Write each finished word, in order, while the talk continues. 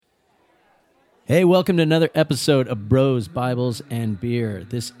Hey, welcome to another episode of Bros, Bibles, and Beer.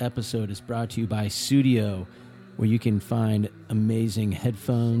 This episode is brought to you by Sudio, where you can find amazing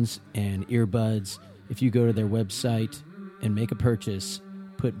headphones and earbuds. If you go to their website and make a purchase,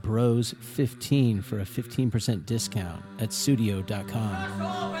 put BROS15 for a 15% discount at Sudio.com.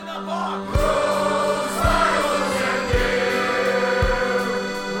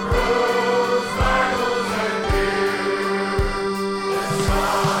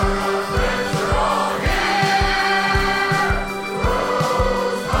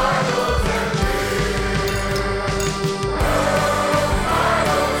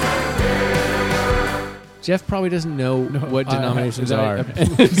 Jeff probably doesn't know what denominations are.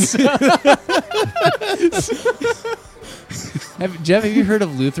 Jeff, have you heard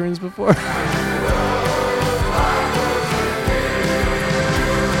of Lutherans before?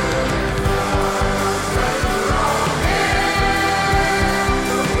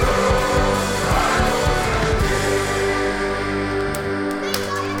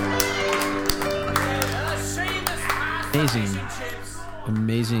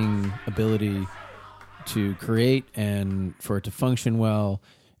 Amazing ability to create and for it to function well,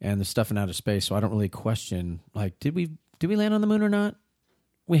 and the stuff in outer space. So I don't really question, like, did we land on the moon or not?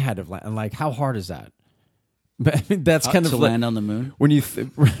 We had to land. Like, how hard is that? But I mean, that's kind of to like, land on the moon. When you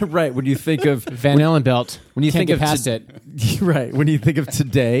right, when you think of Van Allen belt, when you can't think get of past it. Right, when you think of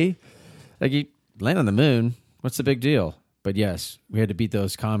today, like, you land on the moon, what's the big deal? But yes, we had to beat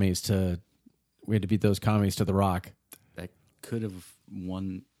those commies to the rock. That could have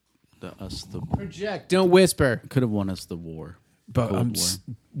won us the Project, don't whisper. could have won us the war. But Cold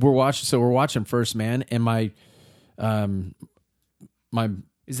War. we're watching First Man, and my Is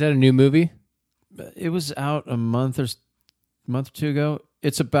that a new movie? it was out a month or two ago.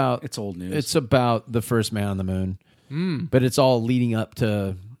 It's old news. It's about the first man on the moon, but it's all leading up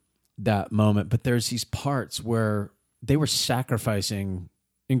to that moment. But there's these parts where they were sacrificing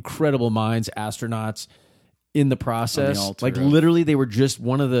incredible minds, astronauts, in the process. On the altar like of- literally, they were just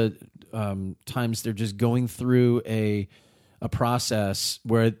one of the times they're just going through a process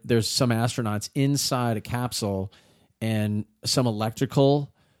where there's some astronauts inside a capsule, and some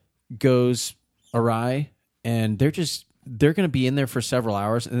electrical goes awry, and they're going to be in there for several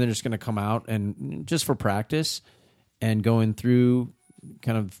hours, and they're just going to come out and just for practice and going through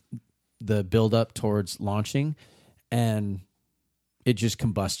kind of the build up towards launching, and it just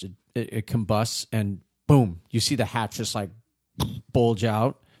combusted. It combusts, and boom, you see the hatch just like bulge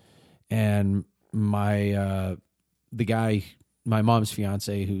out, and my mom's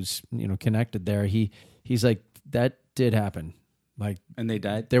fiance, who's connected there, he's like, that did happen. Like, And they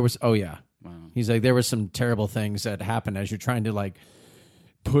died? there was, oh yeah. Wow. He's like, there were some terrible things that happen as you're trying to like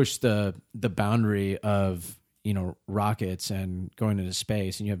push the boundary of rockets and going into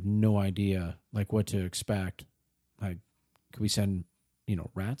space, and you have no idea like what to expect. Like, could we send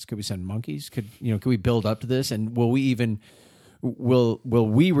rats? Could we send monkeys? Could we build up to this? And will we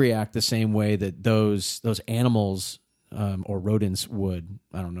react the same way that those animals or rodents would?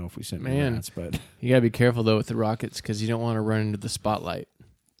 I don't know if we sent rats, but You gotta be careful though with the rockets because you don't want to run into the spotlight.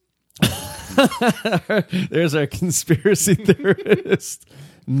 there's our conspiracy theorist.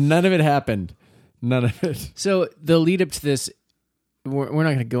 None of it happened. None of it. So the lead up to this, we're not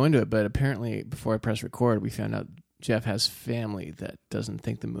going to go into it, but apparently before I press record, we found out Jeff has family that doesn't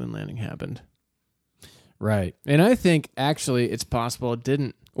think the moon landing happened. Right. And I think actually it's possible it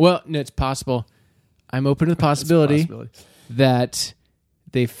didn't. Well, no, it's possible. I'm open to the possibility that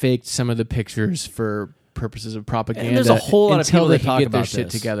they faked some of the pictures for purposes of propaganda. And there's a whole lot of until people they that could talk get about their shit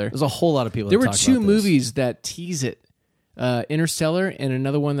this. together. There's a whole lot of people. There that were talk two about this. movies that tease it. Interstellar and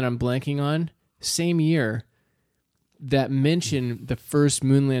another one that I'm blanking on, same year, that mention the first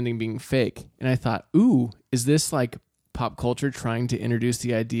moon landing being fake. And I thought, ooh, is this like pop culture trying to introduce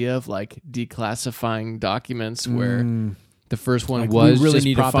the idea of like declassifying documents where the first one Like, was we really just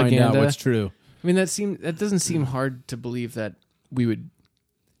need propaganda? to find out what's true. I mean, that doesn't seem hard to believe that we would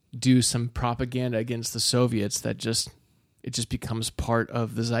do some propaganda against the Soviets that just becomes part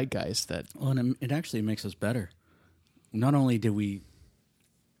of the zeitgeist. That Well, and it actually makes us better. Not only did we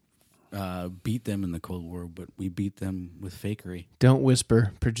beat them in the Cold War, but we beat them with fakery. don't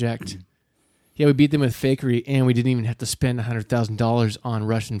whisper, project. Yeah, we beat them with fakery, and we didn't even have to spend $100,000 on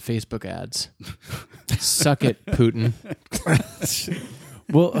Russian Facebook ads. Suck it, Putin.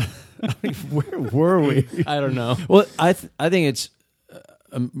 Well, I mean, where were we? I don't know. Well, I think it's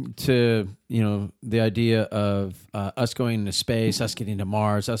to the idea of us going into space, us getting to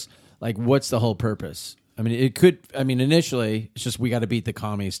Mars, us like, what's the whole purpose? I mean, it could. I mean, initially, it's just we got to beat the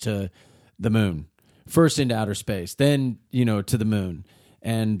commies to the moon, first into outer space, then to the moon,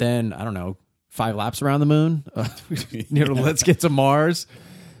 and then I don't know, 5 laps around the moon. Let's get to Mars.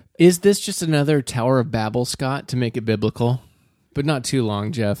 Is this just another Tower of Babel, Scott, to make it biblical? But not too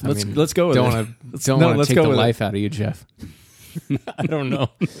long, Jeff. Let's go with don't it. Want to let's take go the with it. life out of you, Jeff. I don't know.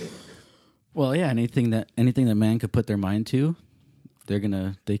 Well, yeah, anything that man could put their mind to, they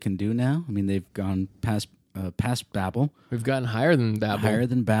can do now. I mean, they've gone past Babel, We've gotten higher than Babel. higher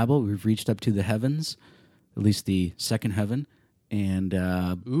than Babel. We've reached up to the heavens, at least the second heaven, and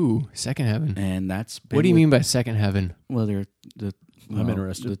Ooh, second heaven. and that's What do you mean by second heaven? Well, they're I'm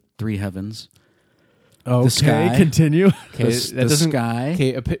interested. The 3 heavens. Okay, sky. continue. Okay, The sky.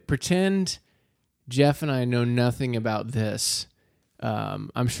 Okay, pretend Jeff and I know nothing about this.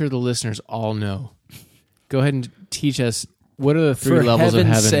 I'm sure the listeners all know. Go ahead and teach us, what are the 3 For levels of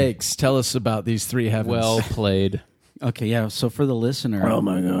heaven's heaven? sakes, tell us about these 3 heavens. Well played. Okay, yeah. So for the listener, oh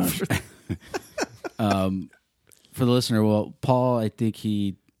my gosh. for the listener, well, Paul, I think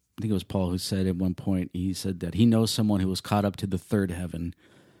it was Paul who said at one point, he said that he knows someone who was caught up to the 3rd heaven,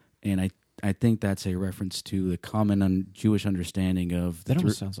 and I think that's a reference to the common Jewish understanding of That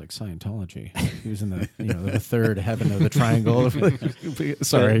almost sounds like Scientology. He was in the the 3rd heaven of the triangle.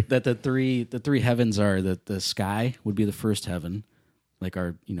 Sorry. that the three heavens are the sky would be the 1st heaven, like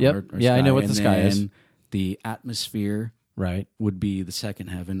our Yep. our Yeah, I sky, know what and the sky is. then the atmosphere Right. would be the 2nd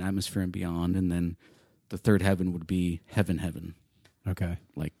heaven, atmosphere and beyond, and then the 3rd heaven would be heaven, Okay.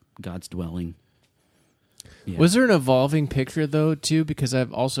 like God's dwelling. Yeah. Was there an evolving picture, though, too? Because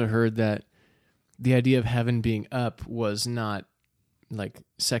I've also heard that the idea of heaven being up was not like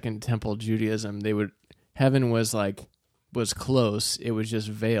Second Temple Judaism. Heaven was close. It was just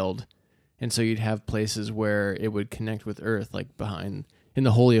veiled. And so you'd have places where it would connect with earth, like behind in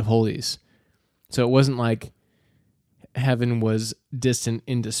the Holy of Holies. So it wasn't like heaven was distant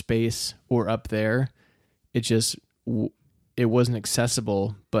into space or up there. It just, it wasn't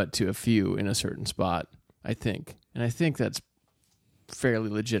accessible, but to a few in a certain spot, I think. And I think that's fairly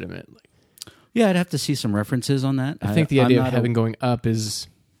legitimate. Yeah, I'd have to see some references on that. I think the idea I'm of not heaven going up is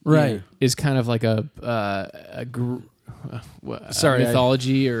Right. is kind of like a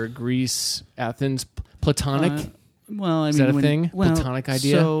mythology or Greece, Athens, Platonic. Well, I Is mean, that a thing? Well, Platonic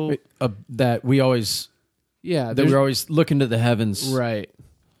idea? So, That we always Yeah, that we're always looking to the heavens. right.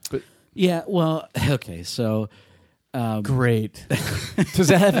 yeah, well, okay, so Great. Does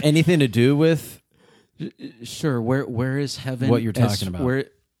that have anything to do with sure. Where is heaven? What you're talking about?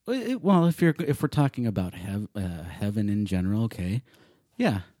 Well, if we're talking about heaven in general, okay,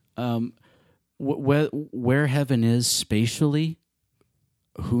 yeah. Where heaven is spatially,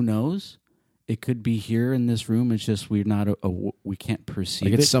 who knows? It could be here in this room. It's just we can't perceive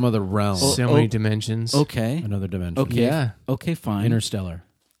like it's it. some other realm, So many dimensions. Okay, another dimension? okay, Yeah. okay, fine. Interstellar.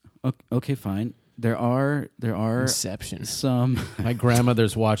 Okay, fine. There are Inception. some. My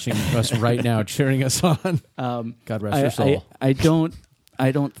grandmother's watching us right now, cheering us on. God rest her soul. I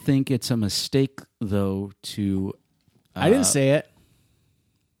don't think it's a mistake though to. I didn't say it.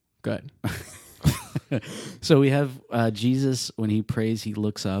 Good. So we have Jesus when he prays, he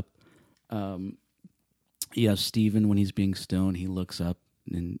looks up. You have Stephen when he's being stoned, he looks up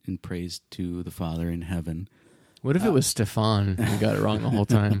and prays to the Father in heaven. What if it was Stefan? We got it wrong the whole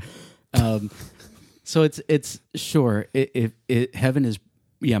time. So it's sure heaven is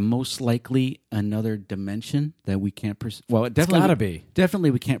most likely another dimension that we can't perceive. Well, it definitely gotta be.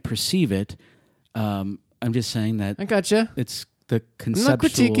 Definitely we can't perceive it. I'm just saying that I gotcha. it's the not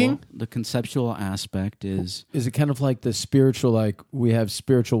critiquing. conceptual. The conceptual aspect is Is it kind of like the spiritual, like we have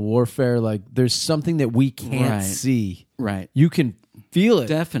spiritual warfare, like there's something that we can't Right. see. right. You can feel it.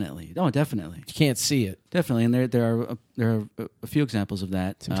 Definitely. Oh, definitely. You can't see it. Definitely, and there are a few examples of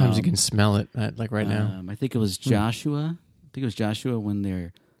that. Sometimes you can smell it, like right now. I think it was Joshua. I think it was Joshua when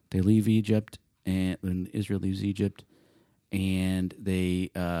they leave Egypt, and when Israel leaves Egypt, and they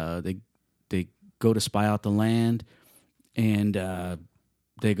go to spy out the land, and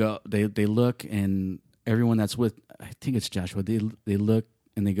they look, and everyone that's with, I think it's Joshua. They look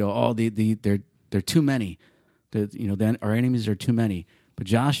and they go, oh, they're too many. Then our enemies are too many. But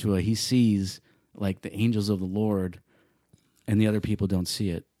Joshua, he sees like the angels of the Lord, and the other people don't see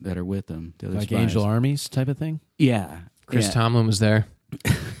it that are with them. The other Like spies. angel armies type of thing. Yeah, Chris yeah. Tomlin was there.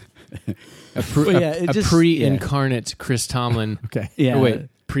 A just- pre-incarnate Chris Tomlin. Okay. Yeah, Or wait,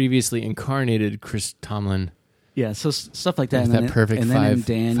 previously incarnated Chris Tomlin. yeah. So stuff like that. With And that then, perfect and then in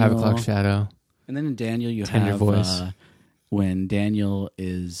Daniel, 5 o'clock shadow. And then in Daniel, you Tender have voice. When Daniel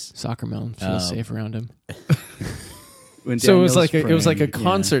is Soccer melon feels safe around him. when So it was Daniel's like a praying,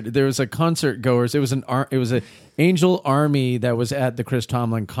 concert. There was a concert goers. It was an angel army that was at the Chris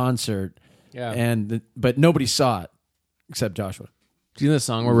Tomlin concert. Yeah. But nobody saw it except Joshua. Do you know the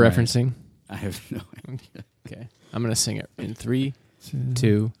song we're Right. referencing? I have no idea. Okay. I'm going to sing it in 3,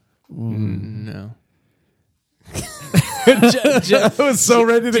 2, 1. No. I was so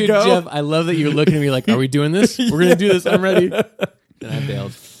ready to Dude, go. Jeff, I love that you're looking at me like, are we doing this? We're going to do this. I'm ready. And I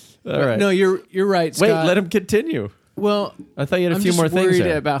bailed. All right. No, you're right, Scott. Wait, let him continue. Well, I thought you had a I'm few just more things worried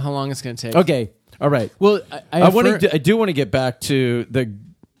there. about how long it's going to take. Okay. All right. Well, I do want to get back to the,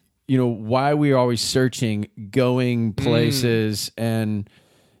 why we are always searching, going places, and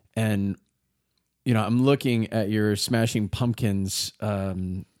I'm looking at your Smashing Pumpkins.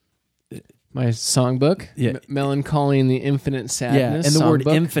 my songbook, Yeah. Melancholy and the Infinite Sadness. and the word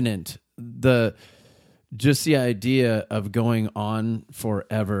songbook. infinite, just the idea of going on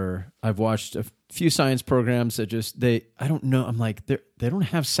forever. I've watched a few science programs that I don't know. I'm like, they don't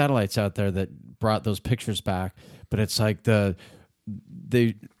have satellites out there that brought those pictures back, but it's like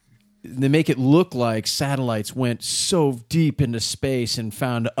they make it look like satellites went so deep into space and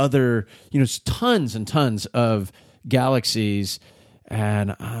found other, tons and tons of galaxies.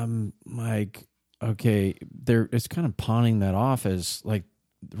 And I'm like, okay, it's kind of pawning that off as like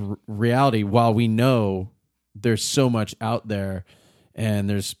reality, while we know there's so much out there, and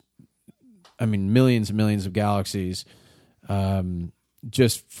there's, millions and millions of galaxies,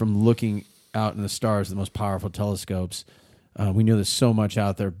 just from looking out in the stars, the most powerful telescopes. We know there's so much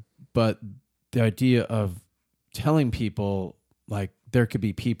out there, but the idea of telling people like there could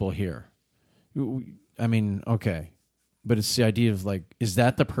be people here, okay. But it's the idea of like, is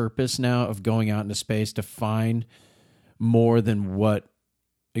that the purpose now of going out into space, to find more than what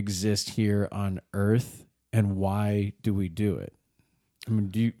exists here on Earth? And why do we do it?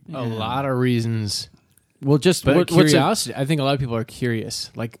 A lot of reasons. Well, just But what's curiosity. I think a lot of people are curious.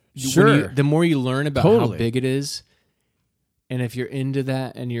 Like, Sure. the more you learn about how Totally. big it is, and if you're into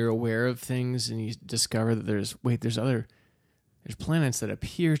that and you're aware of things, and you discover that there's planets that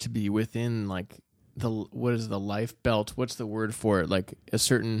appear to be within like what is the life belt? What's the word for it? Like a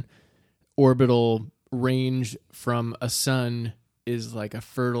certain orbital range from a sun is like a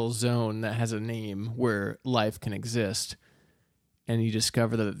fertile zone that has a name where life can exist. And you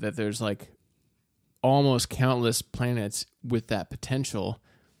discover that there's like almost countless planets with that potential.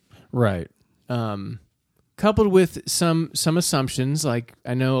 right? Coupled with some assumptions, like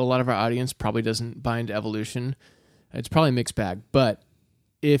I know a lot of our audience probably doesn't buy into evolution. It's probably a mixed bag, but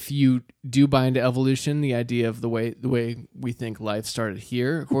if you do buy into evolution, the idea of the way we think life started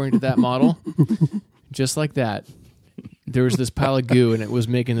here, according to that model, just like that, there was this pile of goo, and it was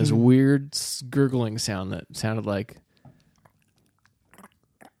making this weird gurgling sound that sounded like.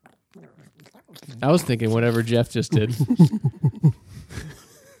 I was thinking whatever Jeff just did.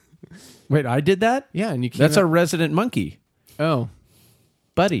 Wait, I did that? Yeah, and you. That's our resident monkey, Oh.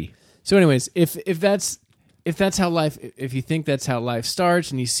 buddy. So, anyways, if that's how life, if you think that's how life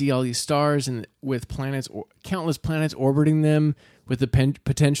starts, and you see all these stars and with planets, or countless planets orbiting them, with the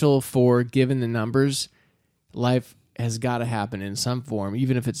potential for, given the numbers, life has got to happen in some form,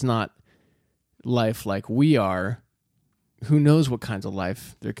 even if it's not life like we are. Who knows what kinds of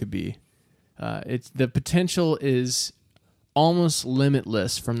life there could be? It's the potential is almost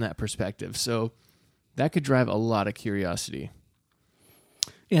limitless from that perspective. So that could drive a lot of curiosity.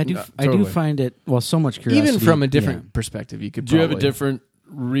 Yeah, I do totally. find it, so much curiosity. Even from a different perspective, you could Do you have probably... a different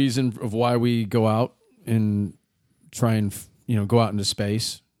reason of why we go out and try and go out into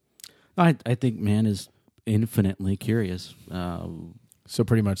space? I think man is infinitely curious. So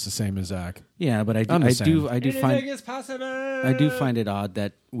pretty much the same as Zach. Yeah, but I I'm the same. do find it odd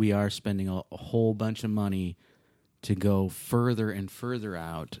that we are spending a whole bunch of money to go further and further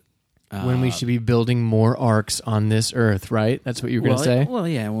out. When we should be building more arcs on this earth, right? That's what you were going to say? Well,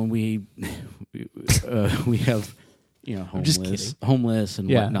 yeah, when we have, I'm just kidding. homeless and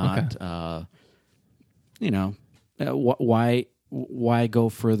Yeah, whatnot. Why go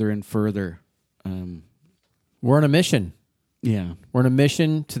further and further? We're on a mission. Yeah, We're on a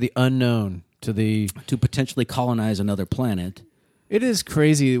mission to the unknown, to potentially colonize another planet. It is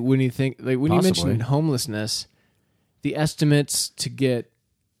crazy when you think, like when you Possibly. mention homelessness, the estimates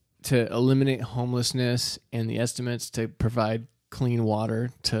to eliminate homelessness and the estimates to provide clean water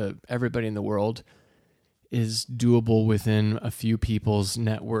to everybody in the world is doable within a few people's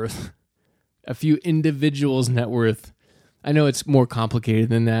net worth, a few individuals' net worth. I know it's more complicated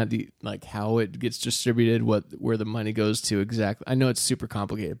than that, like how it gets distributed, where the money goes to exactly. I know it's super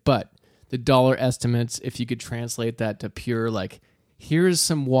complicated, but the dollar estimates, if you could translate that to pure, like, here's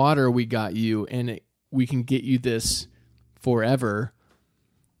some water we got you, and we can get you this forever.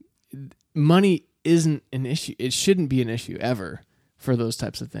 Money isn't an issue. It shouldn't be an issue ever for those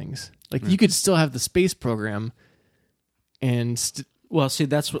types of things. Like, you could still have the space program and Well, see,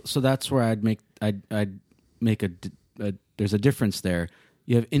 that's where I'd make there's a difference there.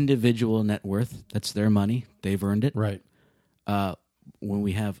 You have individual net worth. That's their money. They've earned it. Right. When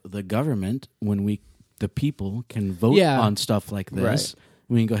we have the government, the people can vote on stuff like this. Right.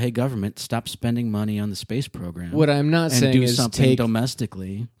 We can go, hey, government, stop spending money on the space program. What I'm not and saying do is something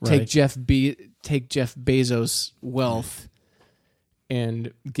domestically. take Jeff Bezos' wealth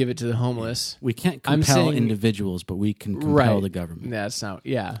and give it to the homeless. We can't I'm compel saying- individuals, but we can compel the government. That's not.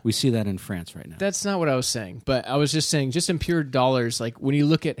 Yeah. We see that in France right now. That's not what I was saying, but I was just saying, just in pure dollars, like when you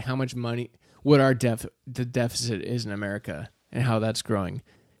look at how much money, what our the deficit is in America and how that's growing,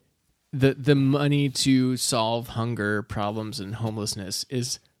 the money to solve hunger problems and homelessness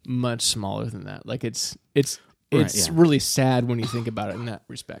is much smaller than that. Like it's really sad when you think about it in that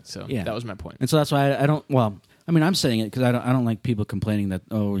respect. So that was my point. And so that's why I don't. Well, I mean, I'm saying it because I don't like people complaining that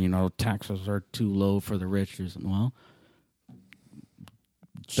taxes are too low for the rich or something. Well,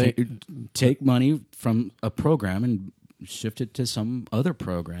 take money from a program and shift it to some other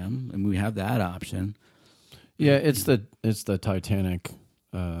program, and we have that option. Yeah, it's the Titanic.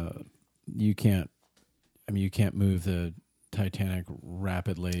 You can't move the Titanic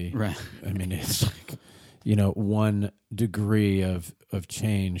rapidly. Right. I mean, it's like 1 degree of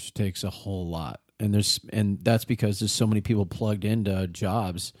change takes a whole lot, and that's because there's so many people plugged into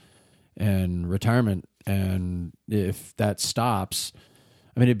jobs and retirement, and if that stops,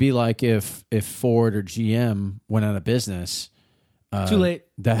 I mean, it'd be like if Ford or GM went out of business. Too late.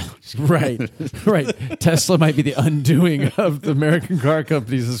 Right. Tesla might be the undoing of the American car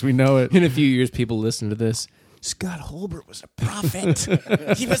companies as we know it. In a few years, people listen to this. Scott Holbert was a prophet.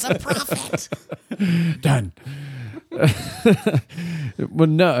 He was a prophet. Done. Well,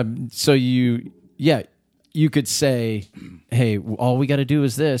 no. So you could say, hey, all we got to do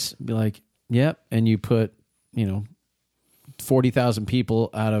is this. Be like, yep. And you put, 40,000 people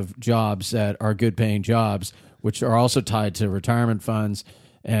out of jobs that are good paying jobs, which are also tied to retirement funds.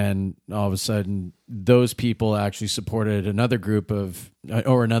 And all of a sudden, those people actually supported another group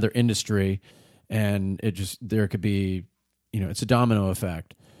or another industry. And there could be, it's a domino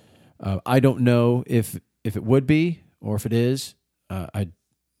effect. I don't know if it would be or if it is. I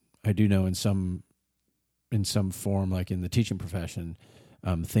do know in some form, like in the teaching profession,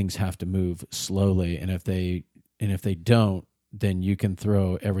 things have to move slowly. And if they don't, then you can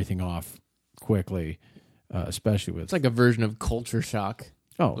throw everything off quickly, especially with... It's like a version of culture shock.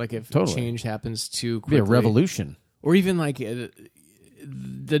 Oh, like if totally. Change happens too It'd be quickly. a revolution. Or even like the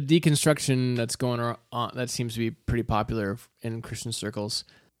deconstruction that's going on, that seems to be pretty popular in Christian circles.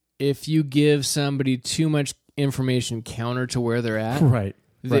 If you give somebody too much information counter to where they're at,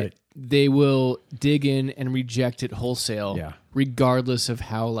 Right. They will dig in and reject it wholesale, regardless of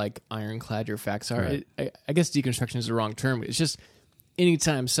how like ironclad your facts are. Right. I guess deconstruction is the wrong term. It's just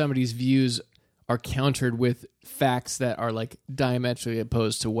anytime somebody's views are countered with facts that are like diametrically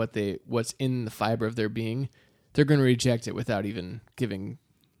opposed to what's in the fiber of their being, they're going to reject it without even giving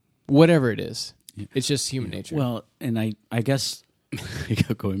whatever it is. Yeah. It's just human nature. Well, and I guess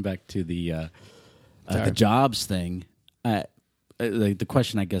going back to the jobs thing. The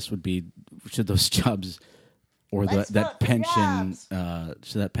question, I guess, would be: should those jobs or that pension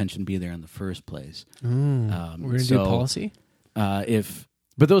should that pension be there in the first place? We're going to do policy.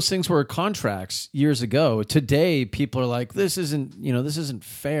 But those things were contracts years ago. Today, people are like, "This isn't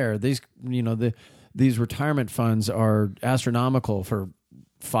fair." These retirement funds are astronomical for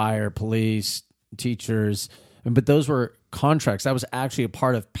fire, police, teachers, but those were contracts. That was actually a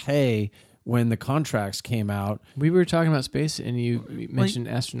part of pay. When the contracts came out, we were talking about space, and you mentioned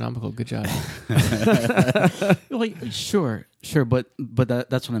astronomical. Good job. Sure, but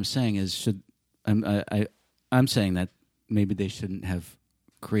that's what I'm saying is I'm saying that maybe they shouldn't have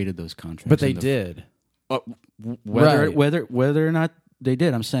created those contracts, but they did. Whether or not they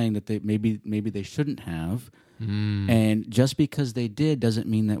did, I'm saying that they maybe they shouldn't have, and just because they did doesn't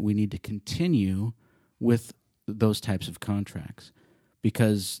mean that we need to continue with those types of contracts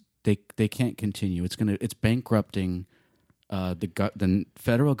because. They can't continue. It's bankrupting the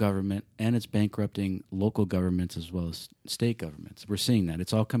federal government and it's bankrupting local governments as well as state governments. We're seeing that.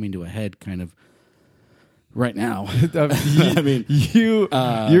 It's all coming to a head kind of right now. I mean,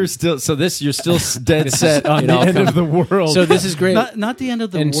 you're still you're still dead set on the end of the world. So this is great. Not the end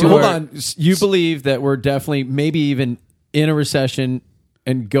of the world. Hold on. You believe that we're definitely maybe even in a recession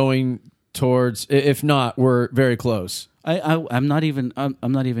and going towards, if not, we're very close. I'm not even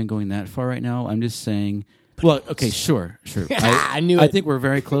going that far right now. I'm just saying. Well, okay, sure. I knew it. I think we're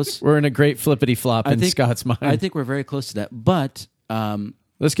very close. We're in a great flippity flop in Scott's mind. I think we're very close to that. But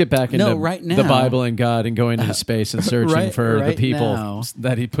Let's get back into right the now- Bible and God and going into space and searching Right- for the right people now.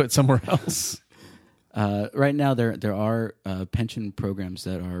 that he put somewhere else. Right now, there are pension programs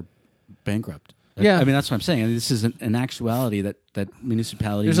that are bankrupt. Yeah. I mean that's what I'm saying. I mean, this is an actuality that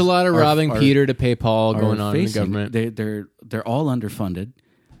municipalities. There's a lot of robbing Peter to pay Paul are going on in the facing. government. They're all underfunded,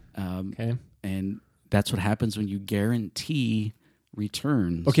 Okay. and that's what happens when you guarantee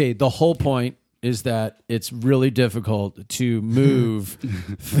returns. Okay, the whole point is that it's really difficult to move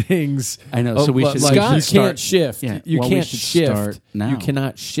things. I know. So we should like, Scott, you start- can't shift. Yeah, You well, we can't should shift. start now. You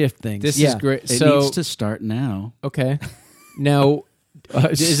cannot shift things. This Yeah. is great. It So needs to start now. okay. Now,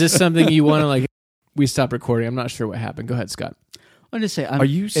 is this something you want to like? We stopped recording. I'm not sure what happened. Go ahead, Scott. I'm just say, Are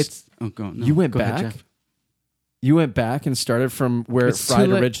you s- It's oh, go on. No, You went go ahead, back? Jeff. You went back and started from where It's it too fried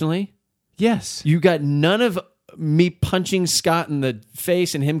late. originally? Yes. You got none of me punching Scott in the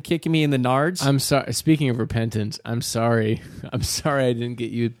face and him kicking me in the nards? I'm sorry. Speaking of repentance, I'm sorry. I'm sorry I didn't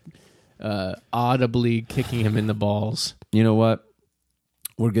get you audibly kicking him in the balls. You know what?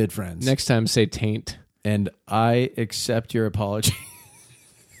 We're good friends. Next time, say taint. And I accept your apology.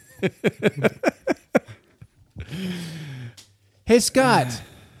 Hey, Scott.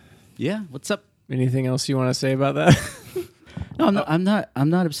 Yeah. What's up? Anything else you want to say about that? No, I'm not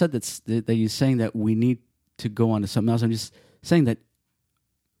upset that you're saying that we need to go on to something else. I'm just saying that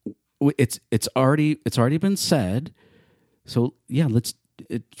it's already been said. So yeah,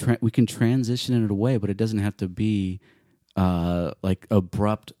 we can transition it away, but it doesn't have to be like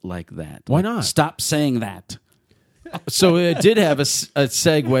abrupt like that. Why Like, not? Stop saying that. So it did have a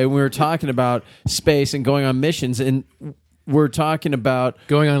segue when we were talking about space and going on missions, and we're talking about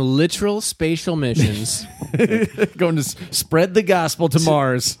Going on literal spatial missions going to spread the gospel to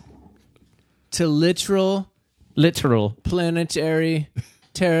Mars. to literal Literal. planetary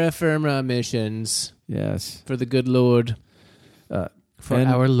terra firma missions Yes. for the good Lord, for and-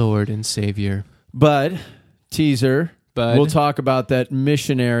 our Lord and Savior. But, teaser, Bud. we'll talk about that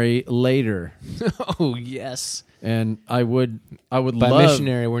missionary later. Oh, yes. And I would By love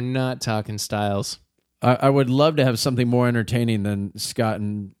missionary, we're not talking Styles. I would love to have something more entertaining than Scott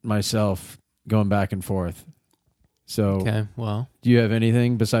and myself going back and forth. So, Okay, well, do you have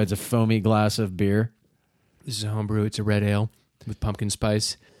anything besides a foamy glass of beer? this is a homebrew. It's a red ale with pumpkin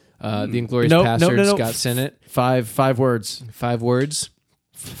spice. The Inglorious No, Pastor, no. Scott Sennett. Five words. 5 words.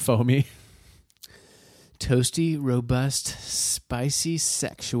 Foamy. Toasty, robust, spicy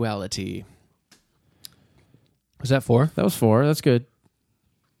sexuality. Was that 4? That was 4. That's good.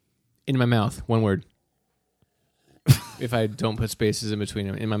 In my mouth. 1 word. If I don't put spaces in between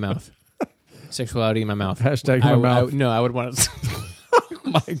them. In my mouth. Sexuality in my mouth. Hashtag my mouth. No, I would want to.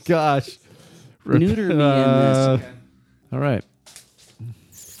 My gosh. Neuter me in this. All right.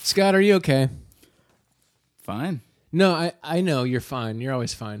 Scott, are you okay? Fine. No, I know you're fine. You're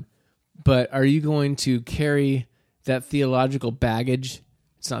always fine. But are you going to carry that theological baggage?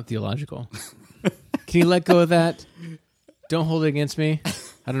 It's not theological. Can you let go of that? Don't hold it against me.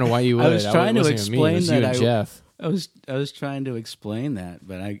 I don't know why you would. I was trying to It wasn't even me. It explain was that you and Jeff. I was trying to explain that,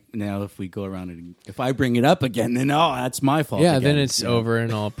 but now if we go around and if I bring it up again, then that's my fault. Yeah, again, then it's you know? over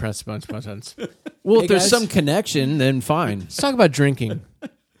and I'll press buttons. Well, Hey, if there's guys. some connection, then fine. Let's talk about drinking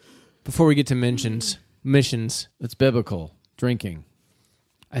before we get to missions. It's biblical. Drinking.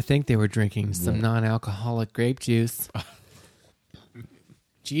 I think they were drinking some non-alcoholic grape juice.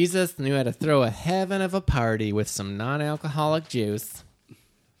 Jesus knew how to throw a heaven of a party with some non-alcoholic juice.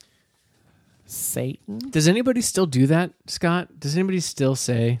 Satan? Does anybody still do that, Scott? Does anybody still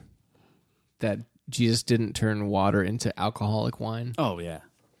say that Jesus didn't turn water into alcoholic wine? Oh yeah,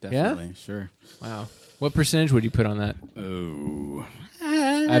 definitely, sure. Wow. What percentage would you put on that? Oh,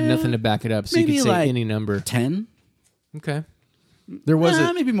 I have nothing to back it up, so you maybe can say like any number. 10. Okay. There was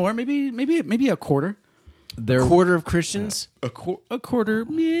maybe more, maybe a quarter. there Quarter of Christians? A quarter,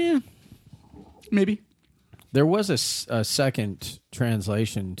 yeah, maybe. there was a second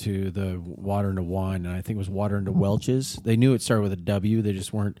translation to the water into wine, and I think it was water into Welch's. They knew it started with a W, they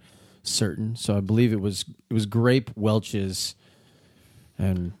just weren't certain. So I believe it was grape Welch's,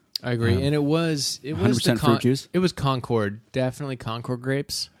 and I agree. And it was 100% fruit juice? It was Concord. Definitely Concord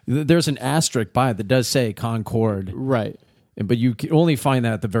grapes. there's an asterisk by it that does say Concord, Right. but you can only find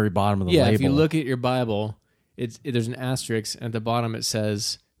that at the very bottom of the Yeah, label. if you look at your Bible, there's an asterisk, and at the bottom it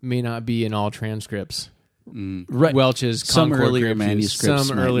says, may not be in all transcripts. right, Welch's, Some Concord earlier grape juice. manuscripts,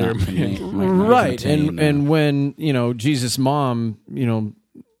 Some might earlier not contain- might not right, contain, and when Jesus' mom,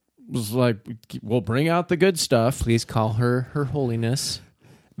 was like, "We'll bring out the good stuff." Please call her Her Holiness.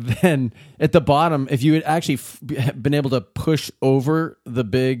 Then at the bottom, if you had actually been able to push over the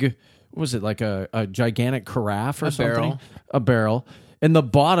big, what was it, like a gigantic carafe or A something? barrel. A barrel. And the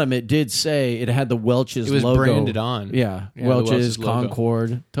bottom, it did say it had the Welch's It was logo. branded on. Yeah, Yeah, the Welch's, Welch's logo.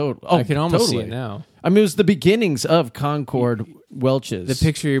 Concord. Total. Oh, I can almost totally. see it now. I mean, it was the beginnings of Concord Welch's. The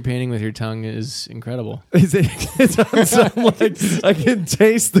picture you're painting with your tongue is incredible. It doesn't sound like I can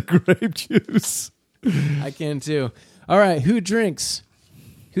taste the grape juice. I can too. All right, who drinks?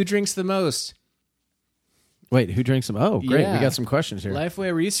 Who drinks the most? Wait, who drinks them? Oh, great. Yeah. We got some questions here.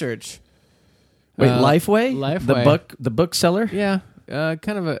 Lifeway Research. Wait, Lifeway? Lifeway. The bookseller? Yeah,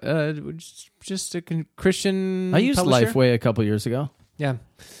 kind of a just a Christian. I used publisher. Lifeway a couple years ago. Yeah.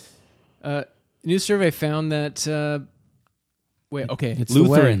 New survey found that. Okay. It's the way.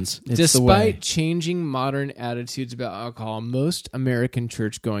 Lutherans. It's the way. Despite changing modern attitudes about alcohol, most American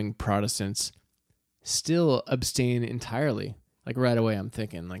church-going Protestants still abstain entirely. Like right away, I'm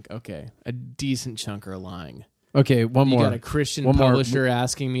thinking, like, okay, a decent chunk are lying. Okay, one You more. got a Christian One more. publisher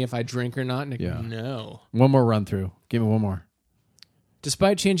asking me if I drink or not? And Yeah. No. One more run through. Give me one more.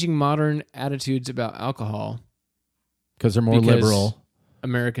 Despite changing modern attitudes about alcohol, Because they're more Because- liberal.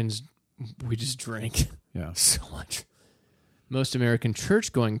 Americans, we just drink Yeah. so much. Most American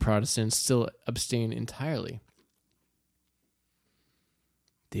church-going Protestants still abstain entirely.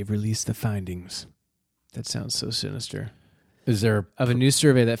 They've released the findings. That sounds so sinister. Is there Of a new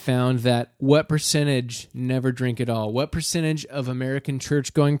survey that found that what percentage never drink at all? What percentage of American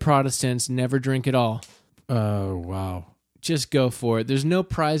church-going Protestants never drink at all? Oh, wow. Just go for it. There's no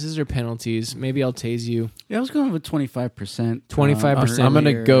prizes or penalties. Maybe I'll tase you. Yeah, I was going with 25%. 25%. I'm going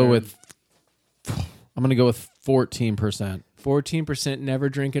to earlier. go with 14%. 14% never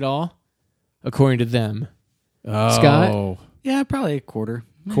drink at all, according to them. Oh. Scott? Yeah, probably a quarter.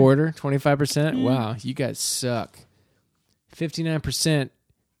 Quarter, 25%? Wow, you guys suck. 59%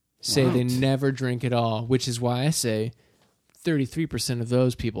 say they never drink at all, which is why I say 33% of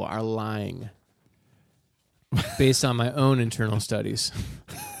those people are lying based on my own internal studies,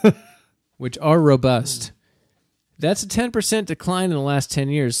 which are robust. That's a 10% decline in the last 10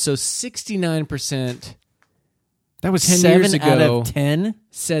 years. So 69% That was 10 7 years out ago. of 10?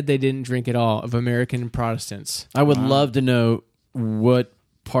 said they didn't drink at all of American Protestants. I would love to know what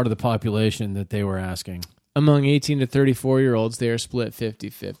part of the population that they were asking. Among 18 to 34-year-olds, they are split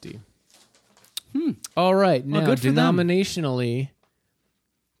 50-50. All right. Now, good for them. denominationally,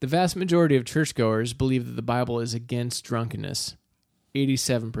 the vast majority of churchgoers believe that the Bible is against drunkenness.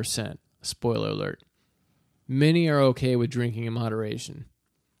 87%. Spoiler alert. Many are okay with drinking in moderation.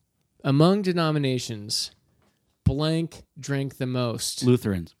 Among denominations, blank drank the most.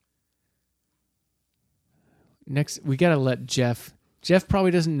 Lutherans. Next, we got to let Jeff... Jeff probably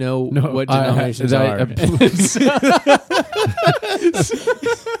doesn't know what I- denominations I- are.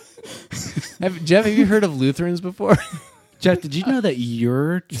 Jeff, have you heard of Lutherans before? Jeff, did you know that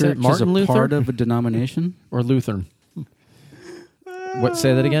your Is church that Martin is a Luther? part of a denomination? Or Lutheran. What?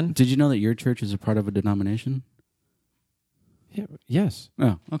 Say that again? Did you know that your church is a part of a denomination? Yes.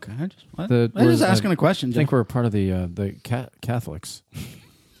 Oh, okay. I just We're was asking a question. I think we're a part of the Catholics.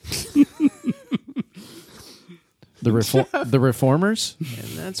 The Reformers?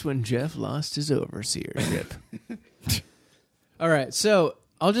 And that's when Jeff lost his overseership. All right, so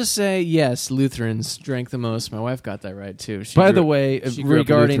I'll just say yes, Lutherans drank the most. My wife got that right too. By the way, she grew up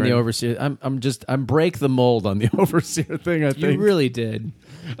regarding the Lutheran. overseer, I'm break the mold on the overseer thing. I You think really did.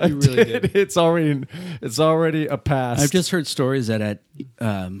 I You really did. did. It's already a past. I've just heard stories that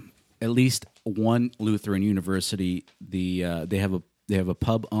at least one Lutheran university, they have a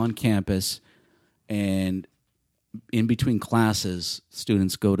pub on campus, and in between classes,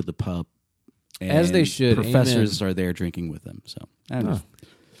 students go to the pub, As and they should. Professors are there drinking with them. So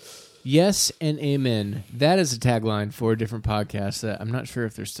Yes and amen. That is a tagline for a different podcast that I'm not sure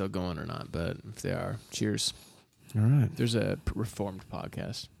if they're still going or not, but if they are, cheers. all right. There's a reformed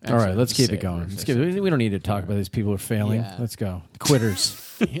podcast. All right, Actually, let's keep say it going. first. Let's keep it. We don't need to talk about these people who are failing. Yeah. Let's go. Quitters.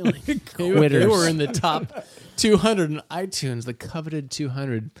 Feeling. They Quitters. were in the top 200 on iTunes, the coveted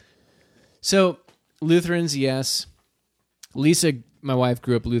 200. So, Lutherans, yes. Lisa, my wife,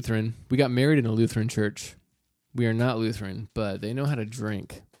 grew up Lutheran. We got married in a Lutheran church. We are not Lutheran, but they know how to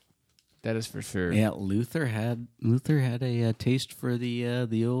drink. That is for sure. yeah, Luther had a taste for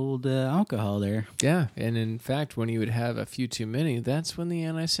the old alcohol there. Yeah, and in fact, when he would have a few too many, that's when the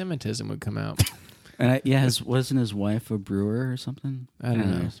anti-Semitism would come out. And wasn't his wife a brewer or something? I don't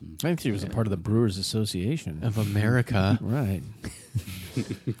know. I think she was a part of the Brewers Association. Of America. Right.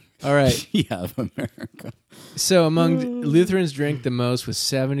 All right. Yeah, of America. So among Lutherans drank the most with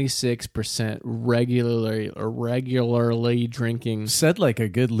 76% regularly drinking. Said like a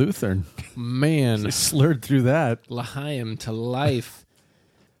good Lutheran. Man, Slurred through that. L'chaim to life.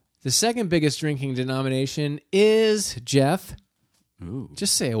 The second biggest drinking denomination is, Jeff, Ooh.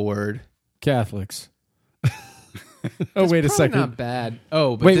 Just say a word. Catholics. Oh, wait a Probably second. not bad.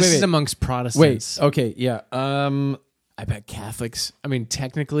 Oh, but Wait, this wait, is wait. amongst Protestants. Wait. Okay. Yeah. I bet Catholics. I mean,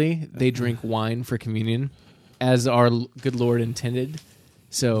 technically, they drink wine for communion, as our good Lord intended.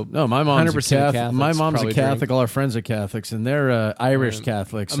 So No, my mom's 100% a Catholic. Catholics My mom's a probably Catholic. drink. All our friends are Catholics, and they're Irish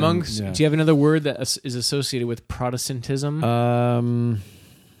Catholics. amongst, and, do you have another word that is associated with Protestantism?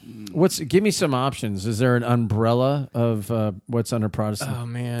 Give me some options. Is there an umbrella of what's under Protestant? Oh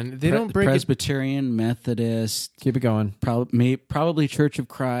man, they don't break it. Presbyterian, Methodist, Keep it going. probably Church of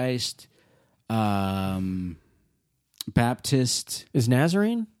Christ, Baptist, Is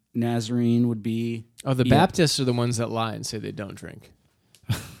Nazarene? Nazarene would be. Oh, the Yeah. Baptists are the ones that lie and say they don't drink.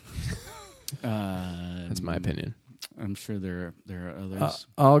 That's my opinion. I'm sure there are others.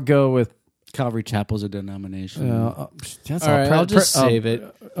 I'll go with. Calvary Chapel's a denomination. That's All right, I'll just save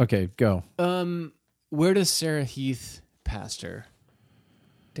it. Okay, go. Where does Sarah Heath pastor?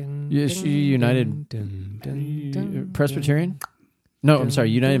 Is she United Presbyterian? No, I'm sorry,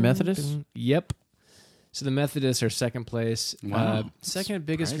 United Methodist? Yep. So the Methodists are second place. Wow. Second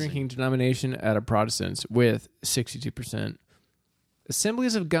biggest Surprising. drinking denomination out of Protestants with 62%.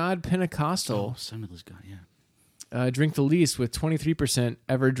 Assemblies of God Pentecostal Assembly's God, yeah. drink the least with 23%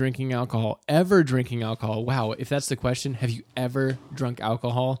 ever drinking alcohol. Ever drinking alcohol. Wow, if that's the question, have you ever drunk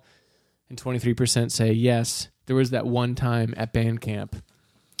alcohol? And 23% say yes. There was that one time at band camp.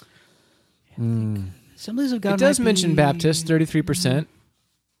 Assemblies of God. It does might mention be- Baptist, 33%.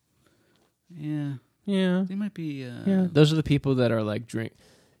 Yeah, Yeah. they might be. Yeah, those are the people that are like drink.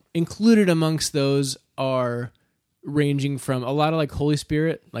 Included amongst those are ranging from a lot of like Holy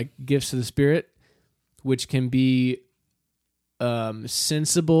Spirit, like gifts of the Spirit, which can be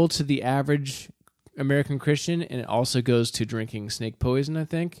sensible to the average American Christian, and it also goes to drinking snake poison. I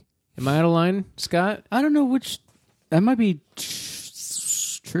think. Am I out of line, Scott? I don't know which. That might be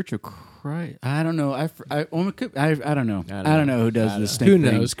Church of Christ. I don't know. I don't know. I don't know who does this. Who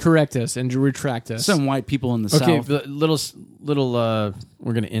knows? Correct us and retract us. Some white people in the Okay, South. little.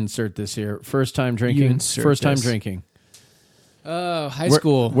 We're going to insert this here. First time You drinking. insert First time this. drinking. Oh, high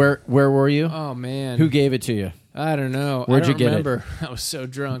school. Where were you? Oh man, Who gave it to you? I don't know. Where'd I you don't get it? remember. I was so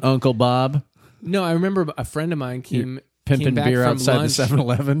drunk. Uncle Bob No, I remember a friend of mine came pimping back beer from outside lunch. the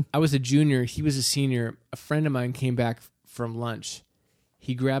 7-Eleven. I was a junior. He was a senior. A friend of mine came back from lunch.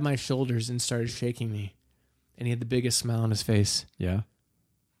 He grabbed my shoulders and started shaking me, and he had the biggest smile on his face. Yeah.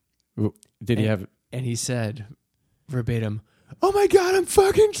 Did he have? And he said, verbatim, "Oh my God, I'm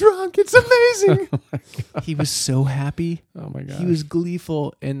fucking drunk. It's amazing." He was so happy. Oh my god. He was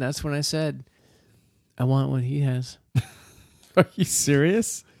gleeful, and that's when I said, "I want what he has." Are you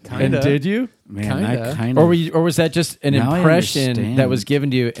serious? Kinda. And did you? Man, I Kinda. kind of. Or was that just an Now I impression understand. that was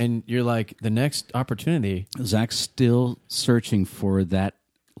given to you, and you're like, the next opportunity? Zach's still searching for that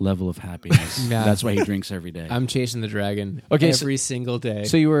level of happiness. Yeah. That's why he drinks every day. I'm chasing the dragon Okay, so- every single day.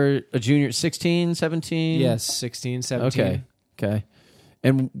 So you were a junior, 16, 17? yes, 16, 17. Okay.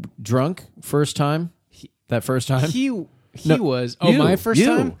 And drunk first time? That first time? He No, was. You. My first You.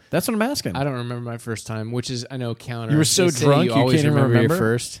 time? That's what I'm asking. I don't remember my first time, which is, I know, counter. You were so They say drunk you you always can't even remember remember? your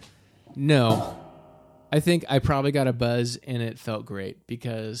first. No. I think I probably got a buzz and it felt great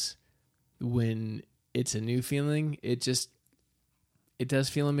because when it's a new feeling, it does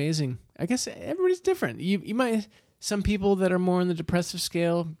feel amazing. I guess everybody's different. You might, some people that are more on the depressive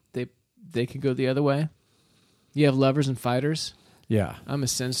scale, they could go the other way. You have lovers and fighters. Yeah. I'm a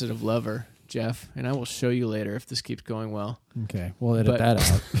sensitive lover, Jeff, and I will show you later if this keeps going well. Okay. We'll edit But-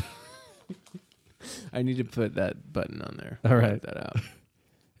 that out. I need to put that button on there. All right. Edit that out.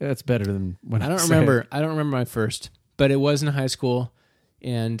 That's better than when I don't say remember. it. I don't remember my first, but it was in high school,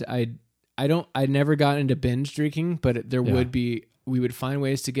 and I never got into binge drinking, but there Yeah. would be. We would find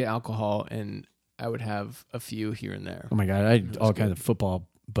ways to get alcohol, and I would have a few here and there. Oh my God. I had was all good. kinds of football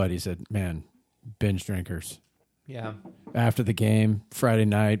buddies that, man, binge drinkers. Yeah, After the game, Friday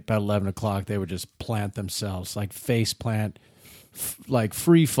night, about 11 o'clock, they would just plant themselves, like face plant, like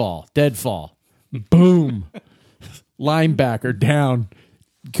free fall, dead fall. Boom. Linebacker down.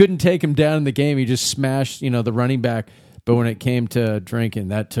 Couldn't take him down in the game. He just smashed, the running back. But when it came to drinking,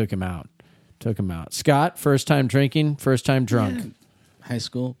 that took him out. Scott, first time drinking, first time drunk. High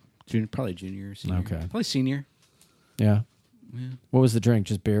school, probably junior, senior. Okay. Probably senior. Yeah. Yeah. What was the drink?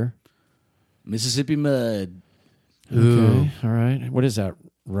 Just beer? Mississippi Mud. Okay. All right. What is that?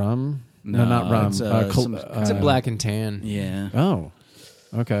 Rum? No, not rum. It's, it's a black and tan. Yeah. Oh.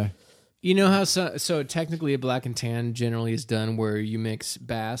 Okay. You know how so technically a black and tan generally is done where you mix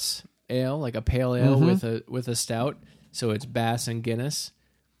Bass ale, like a pale ale, with a stout. So it's Bass and Guinness.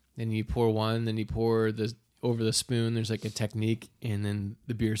 Then you pour one, then you pour the over the spoon. There's like a technique, and then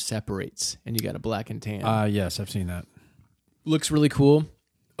the beer separates, and you got a black and tan. Yes, I've seen that. Looks really cool.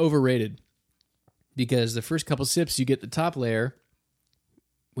 Overrated, because the first couple sips you get the top layer,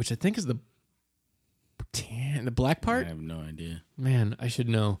 which I think is the tan, the black I part. have no idea. Man, I should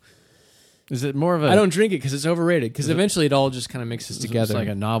know. Is it more of a? I don't drink it because it's overrated. Because eventually it all just kind of mixes together. It's like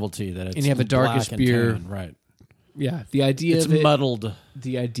a novelty that it's And you have a darkish black and beer. tan, right? Yeah, the idea It's of it, muddled,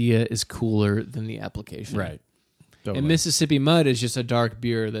 the idea is cooler than the application. right? Totally. And Mississippi Mud is just a dark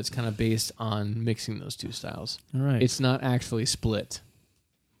beer that's kind of based on mixing those two styles. All right. It's not actually split.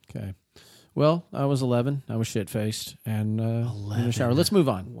 Okay. Well, I was 11. I was shit faced and in the shower. Let's move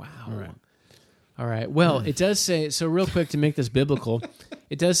on. Wow. All right. All right. Well, it does say, so real quick to make this biblical,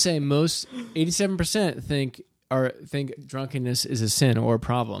 it does say 87% think drunkenness is a sin or a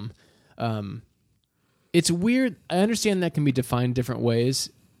problem. It's weird. I understand that can be defined different ways.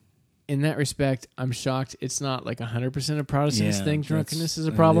 In that respect, I'm shocked it's not like 100% of Protestants think drunkenness is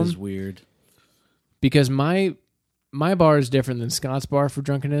a problem. That is weird. Because my bar is different than Scott's bar for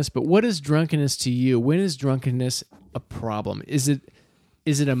drunkenness. But what is drunkenness to you? When is drunkenness a problem? Is it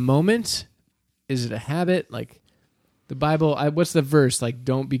a moment? Is it a habit? Like the Bible, what's the verse? Like,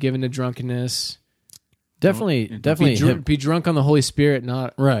 don't be given to drunkenness. Definitely. Be drunk on the Holy Spirit,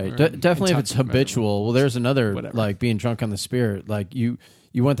 not Right. Definitely if it's intoxicated. habitual. Well, there's another, Whatever. like being drunk on the Spirit. Like you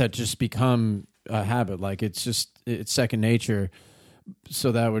want that to just become a habit. Like it's second nature.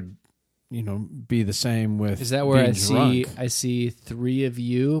 So that would, be the same with Is that where being drunk. I see three of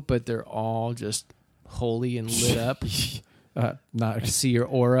you, but they're all just holy and lit up? I Not see your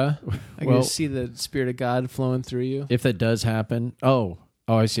aura. I Well- can see the Spirit of God flowing through you. if that does happen. Oh,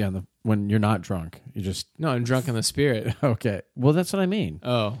 I see. When you're not drunk, you just No, I'm drunk in the Spirit. okay. Well, that's what I mean.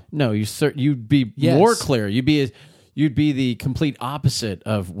 Oh, No, you'd be Yes. more clear. You'd be the complete opposite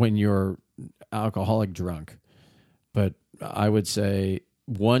of when you're alcoholic drunk. But I would say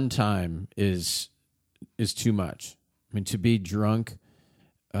one time is too much. I mean, to be drunk.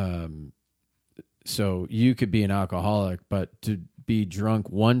 So you could be an alcoholic, but to be drunk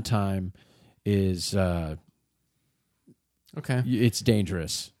one time is okay. it's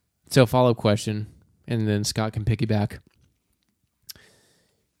dangerous. So follow-up question, and then Scott can piggyback.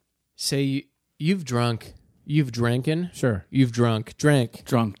 Say you've drank. Sure. You've drank.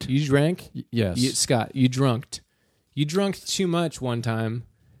 Drunked. You drank. Yes. Scott, you drunked. You drunk too much one time.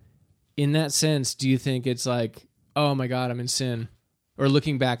 In that sense, do you think it's like, oh my God, I'm in sin? Or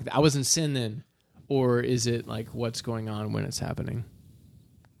looking back, I was in sin then? Or is it like what's going on when it's happening?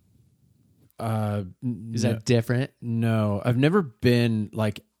 Is that different? No, I've never been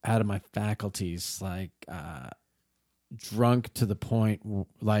like out of my faculties, like drunk to the point,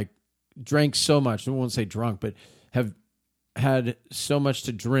 like drank so much. I won't say drunk, but have had so much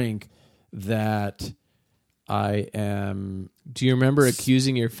to drink that I am. Do you remember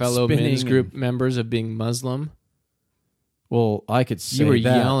accusing your fellow Spinning men's group members of being Muslim? Well, I could say You were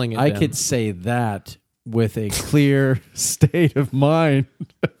that. yelling at I them. could say that with a clear state of mind.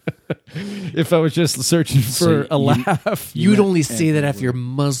 If I was just searching for So a laugh. You'd meant only say that Edward. if you're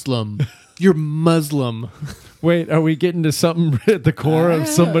Muslim. You're Muslim. Wait, are we getting to something at the core of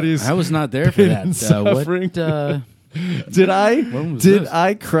somebody's? I was not there for pain that. and suffering? When was Did this?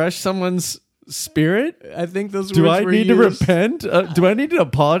 I crush someone's spirit? I think those Do words I were need to used. repent? Do I need to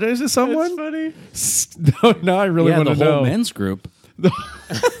apologize to someone? funny. No, now I really yeah, want the to whole know. men's group.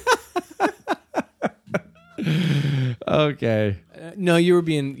 Okay, No, you were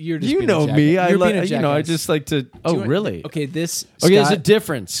just you being know a jackass. me. I You're being a I jackass. just like to. Do Oh, you want- really? Okay, this. Okay, there's a Scott-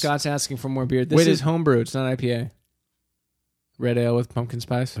 difference. Scott's asking for more beer. This Wait, is homebrew. It's not IPA. Red ale with pumpkin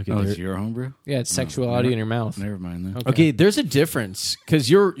spice. Okay, Oh, there- it's your homebrew? Yeah, it's sexuality never- in your mouth. Never mind then. okay, there's a difference because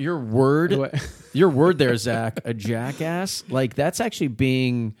your word, What? your word there, Zach, a jackass. Like that's actually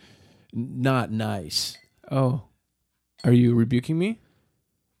being not nice. Oh, are you rebuking me?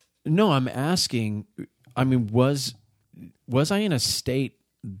 No, I'm asking. I mean, was I in a state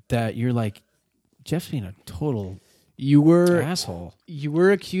that you're like Jeff's being a total You were. asshole? You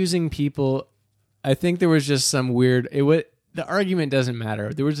were accusing people. I think there was just some weird. The argument doesn't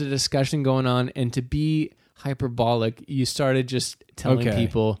matter. There was a discussion going on, and to be hyperbolic, you started just telling Okay.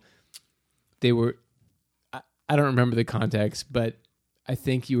 people they were. I don't remember the context, but I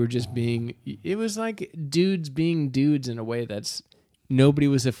think you were just being. It was like dudes being dudes in a way that's nobody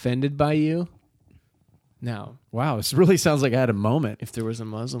was offended by you. Now, Wow, this really sounds like I had a moment. if there was a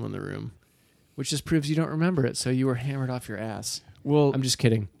Muslim in the room, which just proves you don't remember it, so you were hammered off your ass. Well, I'm just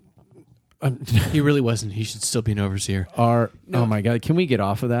kidding. He really wasn't. He should still be an overseer. oh my god, can we get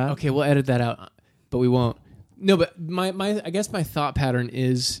off of that? Okay, we'll edit that out, but we won't. No, but my I guess my thought pattern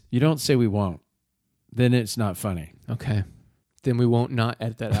is You don't say we won't. then it's not funny. Okay. Then we won't not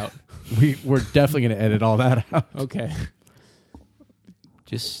edit that out. We're definitely going to edit all that out. Okay.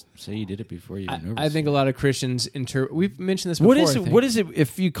 Just say you did it before you were nervous. I think a lot of Christians we've mentioned this before. What is it? What is it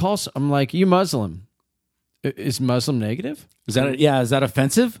if you call? I'm like, you Muslim? Is Muslim negative? Is that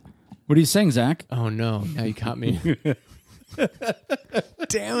offensive? What are you saying, Zach? Oh no! Now you caught me.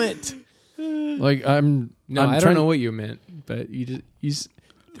 Damn it! Like I don't know what you meant, but it was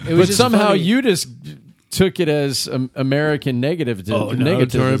but just somehow funny. you just took it as American negative. turn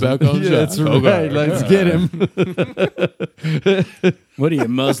it back on That's Zach. right. Let's get him. What are you,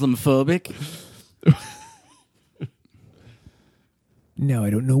 Muslim phobic? No, I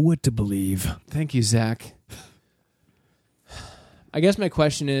don't know what to believe. Thank you, Zach. I guess my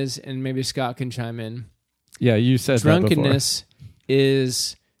question is, and maybe Scott can chime in. Yeah, you said drunkenness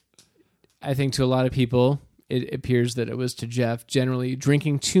is, I think, to a lot of people, it appears that it was to Jeff. Generally,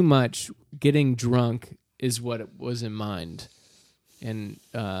 drinking too much, getting drunk is what it was in mind. And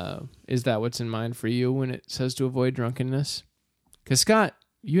is that what's in mind for you when it says to avoid drunkenness? Because Scott,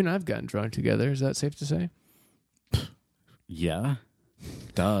 you and I've gotten drunk together. Is that safe to say? Yeah.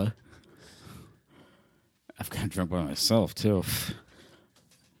 Duh. I've gotten drunk by myself too.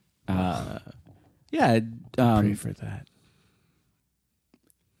 Yeah. Pray for that.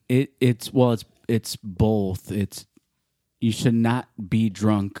 It's both. You should not be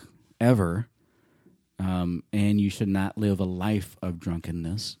drunk ever, and you should not live a life of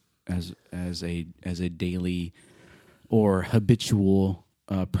drunkenness as a daily or habitual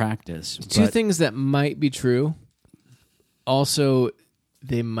practice. Two things that might be true. Also,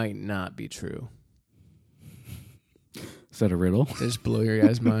 they might not be true. Is that a riddle? Just blow your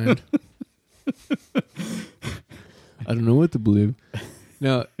guys' mind. I don't know what to believe.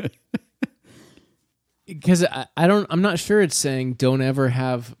 No, because I'm not sure it's saying don't ever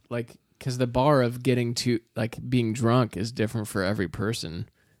have because the bar of getting to being drunk is different for every person.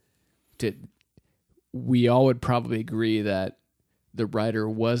 We all would probably agree that the writer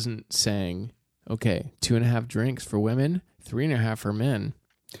wasn't saying, okay, 2.5 drinks for women, 3.5 for men.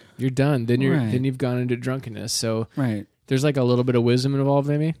 You're done. Then you've gone into drunkenness. So right. There's a little bit of wisdom involved,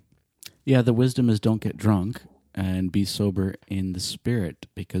 maybe. Yeah, the wisdom is don't get drunk and be sober in the spirit,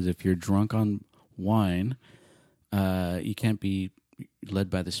 because if you're drunk on wine, you can't be led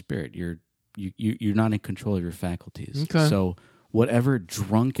by the Spirit. You're not in control of your faculties. Okay. So whatever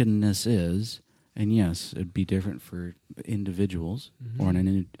drunkenness is, and yes, it'd be different for individuals or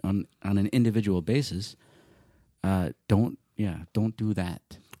on an individual basis. Don't do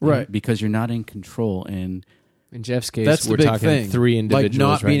that, right? Because you're not in control. And in Jeff's case, that's we're the big talking thing. 3 individuals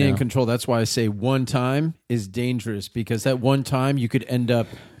not being right in now. control. That's why I say one time is dangerous, because that one time you could end up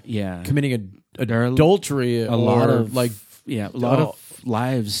committing adultery. A lot of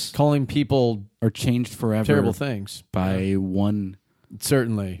lives calling people are changed forever. Terrible things by one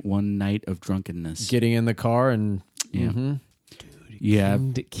night of drunkenness. Getting in the car and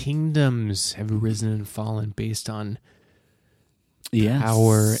kingdoms have risen and fallen based on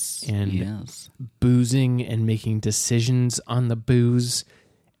power and boozing and making decisions on the booze,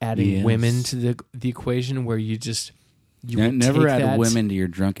 adding women to the equation, where you never add women to your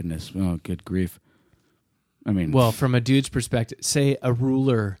drunkenness. Oh, good grief. I mean, well, from a dude's perspective, say a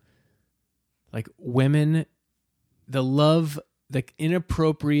ruler, women, the love, the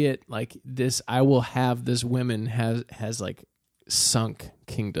inappropriate, this, I will have this women has sunk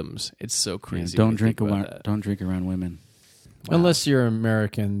kingdoms. It's so crazy. Don't drink around women. Wow. Unless you're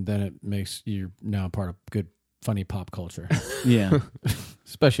American, then it makes you're now part of good, funny pop culture. Yeah,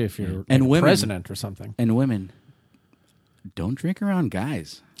 especially if you're and women, president or something. And women, don't drink around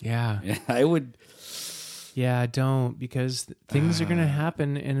guys. Yeah, I would. Yeah, don't, because things are going to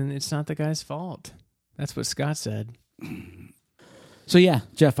happen, and it's not the guy's fault. That's what Scott said. So yeah,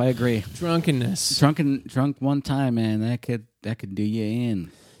 Jeff, I agree. Drunkenness, drunk one time, man, that could do you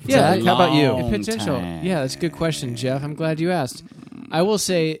in. Yeah, how about you? Potential. Time. Yeah, that's a good question, Jeff. I'm glad you asked. I will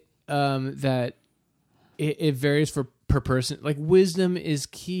say that it varies per person. Wisdom is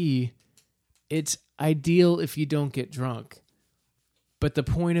key. It's ideal if you don't get drunk, but the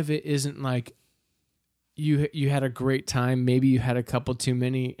point of it isn't you had a great time. Maybe you had a couple too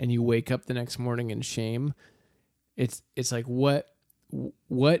many, and you wake up the next morning in shame. It's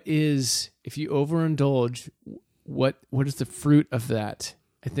what is, if you overindulge, what is the fruit of that?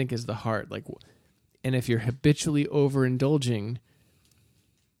 I think is the heart. And if you're habitually overindulging,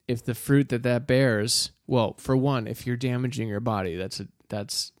 if the fruit that bears, well, for one, if you're damaging your body,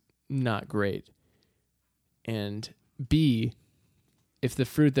 that's not great. And B, if the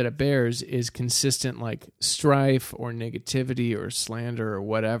fruit that it bears is consistent, like strife or negativity or slander or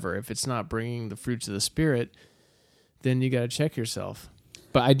whatever, if it's not bringing the fruits of the Spirit, then you got to check yourself.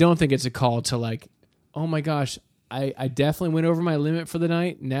 But I don't think it's a call to like, oh my gosh, I definitely went over my limit for the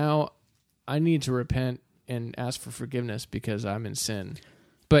night. Now I need to repent and ask for forgiveness because I'm in sin.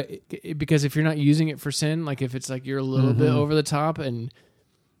 But because if you're not using it for sin, like if it's like you're a little bit over the top and,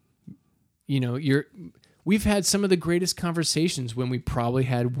 you know, we've had some of the greatest conversations when we probably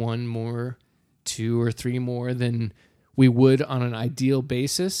had one more, 2 or 3 more than we would on an ideal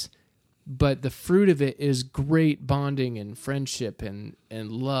basis. But the fruit of it is great bonding and friendship and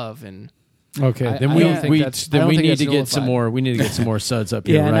love. And Okay, then I we don't think that's- I don't we think need that's to get some nullified. more. We need to get some more suds up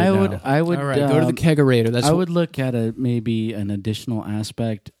here. Yeah, and right I would all right, go to the kegerator. That's I would look at maybe an additional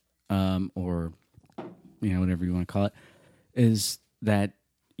aspect, or whatever you want to call it, is that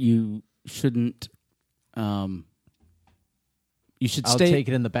you shouldn't. You should I'll stay. take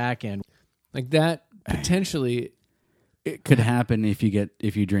it in the back end. like that potentially. It could happen if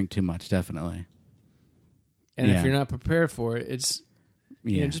you drink too much, definitely. And Yeah. if you're not prepared for it, it's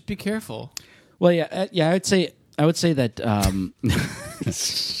just be careful. Well, I would say that.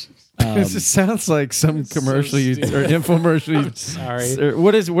 This sounds like some commercial or infomercial. Sorry. Or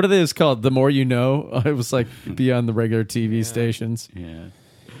what are those called? The More You Know. It was like be on the regular TV stations. Yeah.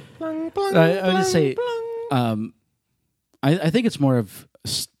 I would just say, I think it's more of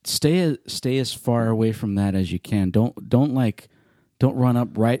stay as far away from that as you can. Don't run up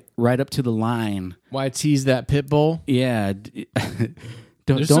right up to the line. Why tease that pit bull? Yeah.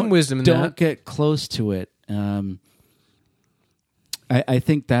 There's some wisdom in don't that. get close to it. I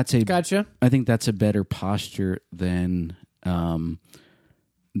think that's a Gotcha. I think that's a better posture than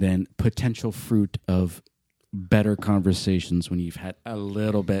potential fruit of better conversations when you've had a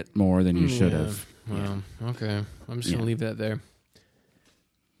little bit more than you should have. Well, okay. I'm just going to leave that there.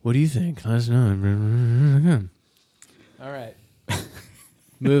 What do you think? Let us know. All right.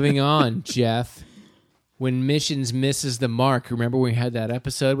 Moving on, Jeff. When missions misses the mark, remember we had that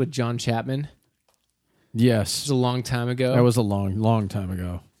episode with John Chapman? It Yes, was a long time ago. that was a long time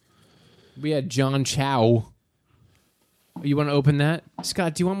ago. We had John Chow. You want to open that?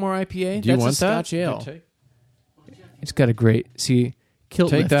 Scott, do you want more IPA? Do you That's want a that? Scotch ale. It's got a great, kilt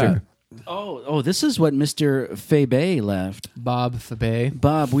Take lifter. that. Oh, this is what Mr. Fabe left. Bob Fabe.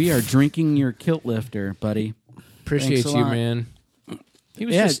 Bob, we are drinking your kilt lifter, buddy. Appreciate Thanks a you, lot. man. He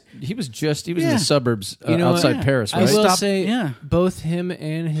was in Yeah. the suburbs You know outside what? Paris, I right? will Stop- say, yeah. both him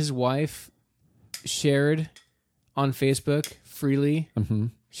and his wife shared on Facebook freely. Mm-hmm.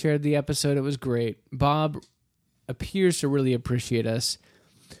 Shared the episode. It was great. Bob appears to really appreciate us.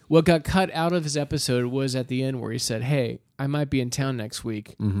 What got cut out of his episode was at the end where he said, "Hey, I might be in town next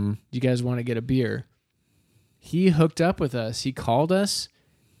week. Mm-hmm. Do you guys want to get a beer?" He hooked up with us. He called us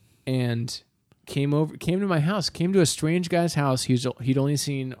and came to my house, came to a strange guy's house. He'd only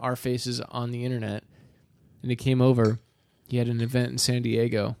seen our faces on the internet, and he came over. He had an event in San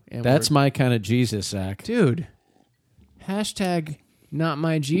Diego. And That's my kind of Jesus, Zach. dude. Hashtag not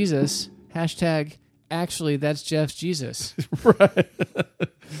my Jesus. Hashtag actually that's Jeff's Jesus. Right.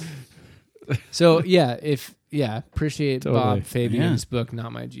 So yeah, appreciate Totally. Bob Fabian's Yeah. book,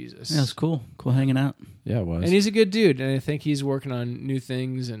 Not My Jesus. Yeah, it's cool. Cool hanging out. Yeah, it was. And he's a good dude, and I think he's working on new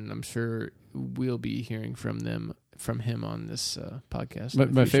things, and I'm sure we'll be hearing from him on this podcast. in the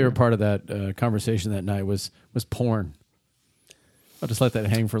My future. favorite part of that conversation that night was porn. I'll just let that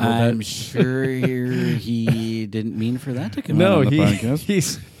hang for a little I'm bit. sure he didn't mean for that to come out on the podcast.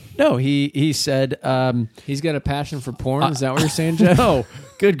 He said, He's got a passion for porn. Is that what you're saying, Jeff? no,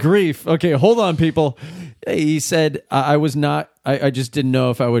 good grief. Okay, hold on, people. He said, I was not, I just didn't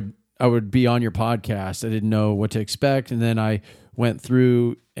know if I would be on your podcast. I didn't know what to expect. And then I went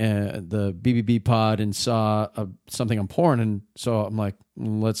through the BBB pod and saw something on porn. And so I'm like,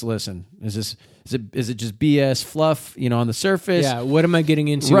 let's listen. Is it just BS fluff, on the surface? Yeah. What am I getting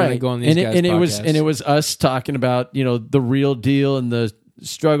into when I go on these guys' podcasts? It was us talking about, the real deal and the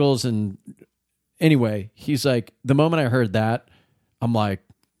struggles. And anyway, he's like, the moment I heard that, I'm like,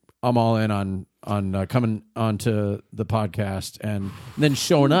 I'm all in on coming onto the podcast, and then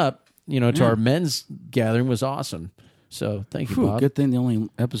showing up, to our men's gathering was awesome. So thank you, Bob. Good thing the only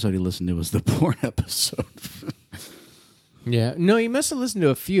episode he listened to was the porn episode. Yeah. No, you must have listened to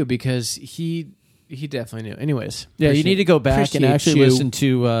a few because he definitely knew. Anyways. Yeah, you need to go back and appreciate actually you. listen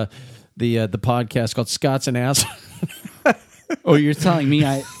to the podcast called Scots and Ass. Oh, you're telling me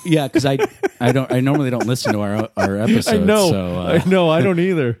because I normally don't listen to our episodes. I know. So, I know. I don't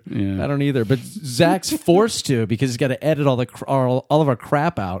either. Yeah. I don't either. But Zach's forced to because he's got to edit all of our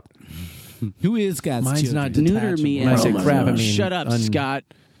crap out. Who is God's Mine's children? not Neuter detachable. me. When I say and crap, I mean Shut up, Scott.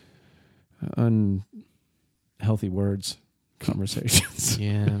 unhealthy words conversations.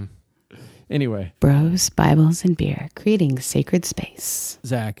 Yeah. Anyway, Bros, Bibles, and beer, creating sacred space.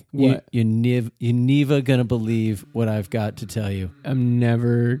 Zach, What? you never gonna believe what I've got to tell you. I'm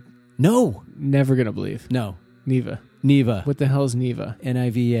never gonna believe. No, Neva. Neva. What the hell is Neva?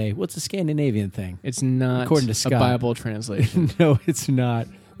 N-I-V-A. What's a Scandinavian thing? It's not According to a Scott. Bible translation. No, it's not.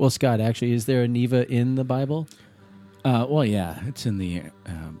 Well, Scott, actually, is there a Neva in the Bible? Well, yeah, it's in the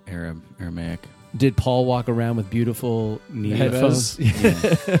Aramaic. Did Paul walk around with beautiful Nevas? headphones?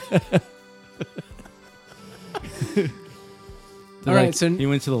 Yeah. All right, so He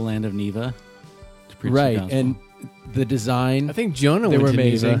went to the land of Neva to preach the Right, gospel. and the design, I think Jonah they went were to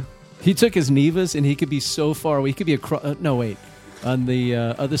amazing. Neva. He took his Nevas, and he could be so far away. He could be across. No, wait, on the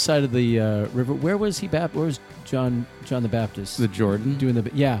other side of the river. Where was he? Where was John the Baptist the Jordan. doing the?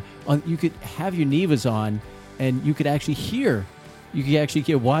 Yeah, you could have your Nevas on, and you could actually hear. You could actually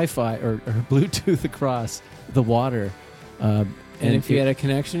get Wi-Fi or Bluetooth across the water. And if you had a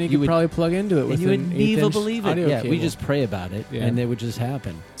connection, you could would- probably plug into it and with you would an never 8-inch believe it. audio Yeah, we cable. just pray about it, Yeah. and it would just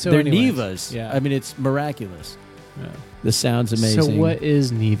happen. So They're anyways, Nevas. yeah. I mean, it's miraculous. Yeah. The sound's amazing. So what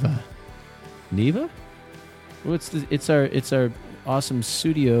is Neva? Neva? Well, it's our awesome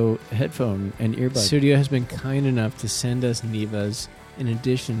studio headphone and earbud. Studio has been kind enough to send us Nevas. In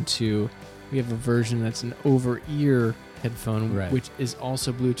addition to, we have a version that's an over-ear headphone, Right. which is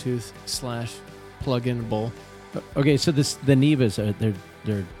also Bluetooth / plug-inable. Okay, so the Nevas are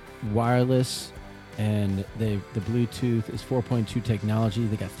they're wireless, and the Bluetooth is 4.2 technology.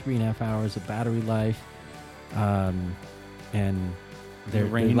 They got 3.5 hours of battery life, and The they're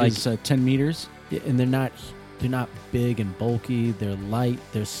range like, is 10 meters. and they're not big and bulky. They're light.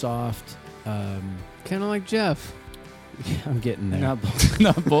 They're soft. Kind of like Jeff. I'm getting there.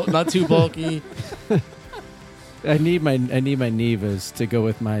 Not too bulky. I need my Nevas to go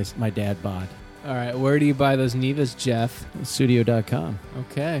with my dad bod. All right, where do you buy those Nevas, Jeff? Studio.com.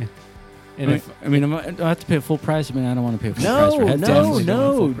 Okay. And I mean, I have to pay full price. I mean, I don't want to pay full price for headphones.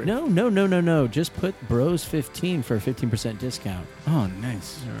 No. Just put Bros 15 for a 15% discount. Oh,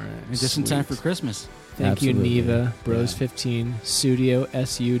 nice. all right, Just in time for Christmas. Thank Absolutely. you, Neva. Bros Yeah. 15 Studio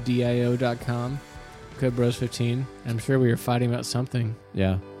SUDIO.com. Code Bros 15. I'm sure we were fighting about something.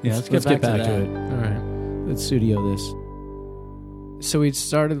 Yeah. Yeah, let's let's get get back back to to that. it. All right. Let's studio this. So we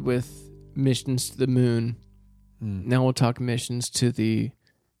started with missions to the moon. Mm. Now we'll talk missions to the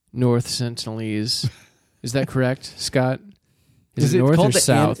North Sentinelese. Is that correct, Scott? Is it north or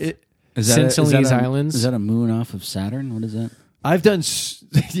south? Is Sentinelese Islands? Is that a moon off of Saturn? What is that? I've done.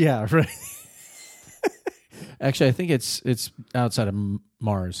 Yeah, right. Actually, I think it's outside of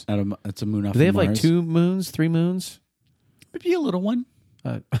Mars. It's a moon off Do they of have like Mars. 2 moons, 3 moons? Maybe a little one.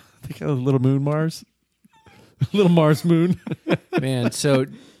 I think a little moon Mars. Little Mars moon. Man, so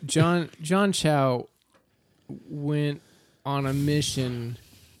John Chow went on a mission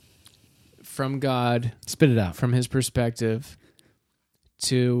from God, Spit it out. from his perspective,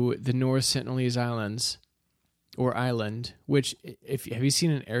 to the North Sentinelese Islands, or island, which, have you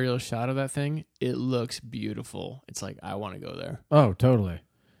seen an aerial shot of that thing? It looks beautiful. It's like, I want to go there. Oh, totally.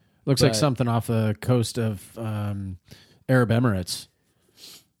 Looks like But- something off the coast of Arab Emirates.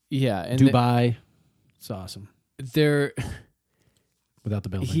 Yeah, and Dubai. It's awesome. there Without the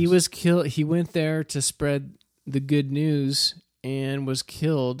buildings. he was killed. He went there to spread the good news and was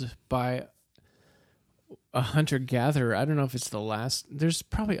killed by a hunter-gatherer. I don't know if it's the last. There's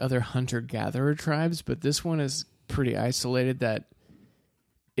probably other hunter-gatherer tribes, but this one is pretty isolated that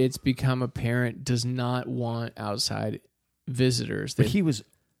it's become apparent does not want outside visitors. But he was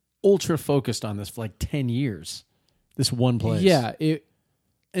ultra focused on this for like 10 years. This one place. Yeah,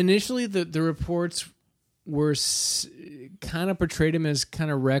 initially the reports were kind of portrayed him as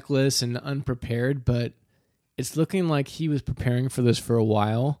kind of reckless and unprepared, but it's looking like he was preparing for this for a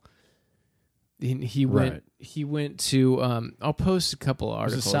while. He went. Right. He went to. I'll post a couple Was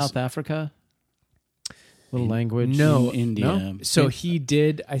articles. it South Africa? Little language. No, In India. No? So he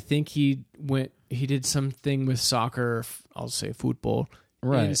did. I think he went. He did something with soccer. I'll say football. In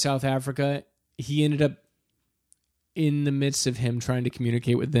Right. South Africa, he ended up in the midst of him trying to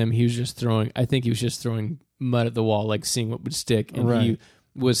communicate with them. He was just throwing. I think he was just throwing mud at the wall, like seeing what would stick. And he Right.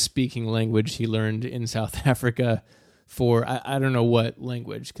 was speaking language he learned in South Africa for I don't know what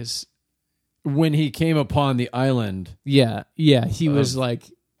language, because When he came upon the island, yeah, he was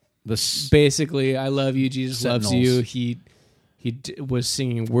like the basically, I love you, Jesus loves Sentinels. you. He was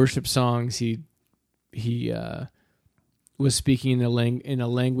singing worship songs. He was speaking in a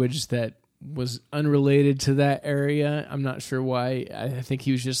language that was unrelated to that area. I'm not sure why. I think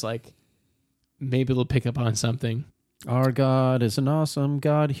he was just like maybe they'll pick up on something. Our God is an awesome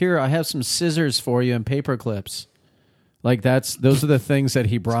God. Here, I have some scissors for you and paper clips. Like those are the things that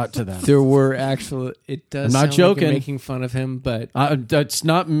he brought to them. There were actual. It does. I'm not sound joking. Like you're making fun of him, but That's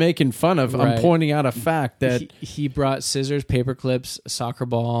not making fun of. Right. I'm pointing out a fact that he brought scissors, paper clips, a soccer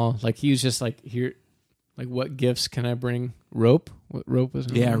ball. Like he was just like, here, like what gifts can I bring? Rope? What rope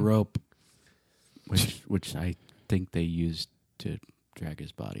was? Yeah, rope. Which I think they used to drag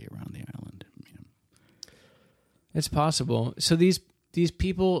his body around the island. Yeah. It's possible. So these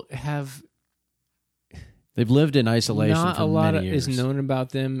people have. they've lived in isolation Not for a lot many years. is known about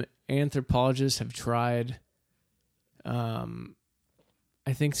them. Anthropologists have tried.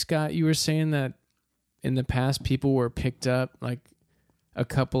 I think, Scott, you were saying that in the past people were picked up, like a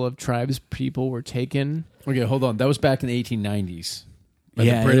couple of tribes people were taken. Okay, hold on. That was back in the 1890s. By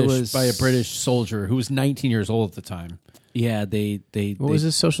Yeah, the British, it was by a British soldier who was 19 years old at the time. Yeah, What was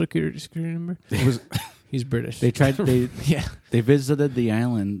his social security number? He's British. They tried. yeah. They visited the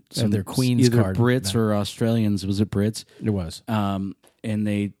island. They had their Queen's either card Brits back. or Australians. Was it Brits? It was. And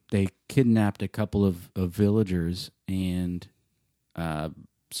they kidnapped a couple of villagers, and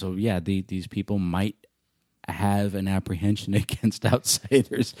so yeah, these people might have an apprehension against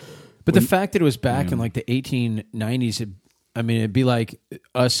outsiders. But the fact that it was back in like the 1890s, it'd be like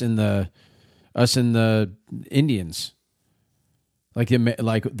us and the Indians. Like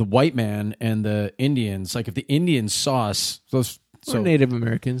the white man and the Indians. Like if the Indians saw us, Or Native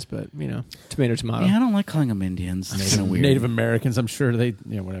Americans, but tomato. Yeah, I don't like calling them Indians. It's kinda weird. Native Americans, I'm sure they,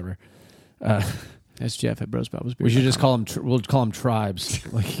 whatever. That's Jeff at Bros Bobbles. We should just call them. We'll call them tribes.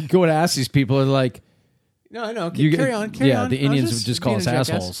 Like you go and ask these people, they're like, No, I know. you Carry on. yeah, the Indians would just call us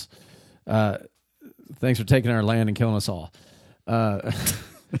assholes. Thanks for taking our land and killing us all.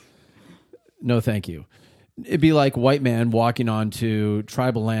 No, thank you. It'd be like white man walking onto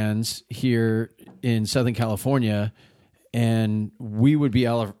tribal lands here in Southern California, and we would be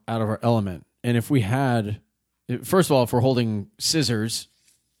out of our element. And if we had, first of all, if we're holding scissors,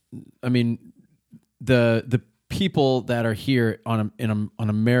 the people that are here on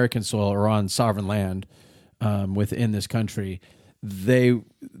American soil or on sovereign land within this country,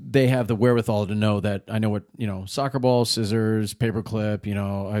 they have the wherewithal to know that I know what, soccer ball, scissors, paperclip,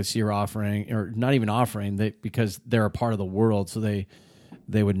 I see you're offering, or not even offering, because they're a part of the world, so they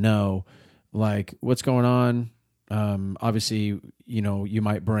would know like what's going on. Obviously, you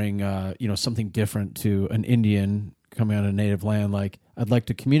might bring something different to an Indian coming on a native land. Like, I'd like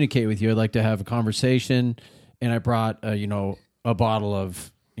to communicate with you. I'd like to have a conversation, and I brought a bottle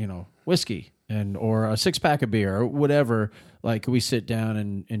of whiskey or a 6-pack of beer or whatever. Like, we sit down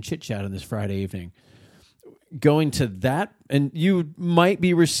and chit chat on this Friday evening. Going to that, and you might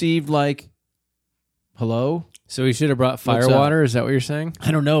be received like, "Hello." So he should have brought fire water. Is that what you're saying?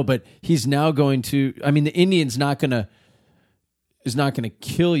 I don't know, but he's now going to. The Indian's not gonna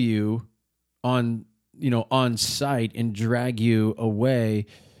kill you on site and drag you away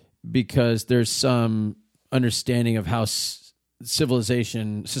because there's some understanding of how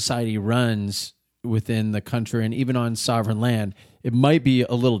society runs within the country and even on sovereign land. It might be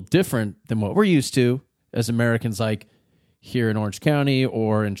a little different than what we're used to as Americans, like here in Orange County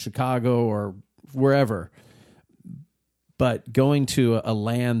or in Chicago or wherever. But going to a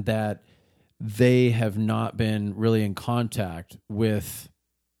land that they have not been really in contact with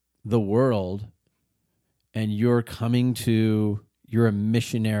the world, and you're a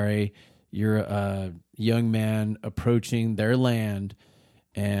missionary, you're a young man approaching their land,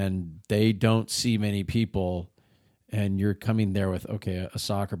 and they don't see many people, and you're coming there with, a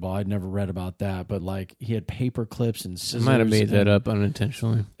soccer ball. I'd never read about that, but like he had paper clips and scissors. I might have made that up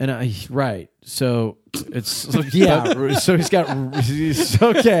unintentionally. And right. So it's, yeah. So he's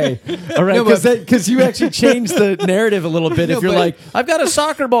okay. All right. Because you actually changed the narrative a little bit. If you're like, I've got a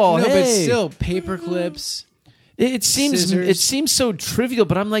soccer ball. No, hey. but still, paper clips. It seems so trivial,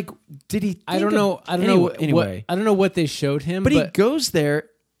 but I'm like, did he? I don't know. Anyway, I don't know what they showed him, but he goes there,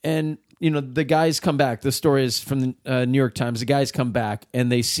 and the guys come back. The story is from the New York Times. The guys come back,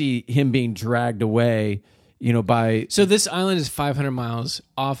 and they see him being dragged away. By so this island is 500 miles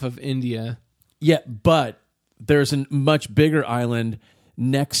off of India. Yeah, but there's a much bigger island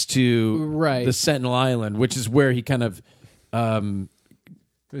next to the Sentinel Island, which is where he kind of.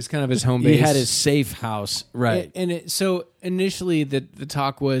 It was kind of his home base. He had his safe house, right? So initially, the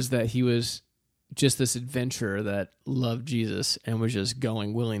talk was that he was just this adventurer that loved Jesus and was just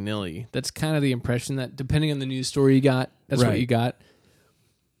going willy-nilly. That's kind of the impression that, depending on the news story you got, that's what you got.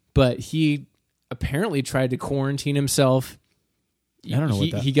 But he apparently tried to quarantine himself I don't know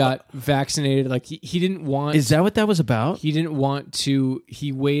what that he got vaccinated. Like he didn't want. is. That what that was about? He didn't want to.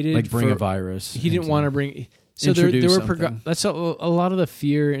 He waited Like bring for a virus. He didn't into- want to bring. So there introduce were something. that's a lot of the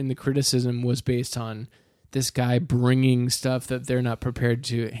fear and the criticism was based on this guy bringing stuff that they're not prepared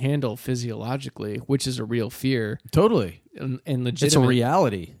to handle physiologically, which is a real fear Totally. and It's a legitimate.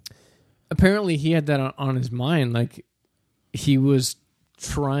 reality. Apparently, he had that on his mind. Like he was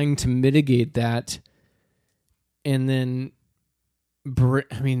trying to mitigate that, and then,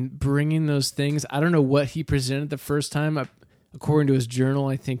 bringing those things. I don't know what he presented the first time. According to his journal,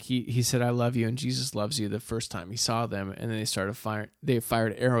 I think he said, "I love you" and "Jesus loves you" the first time he saw them, and then they started firing. They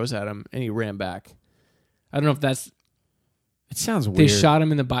fired arrows at him, and he ran back. I don't know if that's. It sounds weird. They shot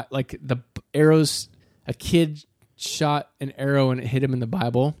him in the arrows. A kid shot an arrow and it hit him in the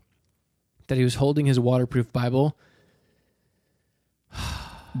Bible. That he was holding his waterproof Bible.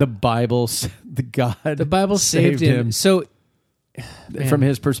 the Bible. The God. The Bible saved him. So, man. from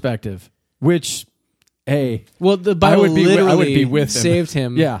his perspective, which, hey, well, the Bible I would literally be with him. saved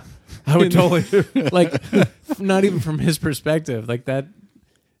him. Yeah, I would totally. Like, not even from his perspective. Like that.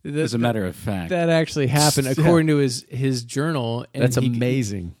 As a matter of fact, That actually happened Yeah. according to his journal. And That's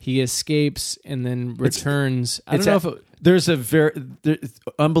amazing. He escapes and then returns. I It's don't know if it, There's a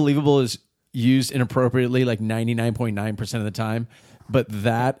unbelievable is used inappropriately like 99.9% of the time, but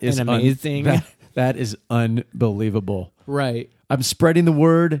that is An amazing. that is unbelievable. right. I'm spreading the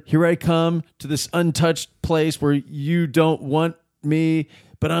word. Here I come to this untouched place where you don't want me,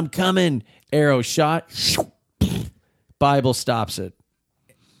 but I'm coming. Arrow shot. Bible stops it.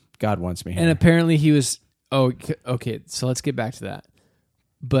 God wants me here. And apparently he was. Oh, okay. So let's get back to that.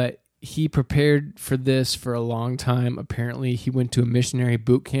 But he prepared for this for a long time. Apparently, he went to a missionary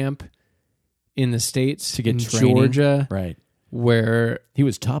boot camp in the States To get in training. Georgia, right. where He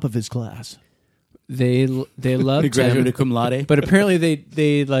was top of his class. they loved he him. graduated cum laude. But apparently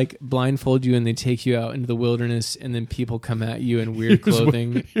they like blindfold you and they take you out into the wilderness, and then people come at you in weird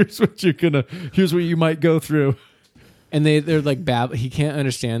clothing, Here's what you might go through. and they're like he can't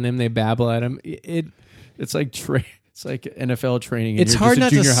understand them. They babble at him. It's like it's like NFL training. And It's you're hard just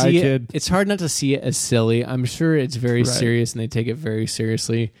not a to junior high see it. kid. It's hard not to see it as silly. I'm sure it's very Right. serious, and they take it very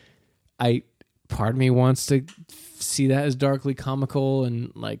seriously. Part of me wants to see that as darkly comical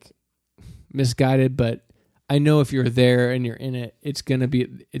and like misguided, but I know if you're there and you're in it, it's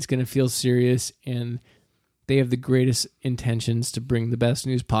gonna feel serious, and they have the greatest intentions to bring the best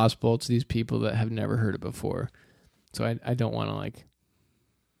news possible to these people that have never heard it before. So I don't want to like.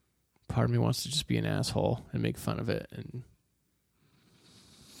 Part of me wants to just be an asshole and make fun of it, and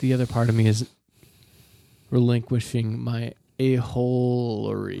the other part of me is relinquishing my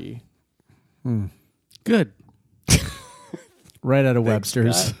a-holery. Good. Right out of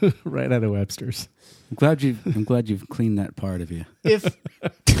Webster's. Right out of Webster's. I'm glad you've cleaned that part of you. If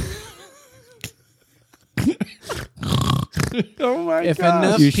Oh my if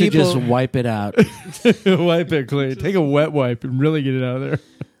enough You should people, just wipe it out. Wipe it clean. Take a wet wipe and really get it out of there.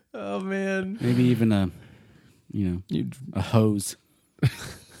 oh man, Maybe even a hose.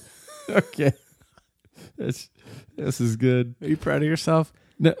 Okay. This is good. are you proud of yourself?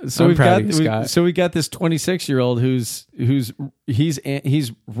 No, so I'm we've proud got of you, Scott. so we got this 26-year-old who's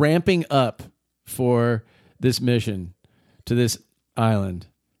he's ramping up for this mission to this island,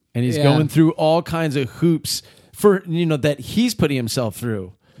 and he's Yeah. going through all kinds of hoops for that he's putting himself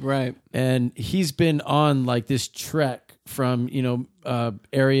through, Right. and he's been on like this trek from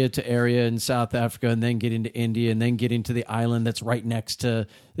area to area in South Africa, and then getting to India, and then getting to the island that's right next to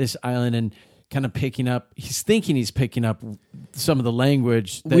this island, and kind of he's thinking he's picking up some of the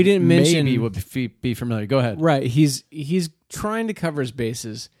language that We didn't mention- maybe would be familiar. Go ahead. Right. He's trying to cover his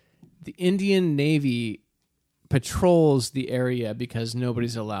bases. The Indian Navy patrols the area because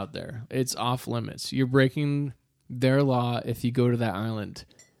nobody's allowed there. It's off limits. You're breaking their law if you go to that island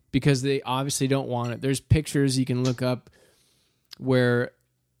because they obviously don't want it. There's pictures you can look up where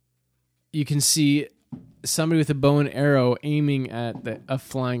you can see somebody with a bow and arrow aiming at a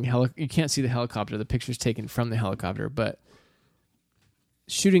flying helicopter. You can't see the helicopter. The picture's taken from the helicopter, but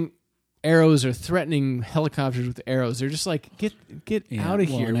shooting arrows or threatening helicopters with arrows. They're just like, get Yeah. out of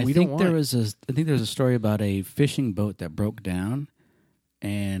Well, here. and I We think don't there want was I think there was a story about a fishing boat that broke down,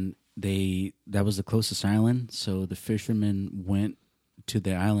 and that was the closest island. So the fishermen went to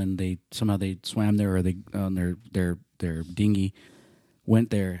the island. They swam there, or they on their dinghy went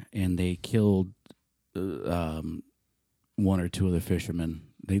there, and they killed one or two of the fishermen.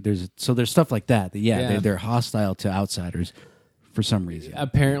 There's stuff like that. Yeah. They're hostile to outsiders for some reason.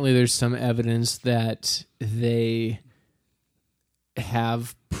 Apparently, there's some evidence that they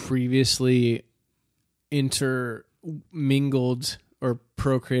have previously intermingled or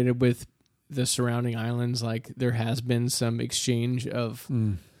procreated with the surrounding islands. Like there has been some exchange of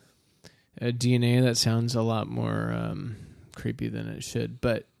DNA. That sounds a lot more creepy than it should,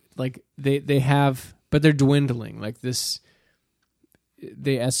 but like they have, but they're dwindling. Like this,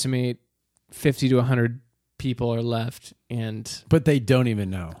 they estimate 50 to 100 people are left, and But they don't even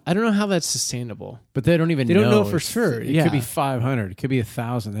know. I don't know how that's sustainable. But they don't even They know. don't know for It's- sure. It Yeah. could be 500. It could be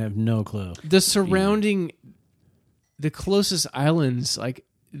 1,000. They have no clue. The surrounding, the closest islands, like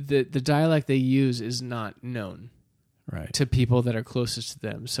the dialect they use is not known Right. to people that are closest to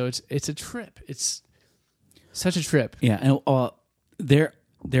them. So it's a trip. It's such a trip. Yeah, and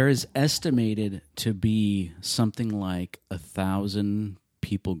there is estimated to be something like 1,000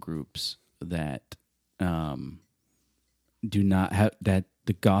 people groups that do not have, that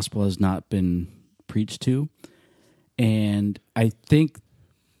the gospel has not been preached to, and I think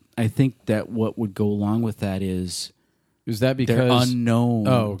that what would go along with that is Is that they're because unknown.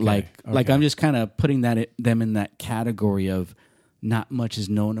 Oh, okay. Like Okay. I'm just kind of putting them in that category of not much is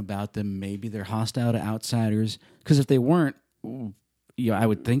known about them. Maybe they're hostile to outsiders, because if they weren't, I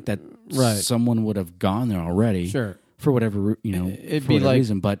would think that Right. someone would have gone there already. Sure. For whatever It'd for be whatever like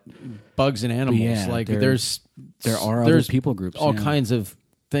reason, but bugs and animals? Yeah, like there are other there's people groups, all yeah. kinds of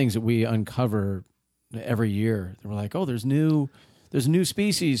things that we uncover every year. We're like, oh, there's new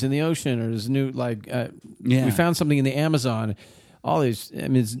species in the ocean, or there's new we found something in the Amazon. All these, I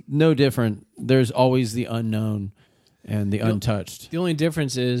mean, it's no different. There's always the unknown and the untouched. The only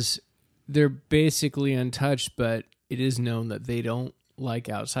difference is they're basically untouched, but it is known that they don't like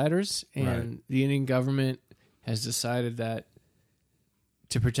outsiders, and Right. the Indian government has decided that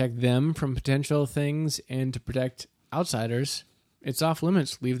to protect them from potential things and to protect outsiders, it's off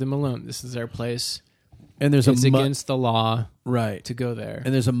limits. Leave them alone. This is their place. And there's It's a against the law right. to go there.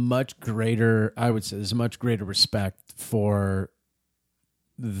 And there's a much greater, I would say, there's a much greater respect for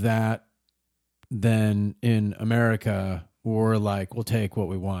that than in America. We're like, we'll take what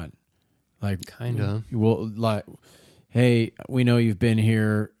we want. Like, Kinda. We'll like, hey, we know you've been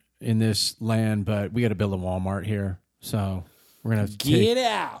here in this land, but we got to build a Walmart here, so we're gonna have to Get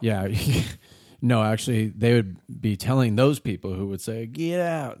out. Yeah, no, actually, they would be telling those people who would say, "Get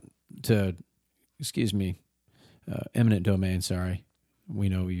out!" to, excuse me, eminent domain. Sorry, we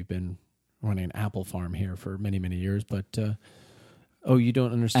know you've been running an apple farm here for many, many years, but you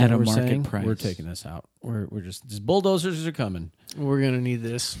don't understand At a what we're market saying? price. We're taking this out. We're just these bulldozers are coming. We're going to need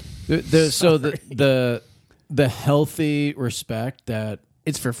this. So the healthy respect that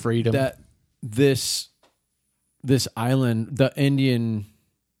It's for freedom. that this island, the Indian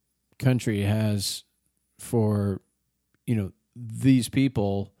country, has for these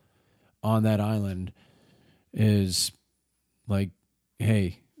people on that island is like,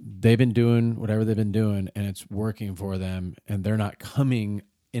 hey, they've been doing whatever they've been doing and it's working for them, and they're not coming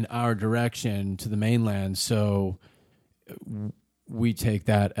in our direction to the mainland, so we take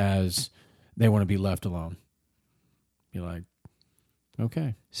that as they want to be left alone. You're like,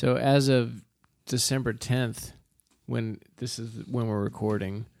 okay. So as of December 10th, when we're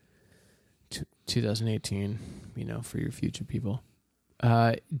recording, 2018, for your future people,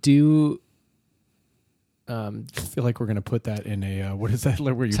 I feel like we're going to put that in a what is that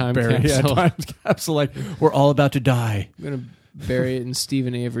where you Time bury capsule. time capsule, like we're all about to die. I'm going to bury it in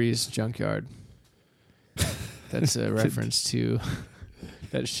Stephen Avery's junkyard. That's a reference to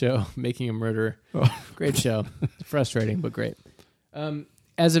that show, Making a Murderer. Great show. Frustrating, but great.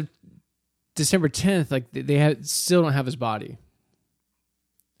 As of December 10th, like they still don't have his body.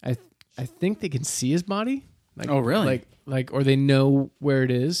 I think they can see his body. Like, Oh, really? Like, or they know where it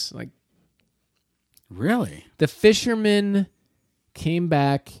is. Like, Really? the fisherman came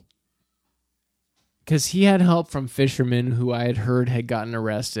back because he had help from fishermen who I had heard had gotten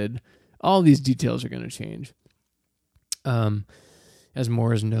arrested. All these details are going to change as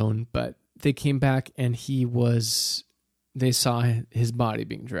more is known. But they came back and they saw his body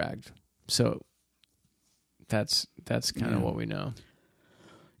being dragged. So that's kind of what we know.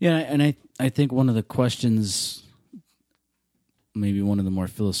 Yeah, and I think one of the questions, maybe one of the more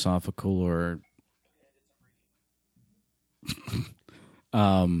philosophical or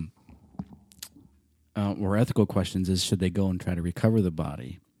or ethical questions is, should they go and try to recover the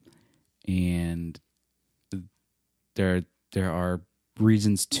body? And there are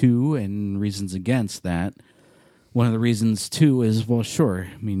reasons to and reasons against that. One of the reasons to is, well, sure,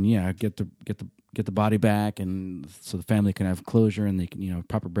 I mean, yeah, get the body back, and so the family can have closure and they can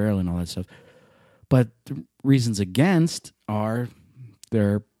proper burial and all that stuff. But the reasons against are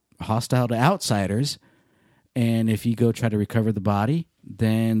they're hostile to outsiders, and if you go try to recover the body,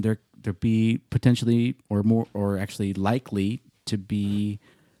 then they're be potentially or more or actually likely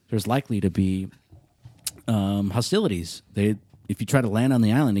there's likely to be hostilities. If you try to land on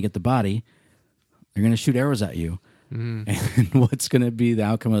the island to get the body, they're going to shoot arrows at you. And what's going to be the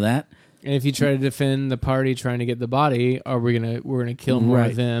outcome of that? And if you try to defend the party trying to get the body, we're gonna kill more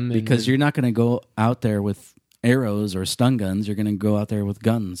of them because you're not going to go out there with arrows or stun guns. You're going to go out there with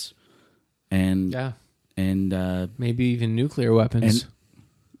guns, and maybe even nuclear weapons.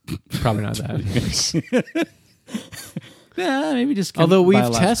 Probably not that. Yeah, maybe just. Although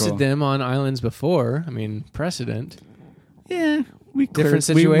we've tested them on islands before. I mean, precedent. Yeah, different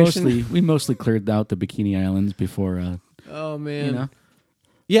situation. We mostly cleared out the Bikini Islands before. Oh man. You know?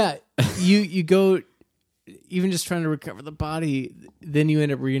 Yeah, you go even just trying to recover the body, then you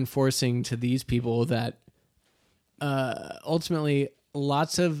end up reinforcing to these people that ultimately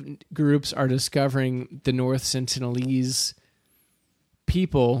lots of groups are discovering the North Sentinelese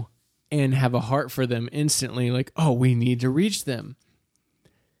people and have a heart for them instantly, like, oh, we need to reach them.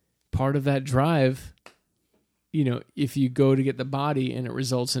 Part of that drive, if you go to get the body and it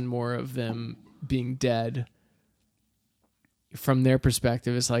results in more of them being dead, from their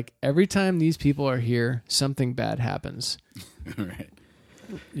perspective, it's like every time these people are here, something bad happens. Right.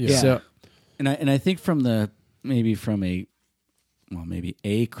 Yeah. So, and I think maybe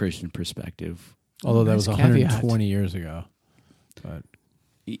a Christian perspective, Although that Nice was caveat. 120 years ago. But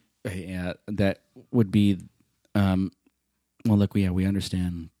yeah, that would be. Well, look, we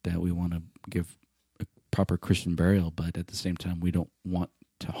understand that we want to give a proper Christian burial, but at the same time, we don't want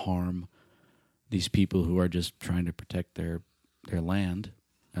to harm these people who are just trying to protect their land,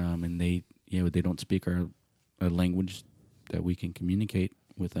 and they don't speak our language that we can communicate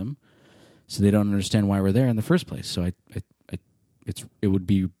with them, so they don't understand why we're there in the first place. So it would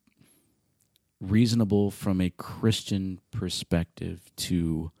be reasonable from a Christian perspective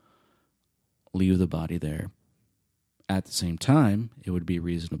to leave the body there. At the same time, it would be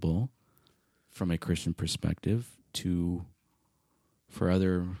reasonable from a Christian perspective for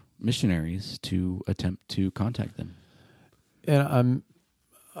other missionaries to attempt to contact them. And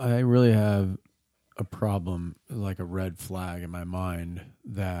I really have a problem, like a red flag in my mind,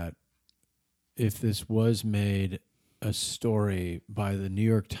 that if this was made a story by the New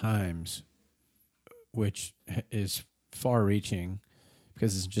York Times, which is far-reaching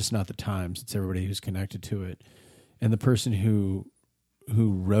because it's just not the Times, it's everybody who's connected to it, and the person who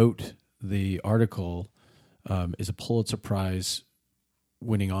wrote the article is a Pulitzer Prize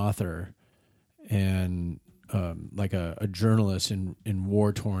winning author and like a journalist in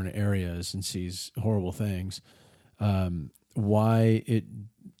war-torn areas and sees horrible things, why it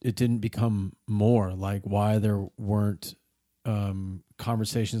didn't become more, like why there weren't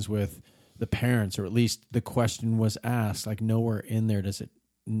conversations with the parents, or at least the question was asked. Like nowhere in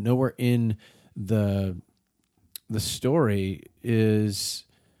the story is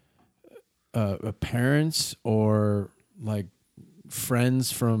parents or like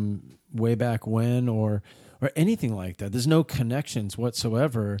friends from way back when or anything like that. There's no connections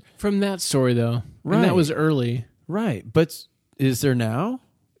whatsoever From that story, though. Right. And that was early. Right. But is there now?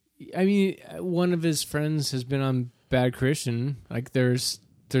 I mean, one of his friends has been on Bad Christian. Like, there's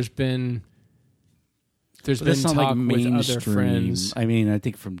been That's not talk like with other mainstream. friends. I mean, I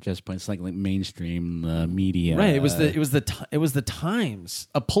think from Jeff's point, it's like mainstream media. Right. It was the Times.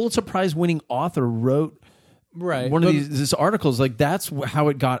 A Pulitzer Prize winning author wrote Right. one of these articles. Like that's how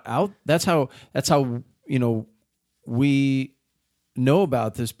it got out. That's how we know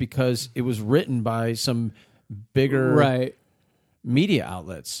about this, because it was written by some bigger Right. media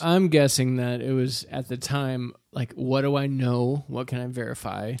outlets. I'm guessing that it was at the time, like, what do I know? What can I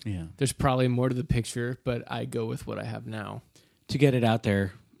verify? Yeah. There's probably more to the picture, but I go with what I have now. To get it out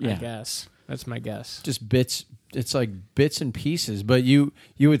there. I Yeah. guess. That's my guess. Just bits. It's like bits and pieces. But you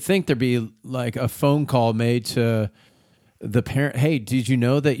would think there'd be like a phone call made to the parent. Hey, did you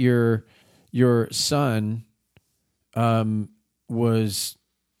know that your son was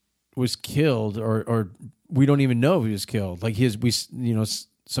killed, or we don't even know if he was killed. Like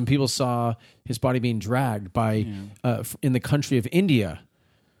some people saw his body being dragged by in the country of India,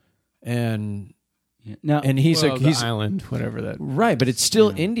 and Now, and he's Well, like the he's island, whatever that. right, but it's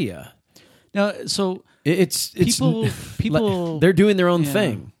still India. now, so It's people they're doing their own Yeah.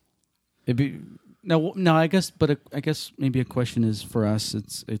 thing. It'd be, no. I guess maybe a question is for us.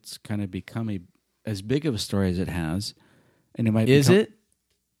 It's kind of become as big of a story as it has, and it might. is become, it?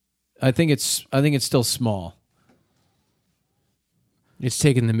 I think it's still small. It's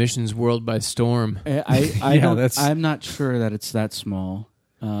taken the missions world by storm. I Yeah, don't. that's- I'm not sure that it's that small.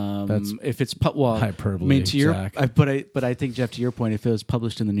 That's if it's well, hyperbole, I mean, to your, Zach. but I think, Jeff, to your point, if it was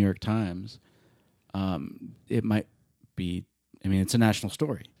published in the New York Times, it might be I mean, it's a national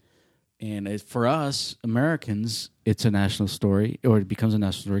story. And for us, Americans, it's a national story, or it becomes a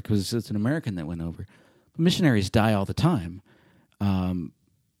national story because it's an American that went over. Missionaries die all the time.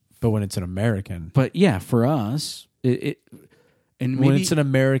 But when it's an American, But yeah, for us, and when maybe it's an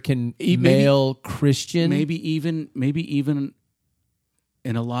American male Christian, maybe even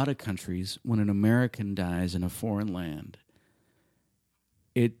in a lot of countries, when an American dies in a foreign land,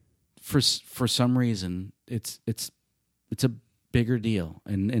 it for some reason it's a bigger deal,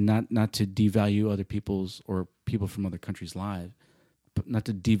 and not to devalue other people's or people from other countries' lives, but not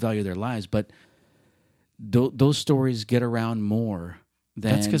to devalue their lives, but those stories get around more.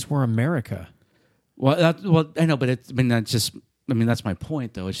 that's because we're America. Well, I know, but that's my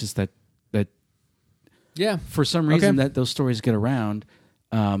point, though. It's just that Yeah. for some reason that those stories get around.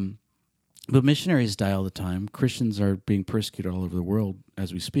 But missionaries die all the time. Christians are being persecuted all over the world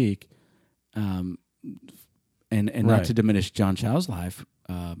as we speak. And Right. not to diminish John Chow's life,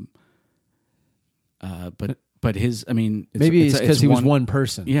 but his. I mean, Maybe it's because he was one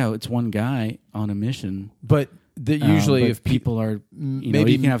person. Yeah, it's one guy on a mission. But usually, But if people are,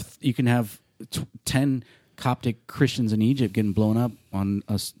 maybe you can have 10 Coptic Christians in Egypt getting blown up on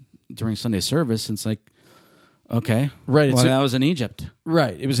us during Sunday service. And it's like, okay, Right, Well, that was in Egypt.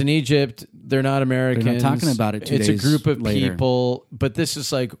 Right. It was in Egypt. They're not Americans. They're not talking about it 2 It's days a group of later. people, but this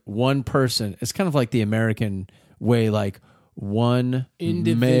is like one person. It's kind of like the American way, like one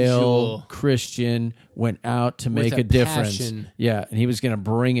Individual. male Christian went out to make a a difference. passion. Yeah, and he was going to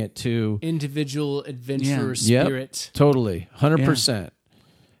bring it to Individual adventurer Yep. spirit. totally 100%.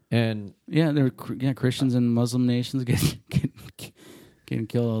 And Yeah, Christians in Muslim nations getting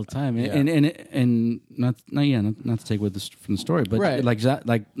killed all the time, Yeah. and not to take with this from the story, but Right. like Zach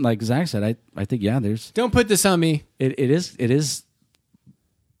said, I think there's Don't put this on me. it is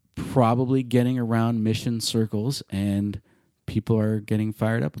probably getting around mission circles, and people are getting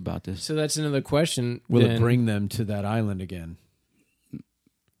fired up about this. So that's another question. will then. it bring them to that island again?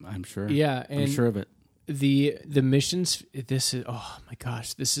 I'm sure. Yeah, I'm and sure of it. the missions. This is my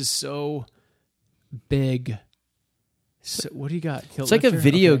gosh. This is so big. So what do you got? It's like a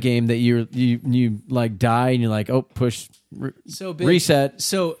video game that you like die and you're like, oh, push So big. reset,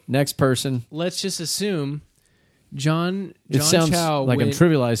 So next person. let's just assume John It sounds Chow like I'm went-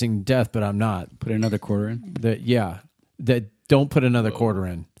 trivializing death, but I'm not. Put another quarter in. That don't put another quarter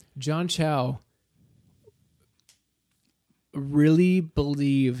in. John Chow really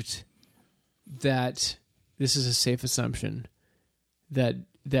believed that this is a safe assumption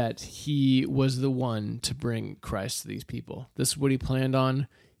that he was the one to bring Christ to these people. This is what he planned on.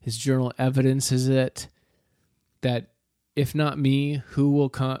 His journal evidence is it that if not me, who will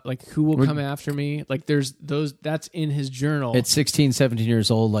come? Like who will come after me? Like there's those. That's in his journal. At 16, 17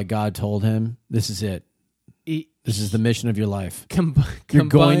 years old, like God told him, this is it. This is the mission of your life. You're going to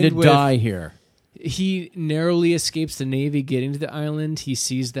combined with- die here. He narrowly escapes the Navy getting to the island. He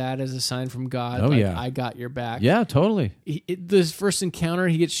sees that as a sign from God. Oh, like, yeah. I got your back. Yeah, totally. This first encounter,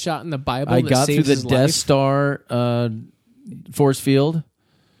 he gets shot in the Bible. I that got through saves the his Death life. Star force field.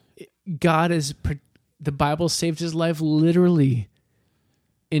 God is the Bible saved his life literally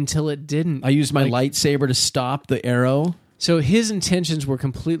until it didn't. I used my Like, lightsaber to stop the arrow. So his intentions were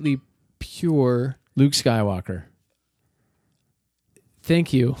completely pure. Luke Skywalker.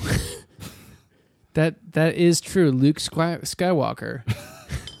 Thank you. That is true. Luke Skywalker.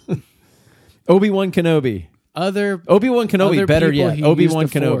 Obi-Wan Kenobi. Obi-Wan Kenobi, other better people yet. he Obi-Wan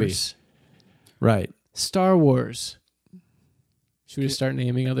used the Kenobi. Force. Right. Star Wars. Should we start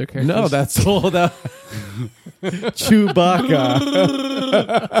naming other characters? No, that's all that. Chewbacca.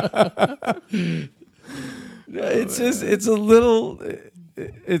 It's a little,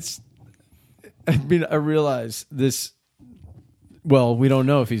 I mean, I realize this, well, we don't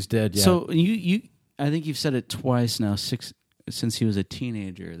know if he's dead yet. So I think you've said it twice now, since he was a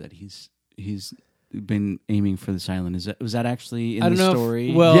teenager, that he's been aiming for this island. Was that actually in I don't the know. story?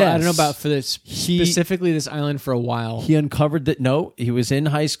 I don't know Yes. about for this specifically this island for a while. he uncovered that, no, he was in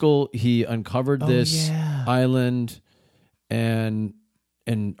high school. He uncovered this yeah. island and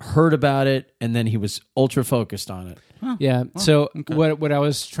heard about it, and then he was ultra focused on it. Yeah. So what I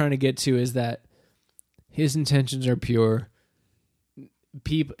was trying to get to is that his intentions are pure.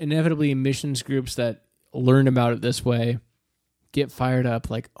 People inevitably missions groups that learn about it this way get fired up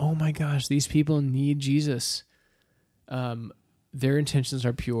like, oh my gosh, these people need Jesus. Their intentions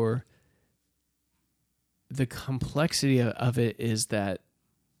are pure. The complexity of it is that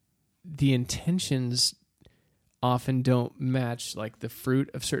the intentions often don't match like the fruit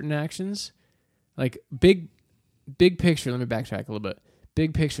of certain actions. Like big picture, let me backtrack a little bit.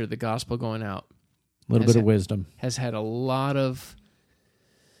 Big picture, the gospel going out. A little bit of wisdom. has had a lot of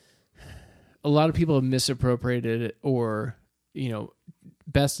people have misappropriated it, or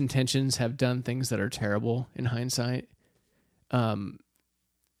best intentions have done things that are terrible in hindsight.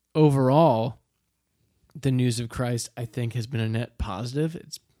 Overall, the news of Christ, I think, has been a net positive.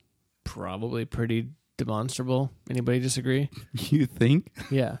 It's probably pretty demonstrable. Anybody disagree? You think?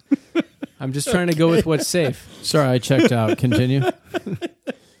 Yeah. I'm just trying to go with what's safe. Sorry, I checked out. Continue.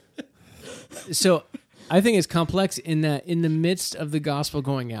 So I think it's complex in that in the midst of the gospel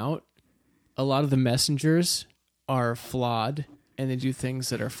going out, a lot of the messengers are flawed and they do things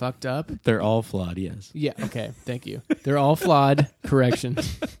that are fucked up. They're all flawed, yes. Yeah, okay, thank you. They're all flawed. Correction.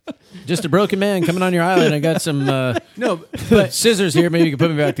 Just a broken man coming on your island. I got some No, but scissors here. Maybe you can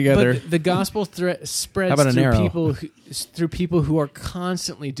put me back together. But the gospel spreads How about an arrow? through people who are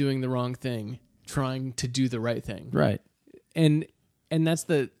constantly doing the wrong thing, trying to do the right thing. Right. And that's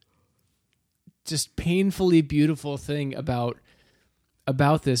the just painfully beautiful thing about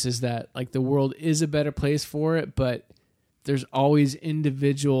this is that like the world is a better place for it, but there's always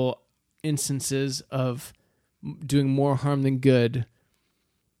individual instances of doing more harm than good.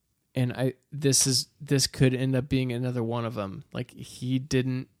 And this could end up being another one of them. Like he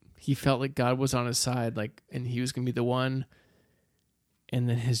felt like God was on his side, like, and he was going to be the one. And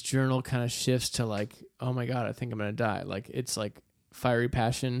then his journal kind of shifts to like, oh my God, I think I'm going to die. Like it's like fiery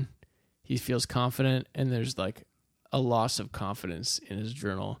passion. He feels confident, and there's like a loss of confidence in his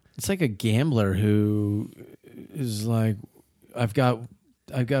journal. It's like a gambler who is like, I've got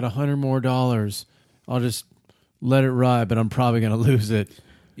 $100 more. I'll just let it ride, but I'm probably going to lose it.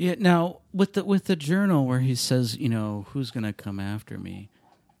 Yeah. Now with the journal where he says, who's going to come after me?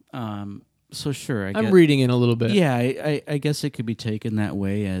 So sure, I'm reading in a little bit. Yeah, I guess it could be taken that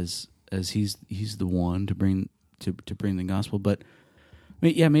way as he's the one to bring the gospel, but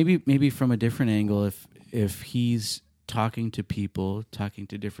yeah, maybe from a different angle, if he's talking to people, talking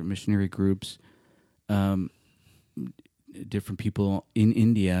to different missionary groups, different people in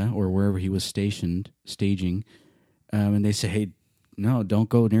India or wherever he was staging, and they say, hey, no, don't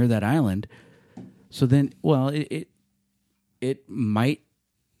go near that island. So then, well, it might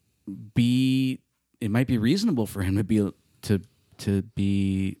be reasonable for him to come to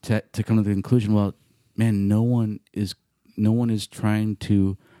the conclusion, well, man, no one is trying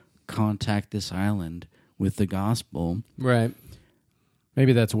to contact this island with the gospel. Right.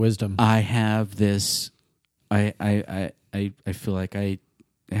 Maybe that's wisdom. I have this. I feel like I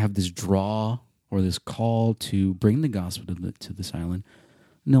have this draw or this call to bring the gospel to this island.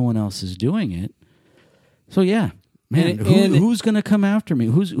 No one else is doing it. So yeah, man, who's going to come after me?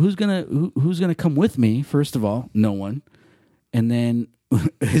 Who's going to come with me? First of all, no one. And then,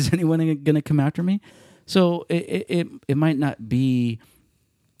 is anyone going to come after me? So it might not be.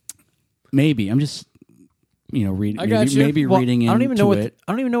 Maybe I'm just reading. I got you. Maybe reading into I don't even know it.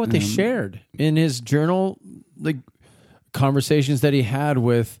 I don't even know what they shared in his journal. Like conversations that he had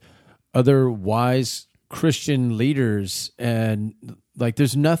with other wise Christian leaders, and like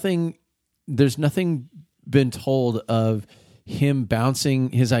there's nothing been told of him bouncing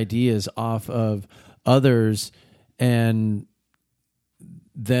his ideas off of others and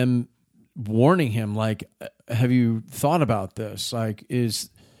them warning him, like, have you thought about this? Like, if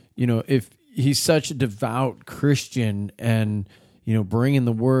he's such a devout Christian and, bringing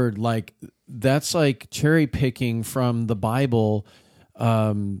the word, like, that's like cherry picking from the Bible,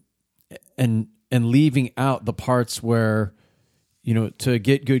 and leaving out the parts where, to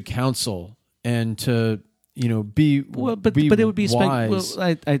get good counsel and to, be but it would be wise.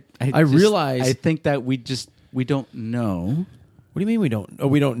 I realize. I think that we don't know. What do you mean we don't? Oh,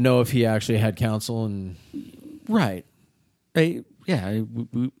 we don't know if he actually had counsel and right. He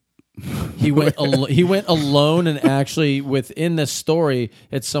went he went alone, and actually within the story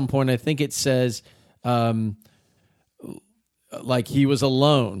at some point I think it says like he was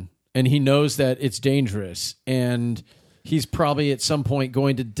alone and he knows that it's dangerous and he's probably at some point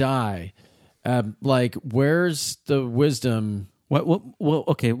going to die. Like, where's the wisdom?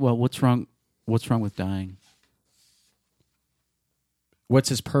 Okay, well, what's wrong with dying? What's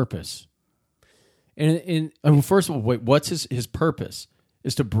his purpose? And first of all, wait, what's his purpose?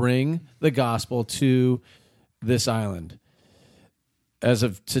 Is to bring the gospel to this island. As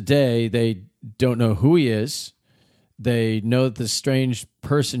of today, they don't know who he is. They know that this strange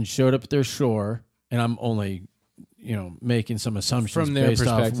person showed up at their shore, and I'm only, making some assumptions from their based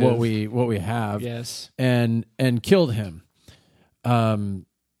off perspective. what we have. Yes, and killed him.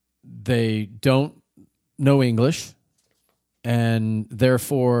 They don't know English, and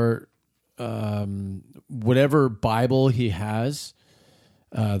therefore, whatever Bible he has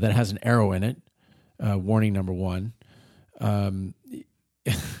that has an arrow in it, warning number one.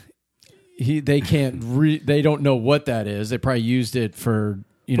 They can't. They don't know what that is. They probably used it for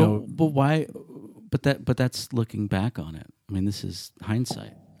But why? But that's looking back on it. I mean, this is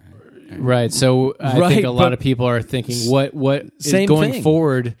hindsight. Right. So I Right, think a lot but- of people are thinking, what is Same going thing.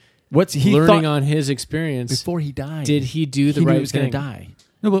 forward? What's he learning thought on his experience before he died? did he do the he knew right he was thing? going to die?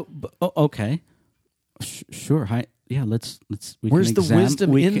 No, but okay, sure. Yeah, let's. Where's can the examine-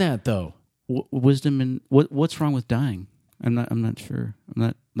 wisdom we in can- that, though? Wisdom in what's wrong with dying? I'm not sure. I'm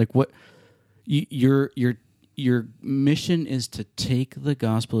not like what your mission is to take the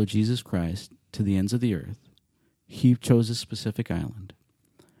gospel of Jesus Christ to the ends of the earth. He chose a specific island.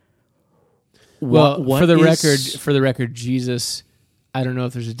 Well, What for the is- record, Jesus. I don't know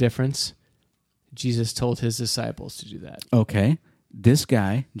if there's a difference. Jesus told his disciples to do that. Okay, this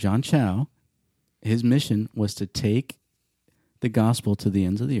guy John Chow, his mission was to take the gospel to the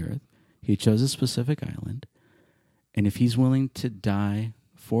ends of the earth. He chose a specific island, and if he's willing to die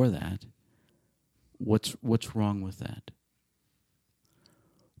for that, what's wrong with that?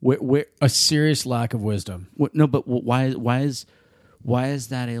 Where A serious lack of wisdom. no, but why is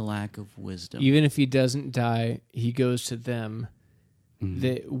that a lack of wisdom? Even if he doesn't die, he goes to them.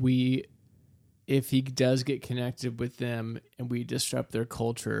 If he does get connected with them and we disrupt their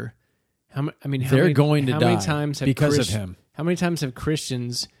culture, how They're going to many die times have because of him. How many times have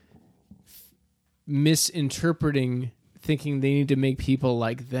Christians misinterpreting, thinking they need to make people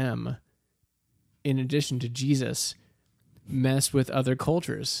like them, in addition to Jesus, mess with other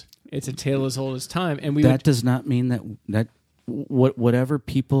cultures? It's a tale as old as time, and that does not mean that whatever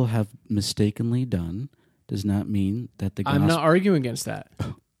people have mistakenly done does not mean that the gospel. I'm not arguing against that.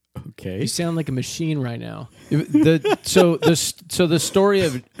 Okay. You sound like a machine right now. So the story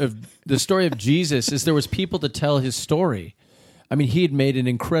of Jesus is there was people to tell his story. I mean, he had made an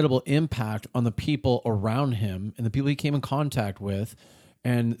incredible impact on the people around him and the people he came in contact with,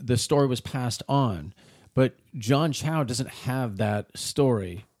 and the story was passed on. But John Chow doesn't have that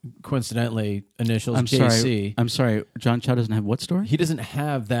story. Coincidentally, initials JC. I'm sorry. John Chow doesn't have what story? He doesn't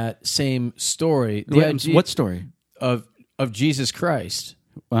have that same story. What story? of Jesus Christ?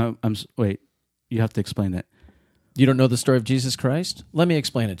 Wait. You have to explain that. You don't know the story of Jesus Christ? Let me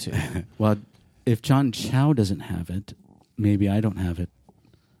explain it to you. Well, if John Chow doesn't have it, maybe I don't have it.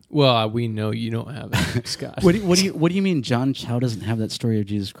 Well, we know you don't have it, Scott. What do you mean John Chow doesn't have that story of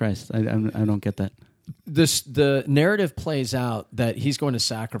Jesus Christ? I don't get that. The narrative plays out that he's going to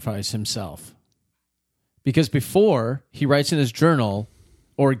sacrifice himself, because before he writes in his journal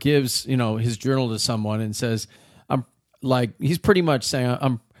or gives his journal to someone and says, he's pretty much saying,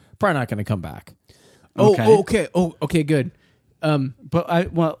 I'm probably not going to come back. Okay, good. But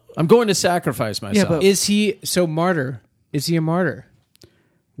I'm going to sacrifice myself. but- Is he martyr? Is he a martyr?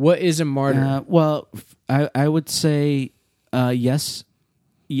 What is a martyr? I would say yes,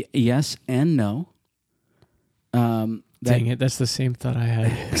 yes and no. Dang it, that's the same thought I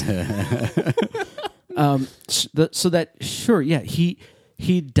had. So that sure, yeah,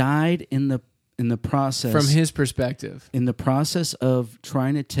 he died in the process From his perspective. in the process of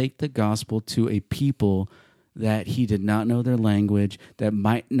trying to take the gospel to a people that he did not know their language, that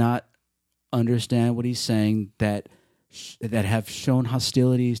might not understand what he's saying, that have shown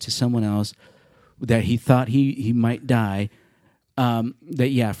hostilities to someone else, that he thought he might die.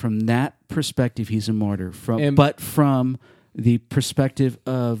 From that perspective, he's a martyr. But from the perspective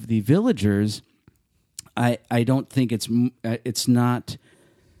of the villagers, I don't think it's not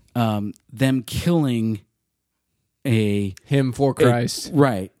them killing Him for Christ.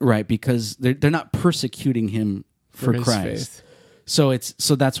 right, because they're not persecuting him for his Christ. faith.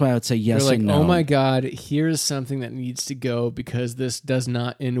 So that's why I would say yes They're like, and no. oh my God, here's something that needs to go because this does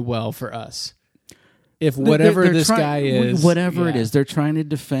not end well for us. If whatever They're this trying- guy is, whatever it yeah. is, they're trying to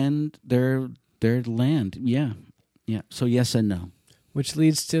defend their land. Yeah. So yes and no. Which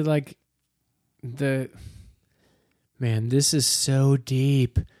leads to man, this is so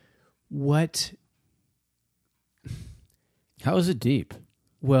deep. What? How is it deep?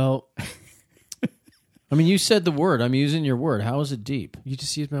 Well, I mean, you said the word. I'm using your word. How is it deep? you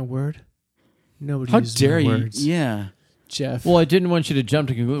just used my word. Nobody How uses dare my you? words. Yeah. Jeff. Well, I didn't want you to jump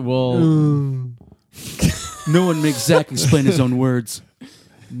to conclude. Well, No one makes Zach explain his own words.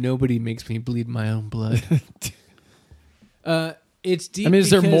 Nobody makes me bleed my own blood. It's deep. I mean,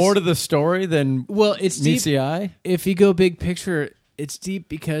 is there because- more to the story than Well, it's meets deep. the eye? If you go big picture, it's deep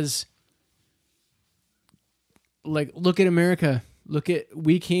because, look at America.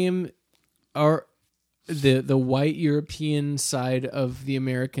 We came, the white European side of the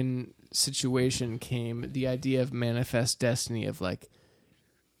American situation came the idea of manifest destiny of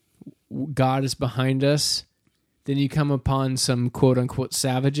God is behind us. Then you come upon some quote unquote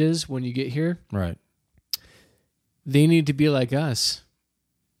savages when you get here. Right. They need to be like us.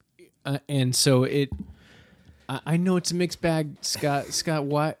 And so I know it's a mixed bag, Scott. Scott,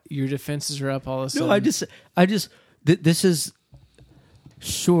 what? Your defenses are up all of a sudden. No, this is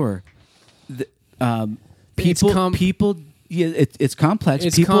sure. People. Yeah, it's complex.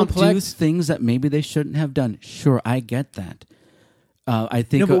 It's people complex. do things that maybe they shouldn't have done. Sure, I get that. I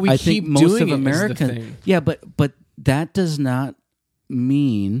think. No, but we I keep think most doing of it is the America. thing. Yeah, but that does not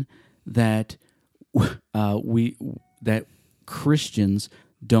mean that that Christians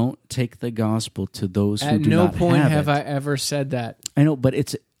don't take the gospel to those who At do no not point have it. I ever said that. I know, but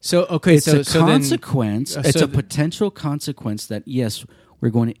it's So okay, it's a so consequence. then, it's so a potential consequence that yes, we're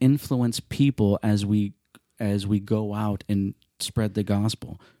going to influence people as we go out and spread the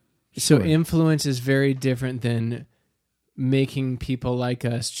gospel. So Sure. influence is very different than making people like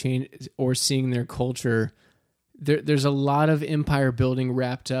us change or seeing their culture. There's a lot of empire building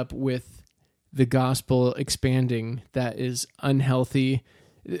wrapped up with the gospel expanding that is unhealthy,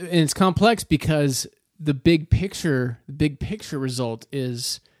 and it's complex because the big picture result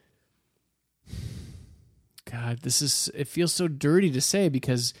is, God, it feels so dirty to say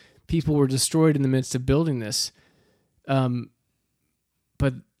because people were destroyed in the midst of building this.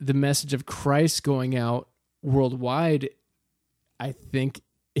 But the message of Christ going out worldwide, I think,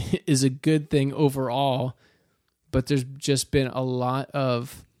 is a good thing overall. But there's just been a lot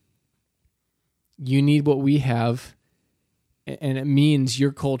of, you need what we have, and it means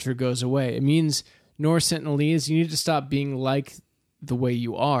your culture goes away. It means North Sentinelese, you need to stop being like the way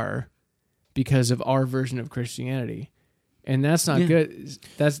you are because of our version of Christianity. And that's not good.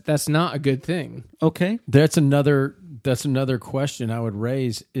 That's not a good thing. Okay. That's another question I would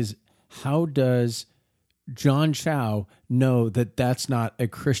raise is how does John Chow know that that's not a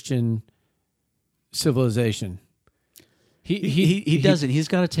Christian civilization? He doesn't. He's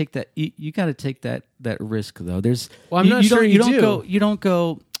got to take that. You got to take that risk though. There's. Well, I'm not sure you do. You don't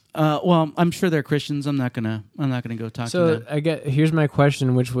go. Well, I'm sure they're Christians. I'm not gonna go talk to them. So here's my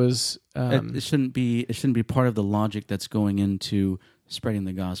question, which was It shouldn't be part of the logic that's going into spreading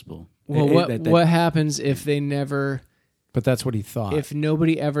the gospel. well, what happens if they never? But that's what he thought. If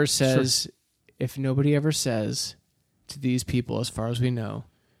nobody ever says to these people, as far as we know,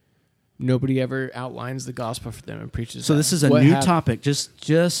 nobody ever outlines the gospel for them and preaches. So that. this is a What new hap- topic. Just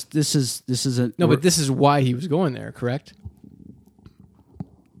this is a No, but this is why he was going there, correct?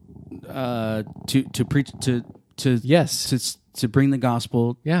 to preach to Yes. to bring the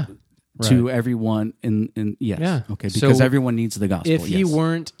gospel Yeah. to everyone in yes. Yeah. Okay, because So everyone needs the gospel. If he yes.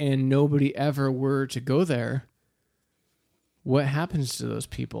 weren't and nobody ever were to go there, what happens to those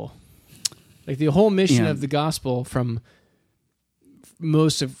people? Like the whole mission Yeah. of the gospel from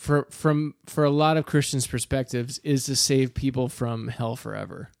a lot of Christians' perspectives is to save people from hell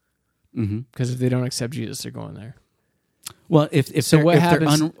forever. Mhm. Because if they don't accept Jesus, they're going there. Well, if So they're, what if they're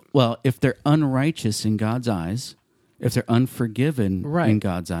happens- if they're unrighteous in God's eyes, if they're unforgiven Right. in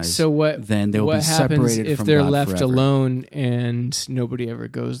God's eyes, So what? then they will what be happens separated if from they're God left forever. alone and nobody ever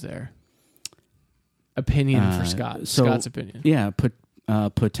goes there? Opinion for Scott. so- Scott's opinion. Yeah,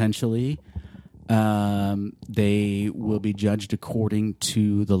 potentially, they will be judged according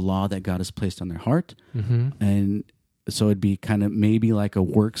to the law that God has placed on their heart, and so it'd be kind of maybe like a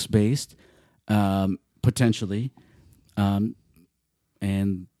works based, potentially,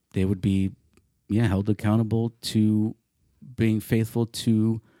 and they would be held accountable to being faithful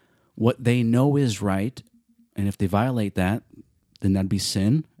to what they know is right, and if they violate that, then that'd be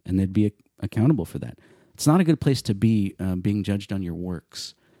sin, and they'd be accountable for that. It's not a good place to be, being judged on your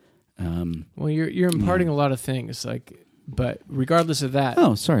works. Well, you're imparting a lot of things, but regardless of that,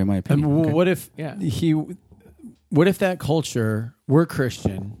 Oh, sorry, my opinion. And Okay. what if Yeah. what if that culture were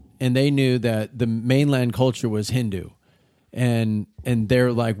Christian and they knew that the mainland culture was Hindu, and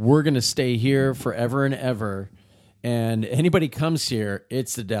they're like, we're going to stay here forever and ever, and anybody comes here,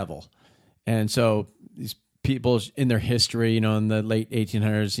 it's the devil, and so these people in their history, in the late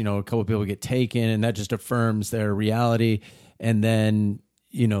 1800s, a couple of people get taken, and that just affirms their reality, and then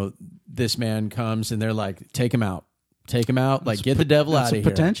this man comes and they're like, take him out, like get the devil That's out a of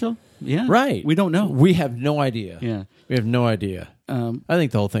here. potential? Yeah. Right. We don't know. We have no idea. Yeah. We have no idea. I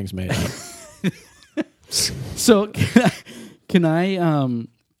think the whole thing's made up. So can I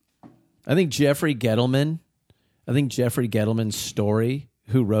I think Jeffrey Gettleman's story,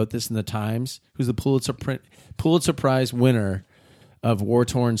 who wrote this in the Times, who's the Pulitzer Prize winner of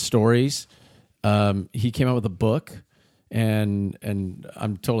war-torn stories, he came out with a book, and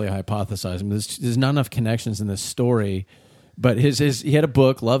I'm totally hypothesizing. There's not enough connections in this story, But he had a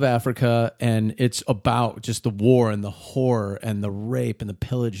book, Love Africa, and it's about just the war and the horror and the rape and the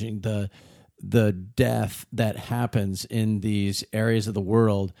pillaging, the death that happens in these areas of the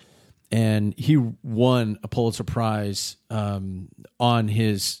world. And he won a Pulitzer Prize on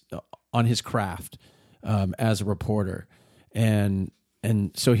his craft as a reporter, and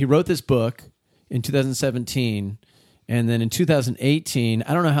so he wrote this book in 2017, and then in 2018,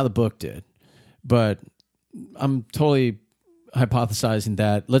 I don't know how the book did, but I'm totally hypothesizing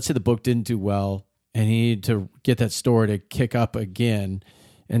that, let's say the book didn't do well and he needed to get that story to kick up again.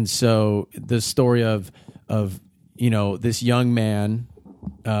 And so the story of this young man,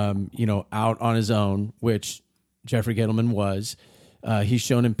 out on his own, which Jeffrey Gettleman was, he's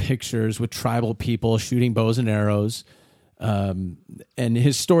shown in pictures with tribal people shooting bows and arrows. And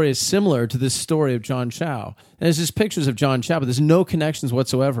his story is similar to this story of John Chow. And there's just pictures of John Chow, but there's no connections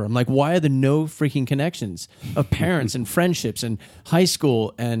whatsoever. I'm like, why are there no freaking connections of parents and friendships and high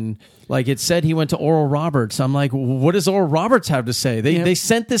school? And like it said, he went to Oral Roberts. I'm like, what does Oral Roberts have to say? They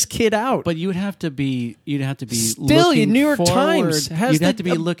sent this kid out. But you'd have to be still, looking New York forward. Times has You'd have to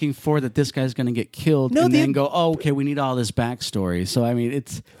be looking for that this guy's going to get killed, then go, oh, okay, we need all this backstory. So I mean,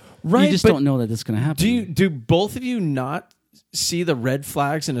 it's right. You just don't know that that's going to happen. Do both of you not see the red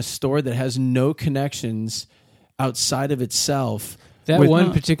flags in a story that has no connections outside of itself? That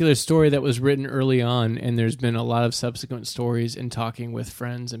one particular story that was written early on, and there's been a lot of subsequent stories and talking with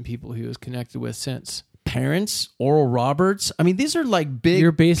friends and people he was connected with since. Parents, Oral Roberts. I mean, these are like big.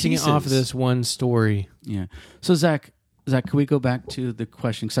 You're basing pieces. it off of this one story. Yeah. So Zach, can we go back to the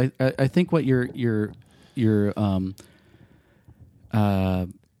question? Because I think what I'm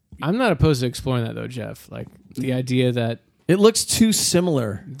not opposed to exploring that though, Jeff. Like the idea that it looks too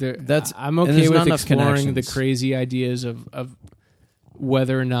similar. I'm okay with exploring the crazy ideas of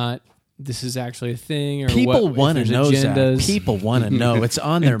whether or not this is actually a thing, or people want to know. Agendas. Zach. People want to know. It's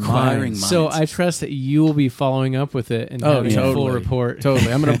on their minds. So I trust that you will be following up with it and having a full report.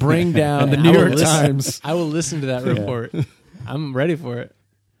 Totally. I'm going to bring down the New York Times. I will listen to that report. I'm ready for it.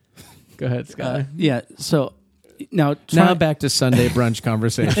 Go ahead, Scott. Yeah. So now back to Sunday brunch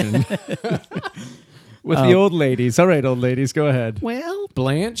conversation with the old ladies. All right, old ladies, go ahead. Well,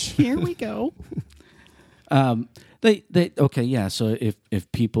 Blanche, here we go. Okay, yeah. So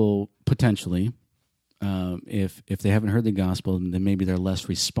if people potentially, if they haven't heard the gospel, then maybe they're less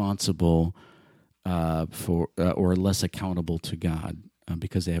responsible for or less accountable to God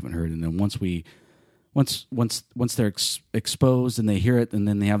because they haven't heard. And then once they're exposed and they hear it, and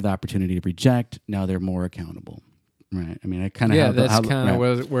then they have the opportunity to reject, now they're more accountable, right? I mean, I kind of that's kind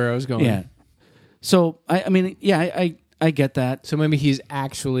of where I was going. Yeah. So I get that. So maybe he's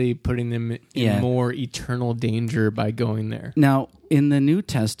actually putting them in more eternal danger by going there. Now, in the New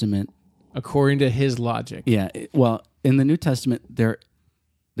Testament, according to his logic. Yeah. Well, in the New Testament,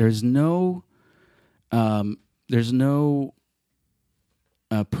 there's no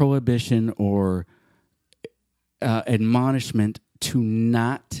prohibition or admonishment to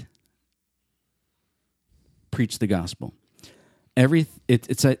not preach the gospel.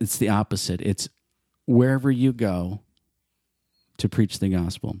 It's the opposite. It's wherever you go to preach the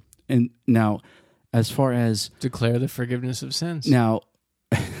gospel. And now, as far as declare the forgiveness of sins. Now,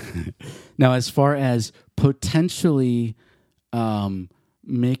 as far as potentially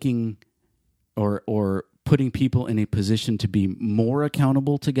making or putting people in a position to be more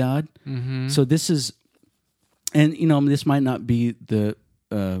accountable to God. Mm-hmm. So this is, and this might not be the.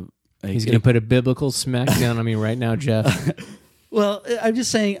 He's going to put a biblical smackdown on me right now, Jeff. Well, I'm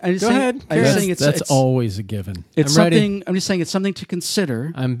just saying. Go ahead. I'm just saying that's always a given. It's something. I'm just saying it's something to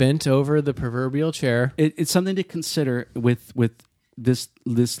consider. I'm bent over the proverbial chair. It's something to consider with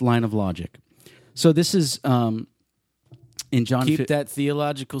this line of logic. So this is in John. Keep that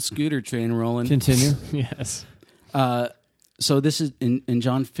theological scooter train rolling. Continue. Yes. So this is in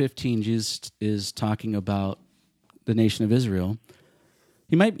John 15. Jesus is talking about the nation of Israel.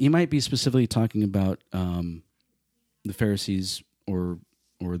 He might be specifically talking about the Pharisees or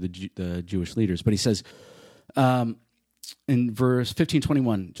the Jewish leaders, but he says in verse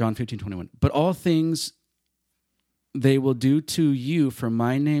 15:21, John 15:21, but all things they will do to you for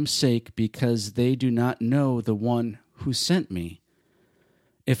my name's sake, because they do not know the one who sent me.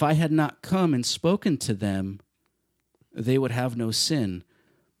 If I had not come and spoken to them, they would have no sin,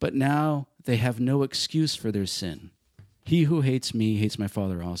 but now they have no excuse for their sin. He who hates me hates my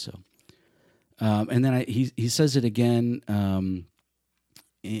Father also. And then he says it again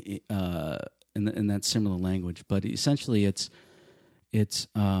in that similar language, but essentially it's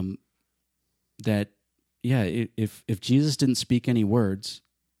that if Jesus didn't speak any words,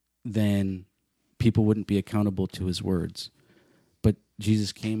 then people wouldn't be accountable to his words.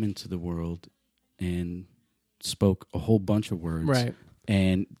 Jesus came into the world and spoke a whole bunch of words, Right.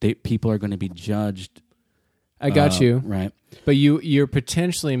 and people are going to be judged. I got you. Right. But you're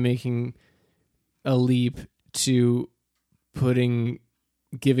potentially making a leap to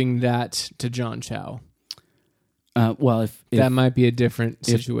giving that to John Chow. Well, if That might be a different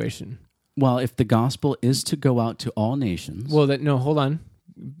situation. if the gospel is to go out to all nations, Well, hold on.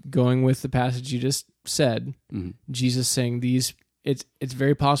 Going with the passage you just said, Mhm. Jesus saying these, it's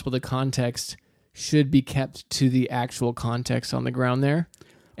very possible the context should be kept to the actual context on the ground there,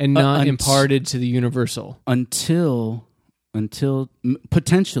 and not imparted to the universal. until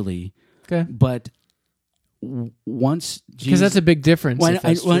potentially, Okay, but once Jesus, because that's a big difference. Well, if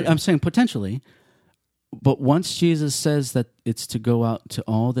that's true. I'm saying potentially, but once Jesus says that it's to go out to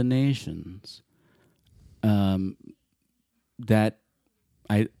all the nations, that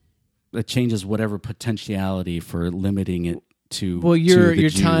changes whatever potentiality for limiting it to. Well, to you're the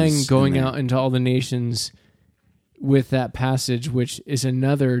tying Jews going in there. out into all the nations with that passage, which is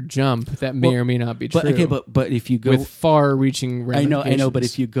another jump that may or may not be true. But okay, but if you go with far-reaching I ramifications. know, but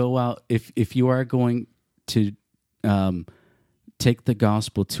if you go out, if you are going to take the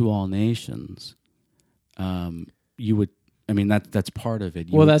gospel to all nations, you would. I mean, that's part of it.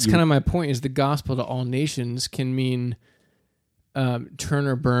 That's kind of my point. Is the gospel to all nations can mean turn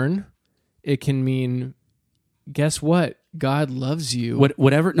or burn. It can mean, guess what? God loves you.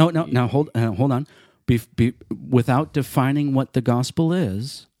 whatever. No. Now hold on. Without defining what the gospel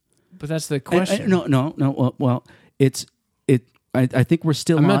is. But that's the question. No. Well, I think we're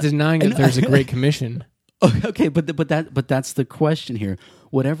still. I'm not denying that there's a great commission. Okay, but that's the question here.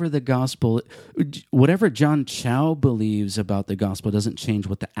 Whatever the gospel, whatever John Chow believes about the gospel doesn't change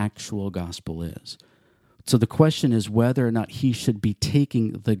what the actual gospel is. So the question is whether or not he should be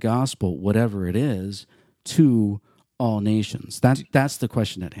taking the gospel, whatever it is, to all nations. That's the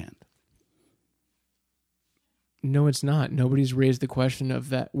question at hand. No, it's not. Nobody's raised the question of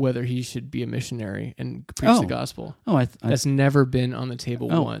that whether he should be a missionary and preach the gospel. Oh, That's never been on the table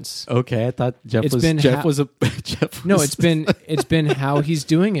once. Okay, I thought Jeff It's was been Jeff ha- was a Jeff. No, was- it's been how he's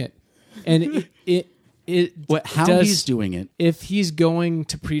doing it, and how does- he's doing it. If he's going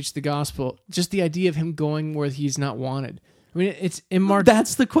to preach the gospel, just the idea of him going where he's not wanted. I mean, it's in Mark.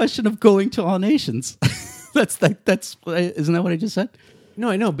 That's the question of going to all nations. That's isn't that what I just said? No,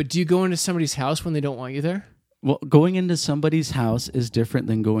 I know, but do you go into somebody's house when they don't want you there? Well, going into somebody's house is different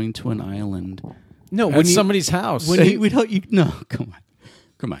than going to an island. No, When somebody's house. We don't. No, come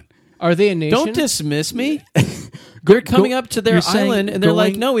on. Are they a nation? Don't dismiss me. They're coming up to their you're saying island and they're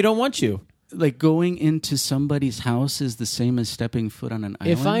like, going- "No, we don't want you." Like going into somebody's house is the same as stepping foot on an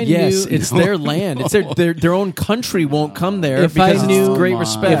island. If I Yes, knew, it's their land. It's their own country won't come there If I because knew- it's great Come on.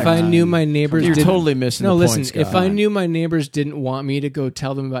 respect. if I knew my neighbors, You're didn't, totally missing No, the listen. point, Scott. If I knew my neighbors didn't want me to go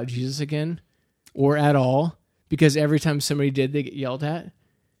tell them about Jesus again, or at all, because every time somebody did, they get yelled at.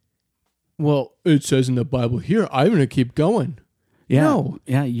 Well, it says in the Bible here, I'm going to keep going. Yeah, No.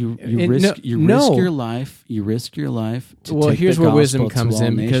 yeah. You And risk no. your life. You risk your life. To Well, take here's the where gospel wisdom to comes all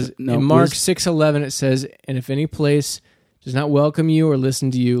in, nations. because No, in Mark 6:11 it says, "And if any place does not welcome you or listen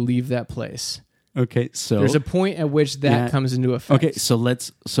to you, leave that place." Okay, so There's a point at which that Yeah. comes into effect. okay, so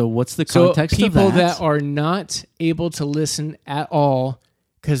what's the So context people of that? that are not able to listen at all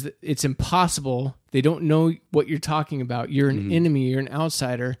because it's impossible. They don't know what you're talking about. You're an enemy. You're an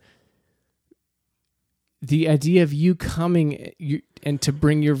outsider. The idea of you coming and to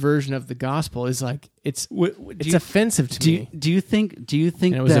bring your version of the gospel is like it's offensive to me. Do you think And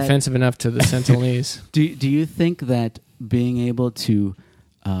it was that, offensive enough to the Sentinelese. Do you think that being able to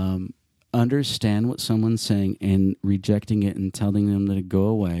understand what someone's saying and rejecting it and telling them to go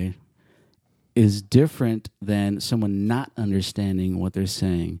away is different than someone not understanding what they're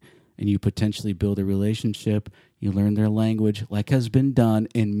saying, and you potentially build a relationship, you learn their language, like has been done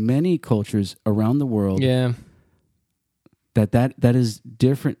in many cultures around the world? Yeah. That is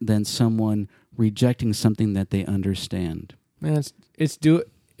different than someone rejecting something that they understand. Man, it's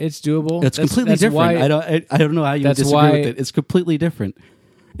doable. It's completely different. Why, I don't know how you would that's disagree why- with it. It's completely different.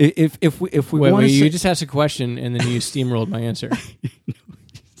 If we wait, want to you say, just asked a question and then you steamrolled my answer.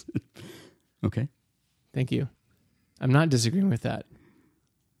 okay, Thank you. I'm not disagreeing with that.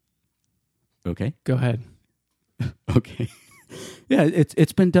 okay, Go ahead. okay, yeah,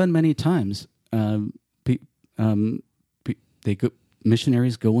 it's been done many times.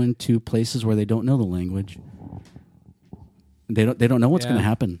 Missionaries go into places where they don't know the language. They don't know what's Yeah. going to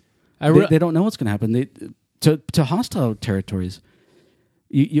happen. I They don't know what's going to happen. To hostile territories.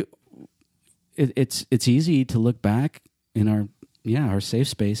 It's easy to look back in our safe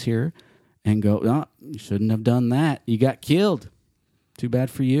space here and go, oh, you shouldn't have done that. You got killed. Too bad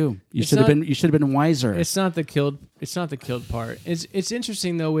for you. You It's should have not- been. You should have been wiser. It's not the killed. It's not the killed part. It's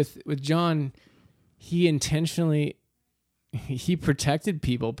interesting though with John, he intentionally he protected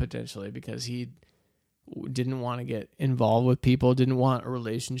people potentially because he didn't want to get involved with people, didn't want a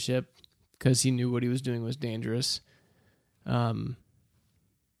relationship because he knew what he was doing was dangerous.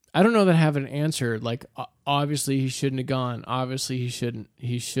 I don't know that I have an answer. Like obviously he shouldn't have gone. Obviously he shouldn't.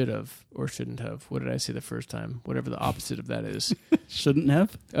 He should have or shouldn't have. What did I say the first time? Whatever the opposite of that is. Shouldn't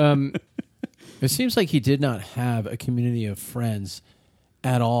have. It seems like he did not have a community of friends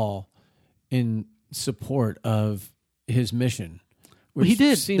at all in support of his mission. Well, he which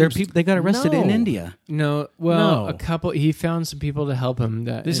did. seems- There are people. They got arrested in No. India. No, well, No. a couple. He found some people to help him.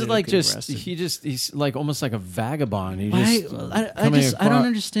 That This is ended up like getting just arrested. he's like almost like a vagabond. He I just don't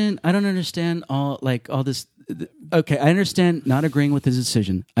understand. I don't understand all this. Okay, I understand not agreeing with his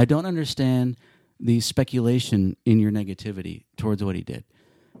decision. I don't understand the speculation in your negativity towards what he did.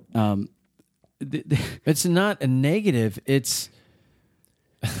 It's not a negative. It's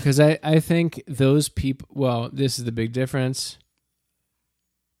Because I think those people. Well, this is the big difference.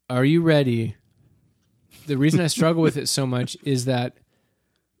 Are you ready? The reason I struggle with it so much is that,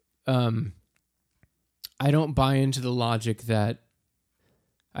 I don't buy into the logic that.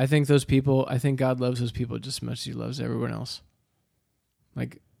 I think those people. I think God loves those people just as much as He loves everyone else.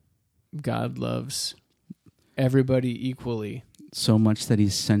 Like, God loves everybody equally. so much that he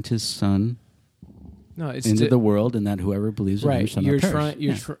sent his son No, it's into the world, and that whoever believes in him right. shall You're not perish. trying.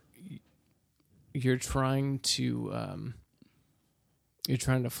 Yeah. You're trying to. You're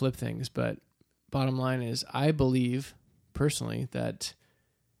trying to flip things, but bottom line is, I believe personally that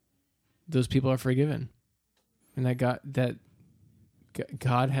those people are forgiven, and that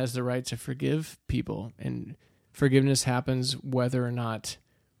God has the right to forgive people, and forgiveness happens whether or not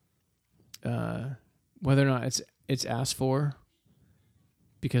it's asked for,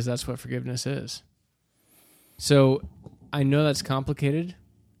 because that's what forgiveness is. So I know that's complicated.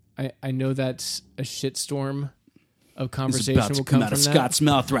 I know that's a shitstorm of conversation It's about will to come come out from of that. Scott's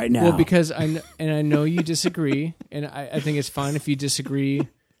mouth right now. Well, because I know you disagree, and I think it's fine if you disagree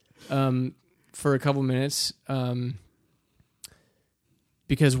for a couple minutes,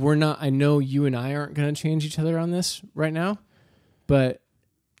 because we're not. I know you and I aren't going to change each other on this right now, but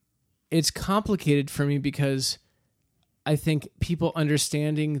it's complicated for me because I think people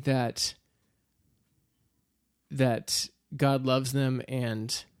understanding that God loves them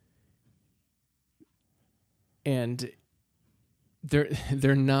and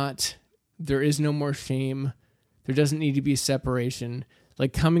they're not, there is no more shame. There doesn't need to be separation.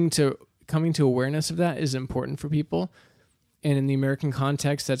 Like coming to awareness of that is important for people. And in the American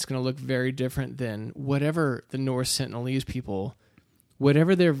context, that's going to look very different than whatever the North Sentinelese people,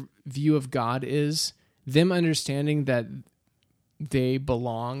 whatever their view of God is, them understanding that they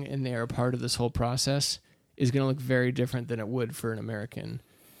belong and they are a part of this whole process is going to look very different than it would for an American.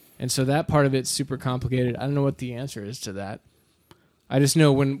 And so that part of it's super complicated. I don't know what the answer is to that. I just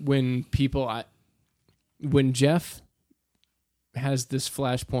know when Jeff has this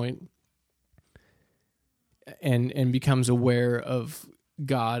flashpoint and becomes aware of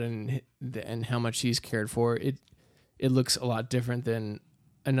God and how much He's cared for, it looks a lot different than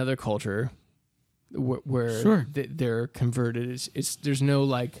another culture where Sure. they're converted. There's no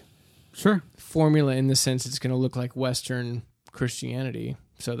like sure. formula in the sense it's going to look like Western Christianity.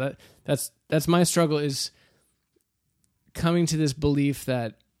 So that's my struggle, is coming to this belief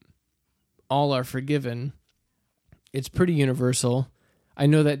that all are forgiven. It's pretty universal. I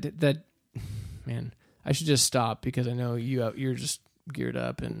know that man, I should just stop because I know you're just geared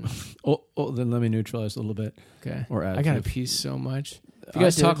up and then let me neutralize a little bit. okay. Or add I got to to it. pee so much. If you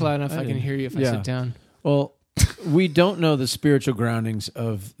guys talk loud enough, I can hear you if I Yeah. sit down. Well, we don't know the spiritual groundings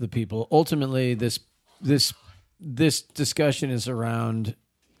of the people. Ultimately, this discussion is around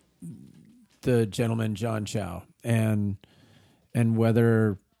the gentleman John Chow and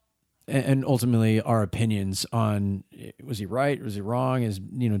whether and ultimately our opinions on, was he right, was he wrong, is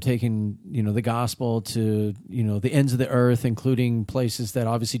taking the gospel to the ends of the earth, including places that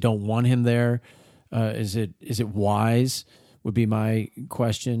obviously don't want him there. Is it wise, would be my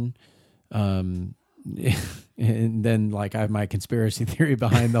question. And then like I have my conspiracy theory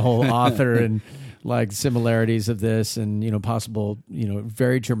behind the whole author and like similarities of this and possible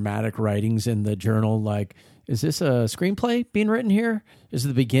very dramatic writings in the journal. Like, is this a screenplay being written here? Is it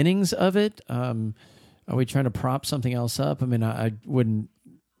the beginnings of it? Are we trying to prop something else up? I mean, I wouldn't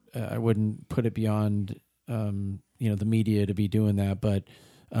put it beyond the media to be doing that, but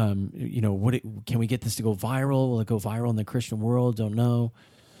can we get this to go viral? Will it go viral in the Christian world? Don't know,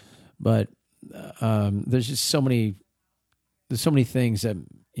 but there's just so many there's so many things that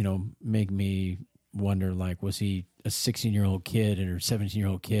make me wonder. Like, was he a 16-year-old kid or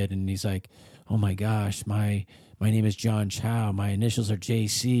 17-year-old kid? And he's like, oh my gosh, my name is John Chow. My initials are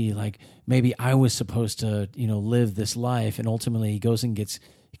JC. Like, maybe I was supposed to, live this life. And ultimately he goes and gets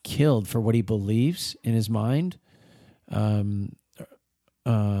killed for what he believes in his mind. And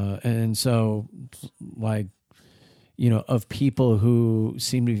so, like, of people who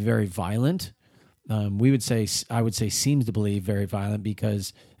seem to be very violent, I would say seems to believe very violent,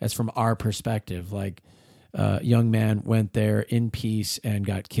 because that's from our perspective. Like, young man went there in peace and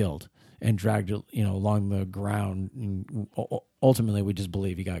got killed and dragged, along the ground. And ultimately, we just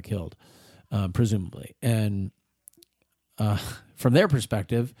believe he got killed, presumably. And from their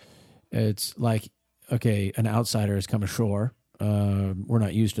perspective, it's like, okay, an outsider has come ashore. We're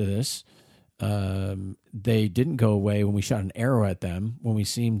not used to this. They didn't go away when we shot an arrow at them, when we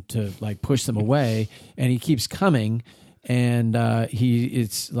seemed to like push them away, and he keeps coming, and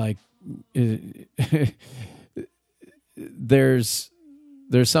it's like there's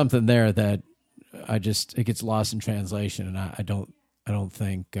something there that it gets lost in translation, and I don't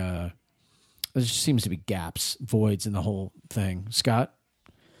think there just seems to be gaps, voids in the whole thing. Scott?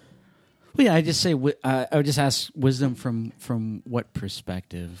 Well, yeah, I just say I would just ask wisdom from what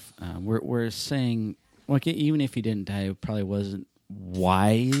perspective. We're saying, like, even if he didn't die, it probably wasn't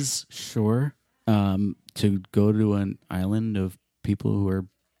wise, sure, to go to an island of people who are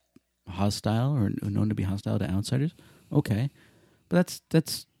hostile or known to be hostile to outsiders. Okay, but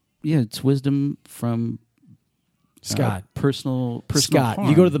that's it's wisdom from Scott. Personal Scott, harm.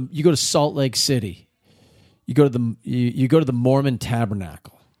 you go to Salt Lake City. You go to the Mormon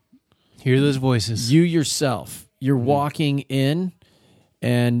Tabernacle. Hear those voices. You yourself, you're walking in,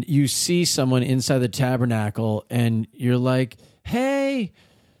 and you see someone inside the tabernacle, and you're like, "Hey,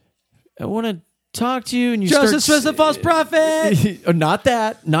 I want to talk to you." And you Joseph Smith, the false prophet. Not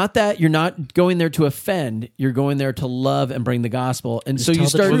that. You're not going there to offend. You're going there to love and bring the gospel. And so you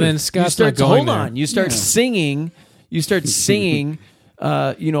start. Well, then Scott's you start not going hold there. on. You start singing. You start singing.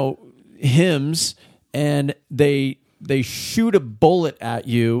 Hymns, and they shoot a bullet at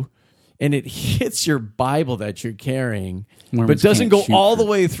you. And it hits your Bible that you're carrying, Mormons but doesn't can't go shoot all for- the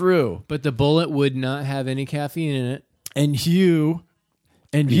way through. But the bullet would not have any caffeine in it. And you,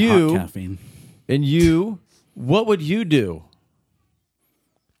 Hot caffeine. what would you do?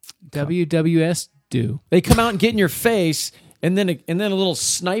 WWS do. They come out and get in your face, and then a little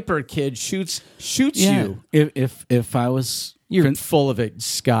sniper kid shoots Yeah. you. If I was You're full of it,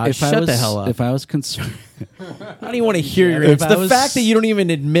 Scott. Shut the hell up. If I was concerned. I don't even want to hear your. If It's I the was- fact that you don't even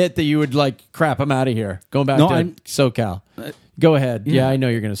admit that you would like crap. I'm out of here. Going back No, to I'm- SoCal. Go ahead. Yeah, I know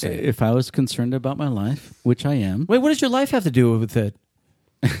you're going to say it. If I was concerned about my life, which I am. Wait, what does your life have to do with it?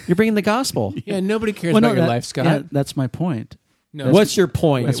 You're bringing the gospel. Yeah, nobody cares Well, about your that- life, Scott. Yeah, that's my point. No. What's your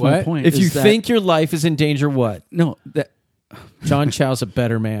point? That's my point. If you is that- think your life is in danger, what? no, that John Chow's a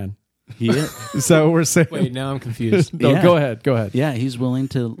better man. he is. So we're saying. Wait, now I'm confused. No, Yeah. go ahead. Go ahead. Yeah, he's willing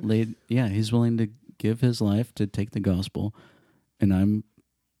to he's willing to give his life to take the gospel, and I'm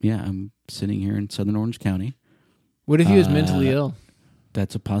sitting here in Southern Orange County. What if he was mentally ill?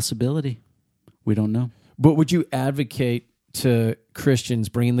 That's a possibility. We don't know. But would you advocate to Christians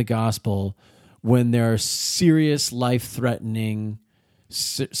bringing the gospel when there are serious, life-threatening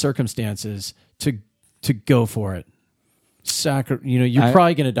circumstances to go for it? You're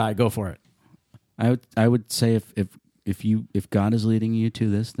probably going to die. Go for it. I would say if God is leading you to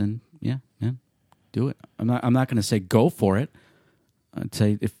this, then yeah, do it. I'm not going to say go for it. I'd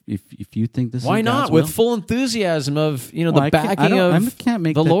say if you think this Why is not? God's With will, full enthusiasm of Well, the backing of I can't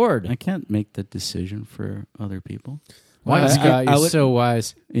make the Lord. I can't make the decision for other people. Wow, I- Scott, I you're would- so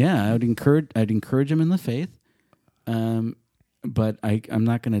wise. Yeah, I'd encourage him in the faith. But I'm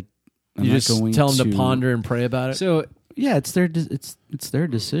not going to. You just tell them to ponder and pray about it. So, Yeah, it's their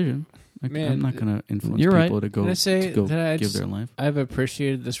decision. Man, I'm not going to influence you're right. people to go Can I say to go that I give just- their life. I've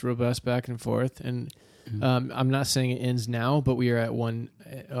appreciated this robust back and forth, and I'm not saying it ends now, but we are at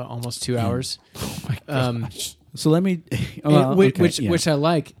almost 2 hours. So let me, Which I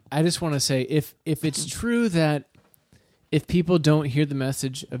like. I just want to say, if it's true that if people don't hear the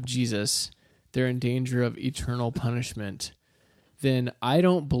message of Jesus, they're in danger of eternal punishment, then I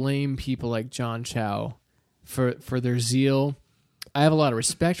don't blame people like John Chow for their zeal. I have a lot of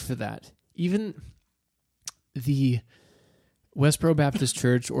respect for that. Even the Westboro Baptist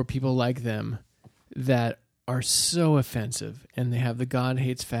Church or people like them that are so offensive, and they have the God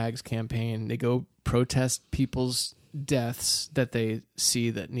Hates Fags campaign. They go protest people's deaths that they see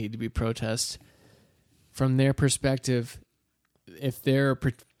that need to be protested. From their perspective, if they're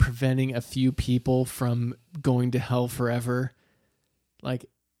preventing a few people from going to hell forever, like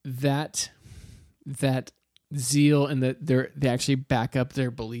that zeal and that they actually back up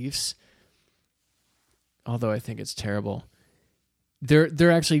their beliefs. Although I think it's terrible.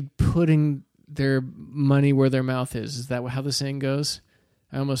 They're actually putting their money where their mouth is. Is that how the saying goes?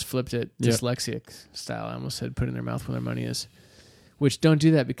 I almost flipped it dyslexic style. I almost said putting their mouth where their money is. Which don't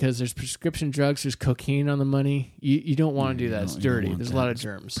do that because there's prescription drugs, there's cocaine on the money. You don't want to do that. It's dirty. There's a lot of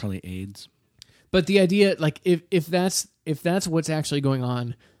germs. Probably AIDS. But the idea, like, if that's what's actually going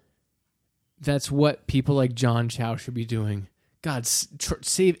on, that's what people like John Chow should be doing. God,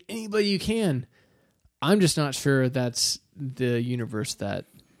 save anybody you can. I'm just not sure that's the universe that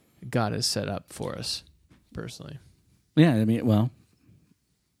God has set up for us, personally. Yeah, I mean, well,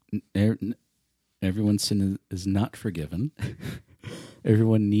 everyone's sin is not forgiven.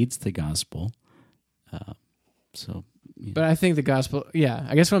 Everyone needs the gospel. So, yeah. But I think the gospel,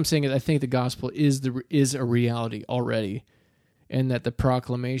 I guess what I'm saying is I think the gospel is a reality already, and that the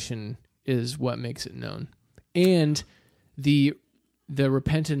proclamation is what makes it known. And the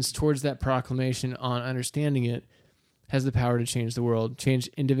repentance towards that proclamation on understanding it has the power to change the world, change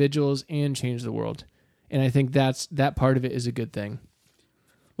individuals and change the world. And I think that part of it is a good thing.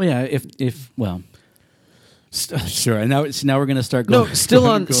 Well, yeah, sure. And now we're going to start going. No, still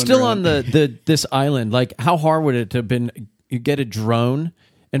going on this island. Like, how hard would it have been? You get a drone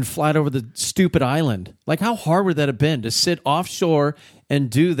and fly it over the stupid island. Like, how hard would that have been to sit offshore and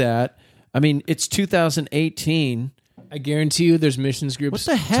do that? I mean, it's 2018. I guarantee you, there's missions groups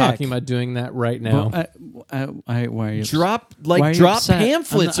What the heck? talking about doing that right now. Well, why are you Drop upset?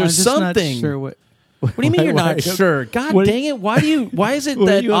 pamphlets I'm or just not something. sure what do you mean you're not sure? God dang it! Why is it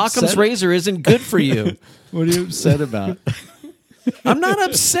that Occam's razor isn't good for you? What are you upset about? I'm not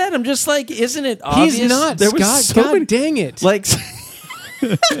upset. I'm just like, isn't it obvious? He's not, There was Scott. so God many, dang it. like.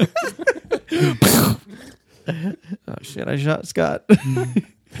 Oh shit! I shot Scott.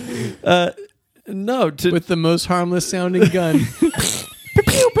 No, with the most harmless sounding gun.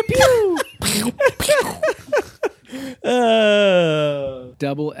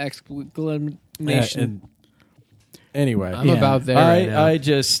 Double exclamation. Anyway, I'm about there. Right now. I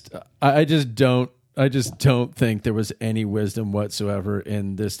just don't think there was any wisdom whatsoever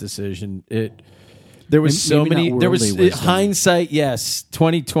in this decision. There was so Maybe many. not There was worldly wisdom. hindsight. Yes,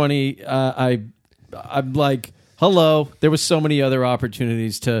 2020. I'm like, hello. There was so many other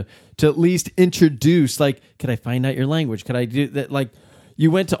opportunities to at least introduce. Like, could I find out your language? Could I do that? Like,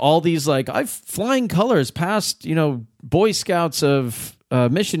 you went to all these I've flying colors past Boy Scouts of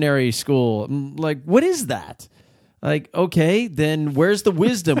missionary school. I'm like, what is that? Like, okay, then where's the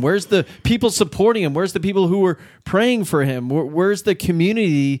wisdom? Where's the people supporting him? Where's the people who were praying for him? Where's the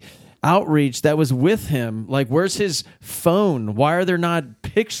community outreach that was with him? Like, where's his phone? Why are there not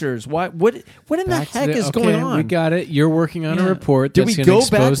pictures? What in the heck is going on? We got it. You're working on a report Did that's we going to go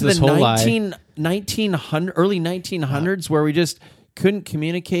back expose to this the whole lie. early 1900s where we just couldn't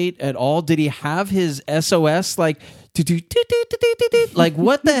communicate at all? Did he have his SOS like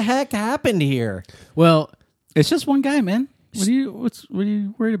what the heck happened here? Well, It's just one guy, man. What are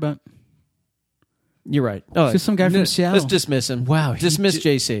you worried about? You're right. Oh, It's just some guy from Seattle. let's dismiss him. Wow, dismiss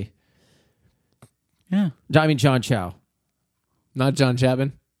JC. Yeah. I mean John Chow. not John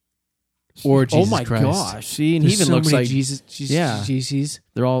Chapman or Jesus oh my Christ. gosh! See, and There's he even so looks many like Jesus.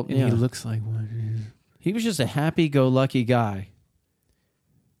 they're all. And Yeah. he looks like one. He was just a happy-go-lucky guy.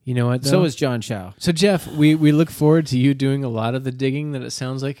 You know what? Though? So is John Chow. So Jeff, we look forward to you doing a lot of the digging that it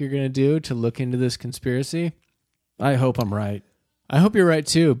sounds like you're going to do to look into this conspiracy. I hope I'm right. I hope you're right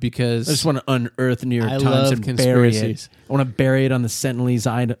too, because I just want to unearth New York I Times love and bury it. conspiracies. I want to bury it on the Sentinelese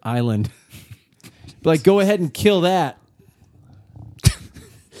Island. Like, go ahead and kill that.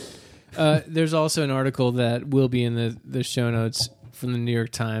 There's also an article that will be in the show notes from the New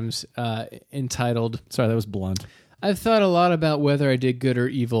York Times entitled, Sorry, that was blunt. I've thought a lot about whether I did good or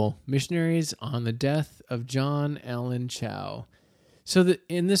evil. Missionaries on the death of John Allen Chow. So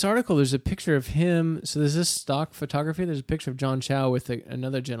in this article, there's a picture of him. So there's this stock photography. There's a picture of John Chow with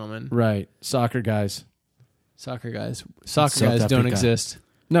another gentleman. Right. Soccer guys. Soccer guys South don't Africa. exist.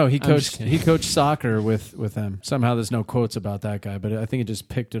 No, he I'm just coached. kidding. He coached soccer with them. Somehow, there's no quotes about that guy, but I think it just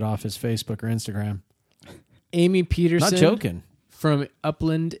picked it off his Facebook or Instagram. Amy Peterson. Not joking. From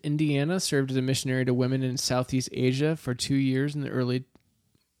Upland, Indiana, served as a missionary to women in Southeast Asia for 2 years in the early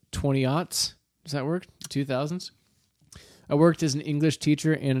 20-aughts. Does that work? 2000s? I worked as an English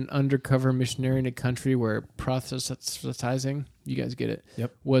teacher and an undercover missionary in a country where proselytizing, you guys get it,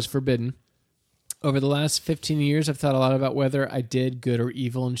 Yep. was forbidden. Over the last 15 years, I've thought a lot about whether I did good or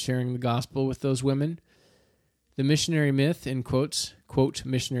evil in sharing the gospel with those women. The missionary myth, in quotes, quote,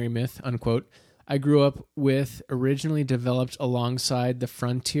 missionary myth, unquote, I grew up with, originally developed alongside the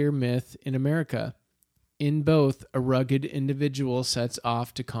frontier myth in America. In both, a rugged individual sets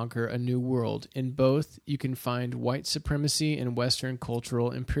off to conquer a new world. In both, you can find white supremacy and Western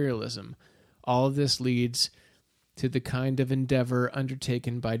cultural imperialism. All of this leads to the kind of endeavor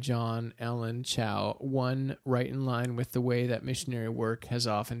undertaken by John Allen Chau, one right in line with the way that missionary work has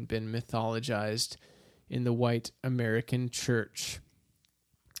often been mythologized in the white American church.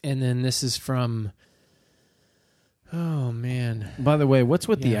 And then this is from, oh man. By the way, what's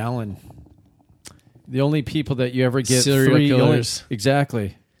with the Yeah. Allen? The only people that you ever get Serial three killers.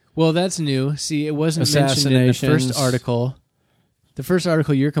 Exactly. Well, that's new. See, it wasn't mentioned in the first Assassinations. article. The first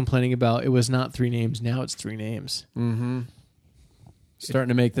article you're complaining about, it was not 3 names. Now it's 3 names. Mm-hmm. Starting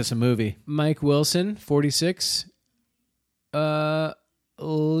to make this a movie. Mike Wilson, 46.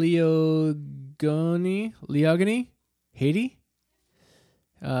 Leogany, Haiti.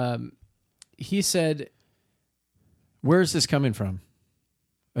 He said, Where is this coming from?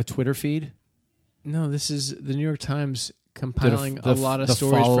 A Twitter feed? no, this is the New York Times compiling the a lot of the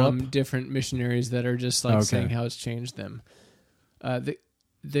stories follow-up? from different missionaries that are just like Okay. saying how it's changed them.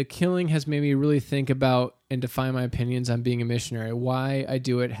 The killing has made me really think about and define my opinions on being a missionary, why I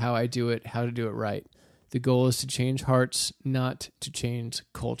do it, how to do it right. The goal is to change hearts, not to change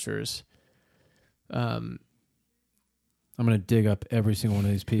cultures. I'm going to dig up every single one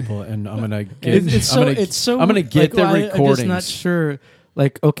of these people, and I'm going to get. It's I'm gonna get the I'm recordings. just not sure.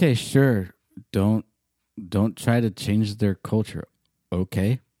 Like, okay, sure. Don't try to change their culture.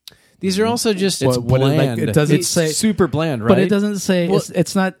 Okay. These are also just It's What- like, bland. it doesn't It's say- super bland, right? But it doesn't say Well,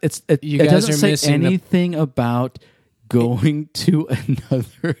 it's not. It you guys doesn't are say missing the- anything about going to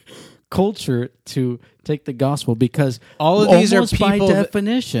another culture to take the gospel, because all of these are almost by people that-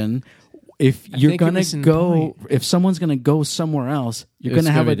 definition, if I you're think you're gonna missing the go, point. if someone's gonna go somewhere else, you're It's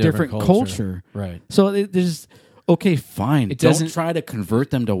gonna have gonna a be a different different culture. culture. Right. So there's okay, fine. It Don't doesn't- try to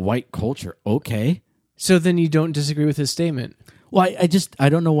convert them to white culture. Okay. So then you don't disagree with his statement. Well, I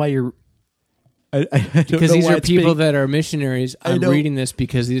don't know why you're. I don't Because know these why are it's people being- that are missionaries. I I'm know. reading this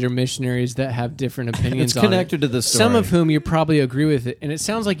because these are missionaries that have different opinions It's on connected it. to the story. Some of whom you probably agree with it. And it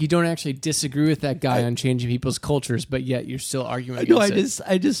sounds like you don't actually disagree with that guy on changing people's cultures, but yet you're still arguing No, against it.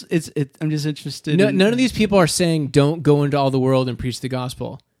 I'm just interested. No, in, none of these people are saying don't go into all the world and preach the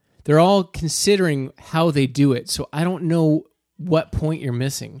gospel. They're all considering how they do it. So I don't know what point you're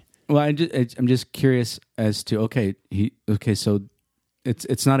missing. Well, I'm just curious as to so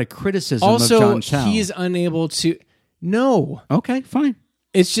it's not a criticism Also, of John Chau. he's unable to. No, Okay, fine.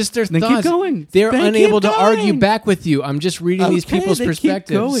 it's just their Then keep thoughts. going. They're Then unable keep to argue going. back with you. I'm just reading these Okay, people's then perspectives.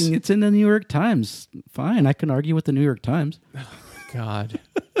 Keep going. It's in the New York Times. Fine, I can argue with the New York Times. God.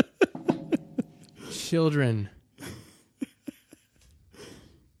 Children.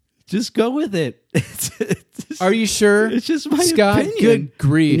 Just go with it. Are you sure? It's just my Scott, opinion. good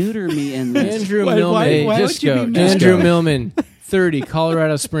grief. Neuter me in this. Andrew Why- Millman. why- why just would you go. be Just mad? Andrew go. Millman, 30,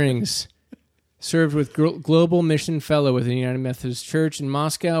 Colorado Springs. Served with Global Mission Fellow with the United Methodist Church in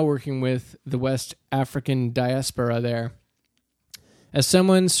Moscow, working with the West African diaspora there. As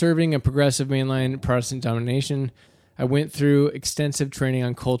someone serving a progressive mainline Protestant denomination, I went through extensive training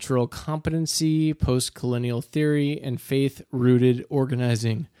on cultural competency, post-colonial theory, and faith-rooted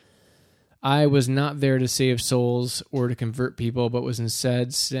organizing. I was not there to save souls or to convert people, but was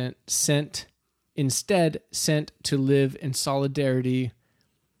instead sent to live in solidarity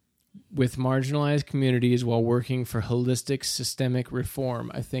with marginalized communities while working for holistic systemic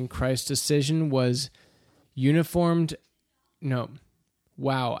reform. I think Christ's decision was uniformed. No.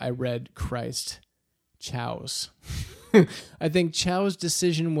 Wow, I read Christ. Chau's. I think Chau's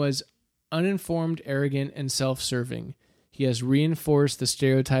decision was uninformed, arrogant, and self-serving. He has reinforced the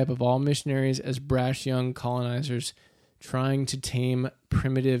stereotype of all missionaries as brash young colonizers trying to tame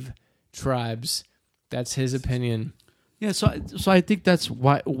primitive tribes. That's his opinion. Yeah, so I think that's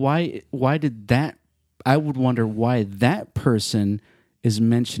why did that? I would wonder why that person is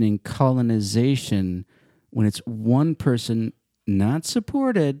mentioning colonization when it's one person not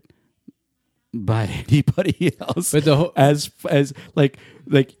supported by anybody else. But the whole, as like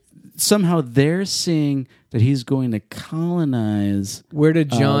somehow they're seeing that he's going to colonize. where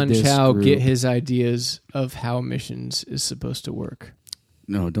did John this Chau group. get his ideas of how missions is supposed to work?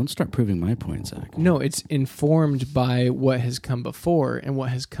 No, don't start proving my point, Zach. No, it's informed by what has come before, and what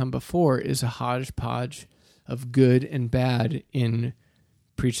has come before is a hodgepodge of good and bad in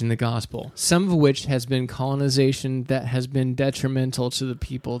preaching the gospel, some of which has been colonization that has been detrimental to the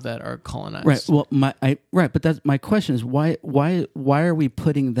people that are colonized. Right. Well, but that's my question is why are we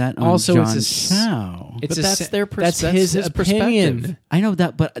putting that on Also, John it's Chow? It's But that's their that's that's his perspective. opinion. I know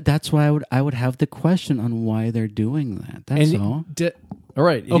that, but that's why I would have the question on why they're doing that. That's And all. All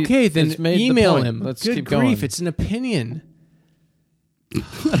right. Okay, then it's made the email point. him. Let's Good keep grief, going. it's an opinion.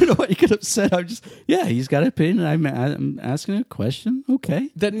 I don't know why you get upset. I'm just he's got an opinion. I'm asking a question. Okay,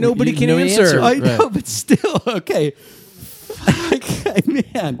 That nobody can nobody answer. answered. I know, Right. but still okay. Okay,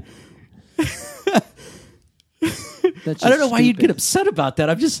 man. I don't know why you'd get upset about that.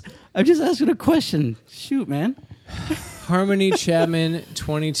 I'm just asking a question. Shoot, man. Harmony Chapman,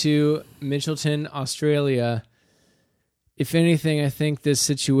 22, Mitchelton, Australia. If anything, I think this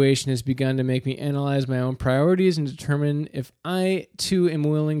situation has begun to make me analyze my own priorities and determine if I, too, am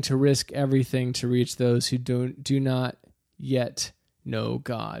willing to risk everything to reach those who do not yet know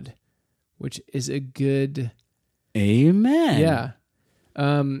God, which is a good... Amen. Yeah.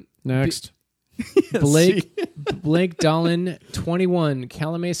 Next. Blake Dolan, 21,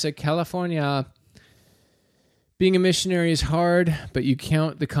 Calamasa, California. Being a missionary is hard, but you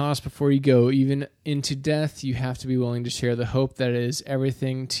count the cost before you go. Even into death, you have to be willing to share the hope that is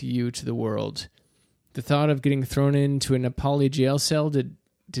everything to you, to the world. The thought of getting thrown into a Nepali jail cell did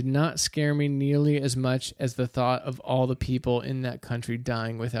not scare me nearly as much as the thought of all the people in that country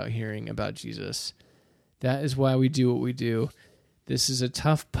dying without hearing about Jesus. That is why we do what we do. This is a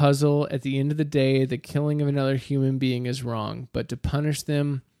tough puzzle. At the end of the day, the killing of another human being is wrong, but to punish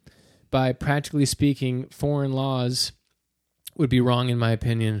them by, practically speaking, foreign laws would be wrong in my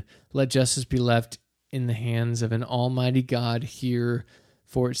opinion. Let justice be left in the hands of an almighty God here,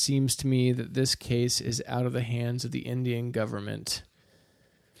 for it seems to me that this case is out of the hands of the Indian government.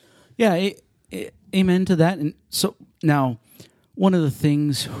 Yeah, amen to that. And so now, one of the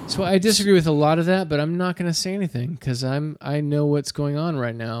things... So I disagree with a lot of that, but I'm not going to say anything because I know what's going on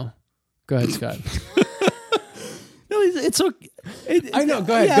right now. Go ahead, Scott. No, it's okay. I know.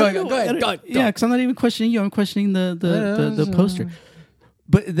 Go ahead. Yeah, Go ahead. Yeah, because I'm not even questioning you. I'm questioning the poster.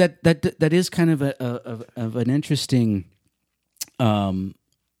 But that is kind of of an interesting dilemma.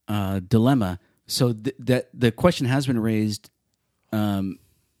 So that the question has been raised, and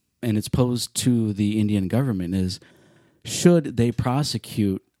it's posed to the Indian government: is should they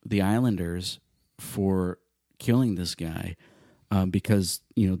prosecute the islanders for killing this guy? Because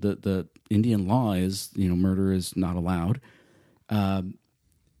the Indian law is murder is not allowed, and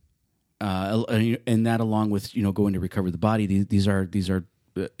that along with going to recover the body. These are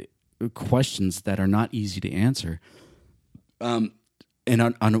questions that are not easy to answer. And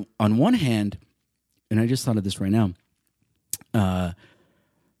on one hand, and I just thought of this right now. On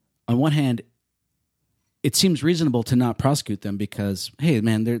one hand, it seems reasonable to not prosecute them because, hey,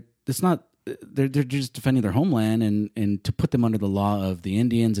 man, they're just defending their homeland, and to put them under the law of the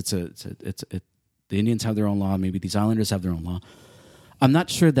Indians, the Indians have their own law. Maybe these islanders have their own law. I'm not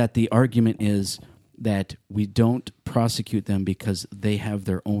sure that the argument is that we don't prosecute them because they have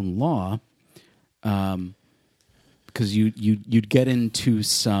their own law, because you'd get into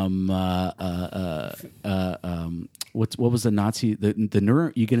some what was the Nazi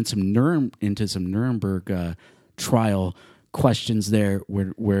you get into some Nuremberg trial questions there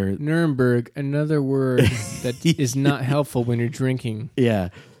where Nuremberg, another word that is not helpful when you're drinking. Yeah,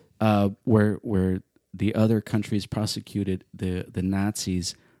 where the other countries prosecuted the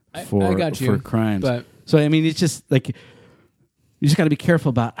Nazis for I got you, for crimes. but- So I mean, it's just like you just got to be careful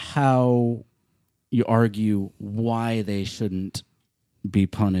about how you argue why they shouldn't be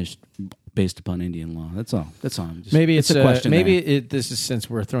punished based upon Indian law. That's all. Maybe it's a question. this is, since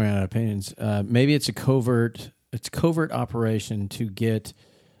we're throwing out opinions. Maybe it's a covert operation to get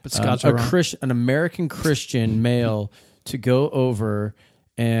Scott's an American Christian male to go over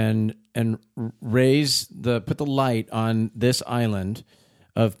and put the light on this island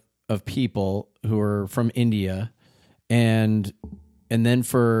of people who are from India, and then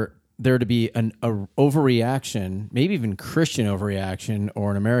for there to be an overreaction, maybe even Christian overreaction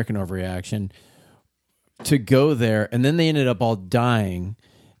or an American overreaction, to go there, and then they ended up all dying.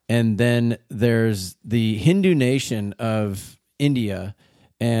 And then there's the Hindu nation of India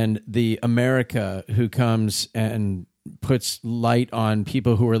and the America who comes and puts light on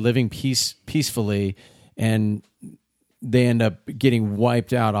people who are living peacefully, and they end up getting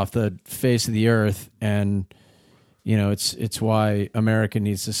wiped out off the face of the earth. And it's why America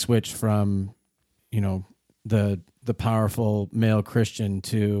needs to switch from the powerful male Christian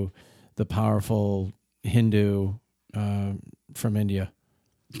to the powerful Hindu from India.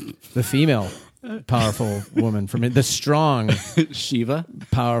 The female powerful woman for me. The strong, Shiva.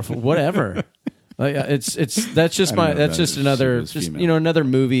 powerful, whatever. Like, that's just I don't my know that's if just that is another Shiva's just female. another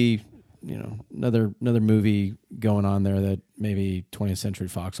movie, another movie going on there that maybe 20th Century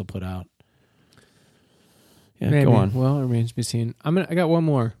Fox will put out. Yeah, Maybe. go on. Well, it remains to be seen. I got one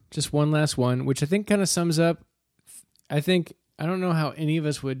more, just one last one, which I think kind of sums up. I don't know how any of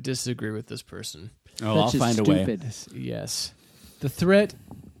us would disagree with this person. Oh, I'll find a way. Yes, the threat.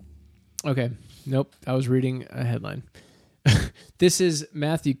 Okay, nope. I was reading a headline. This is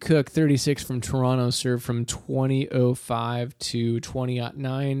Matthew Cook, 36, from Toronto, served from 2005 to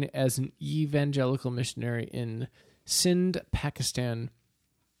 2009 as an evangelical missionary in Sindh, Pakistan.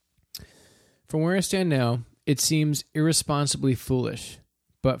 From where I stand now, it seems irresponsibly foolish,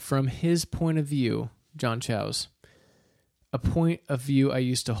 but from his point of view, John Chow's, a point of view I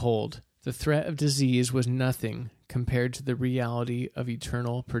used to hold, the threat of disease was nothing compared to the reality of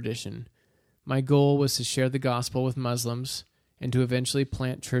eternal perdition. My goal was to share the gospel with Muslims and to eventually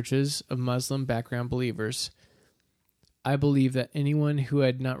plant churches of Muslim background believers. I believe that anyone who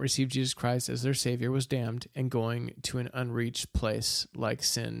had not received Jesus Christ as their Savior was damned, and going to an unreached place like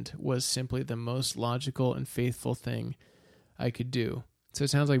Sindh was simply the most logical and faithful thing I could do. So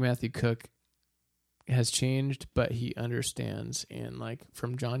it sounds like Matthew Cook has changed, but he understands. And like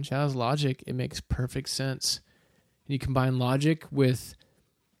from John Chow's logic, it makes perfect sense. You combine logic with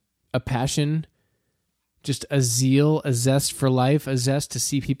a passion, just a zeal, a zest for life, a zest to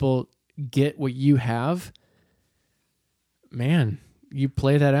see people get what you have. Man, you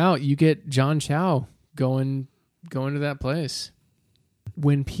play that out, you get John Chow going to that place.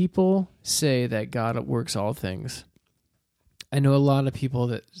 When people say that God works all things, I know a lot of people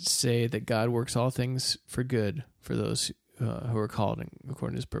that say that God works all things for good for those who are called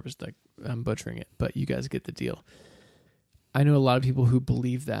according to his purpose. Like, I'm butchering it, but you guys get the deal. I know a lot of people who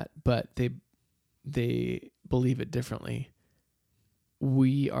believe that, but they believe it differently.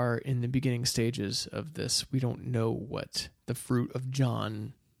 We are in the beginning stages of this. We don't know what the fruit of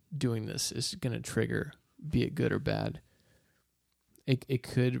John doing this is going to trigger, be it good or bad. It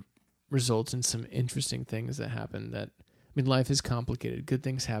could result in some interesting things that happen. Life is complicated. Good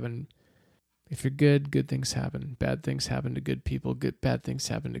things happen. If you're good things happen. Bad things happen to good people. Bad things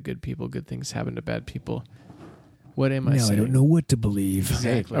happen to good people. Good things happen to bad people. What am I saying? I don't know what to believe.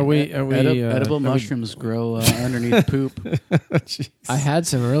 Exactly. Are we Edible mushrooms grow underneath poop. I had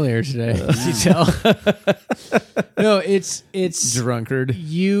some earlier today. You tell. No, it's drunkard?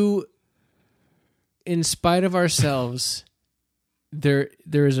 You. In spite of ourselves, there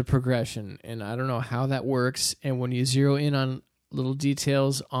is a progression, and I don't know how that works. And when you zero in on little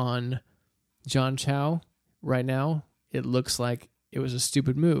details on John Chow right now, it looks like it was a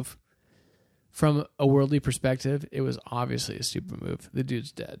stupid move. From a worldly perspective, it was obviously a stupid move. The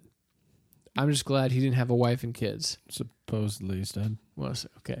dude's dead. I'm just glad he didn't have a wife and kids. Supposedly he's dead. Well,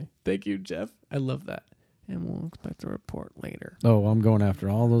 okay. Thank you, Jeff. I love that. And we'll expect a report later. Oh, I'm going after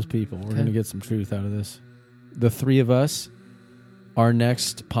all those people. We're going to get some truth out of this. The three of us, our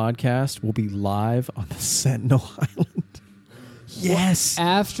next podcast will be live on the Sentinel Island. Yes.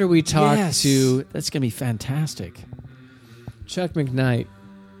 After we talk to That's going to be fantastic. Chuck McKnight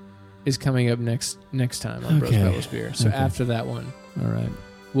is coming up next time on Bros Pebbles Beer. So after that one, All right.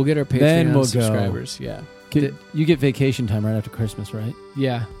 we'll get our Patreon Then we'll go. subscribers. Yeah. You get vacation time right after Christmas, right?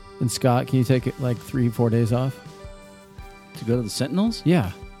 Yeah. And Scott, can you take it like 3-4 days off? To go to the Sentinels?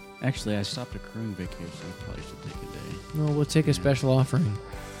 Yeah. Actually, I stopped accruing vacation. I probably should take a day. Well, we'll take a special offering.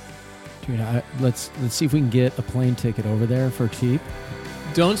 Dude, let's see if we can get a plane ticket over there for cheap.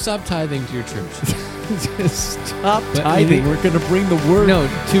 Don't stop tithing to your church. Stop But tithing. We're going to bring the word No,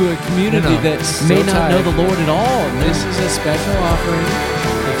 to a community no. that Still may not know tithe. the Lord at all. This is a special offering.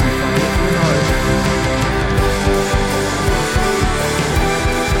 If you find it in your heart.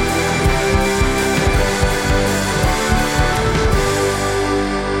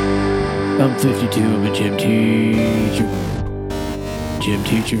 I'm 52, I'm a gym teacher. Gym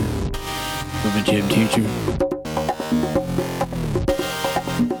teacher. I'm a gym teacher.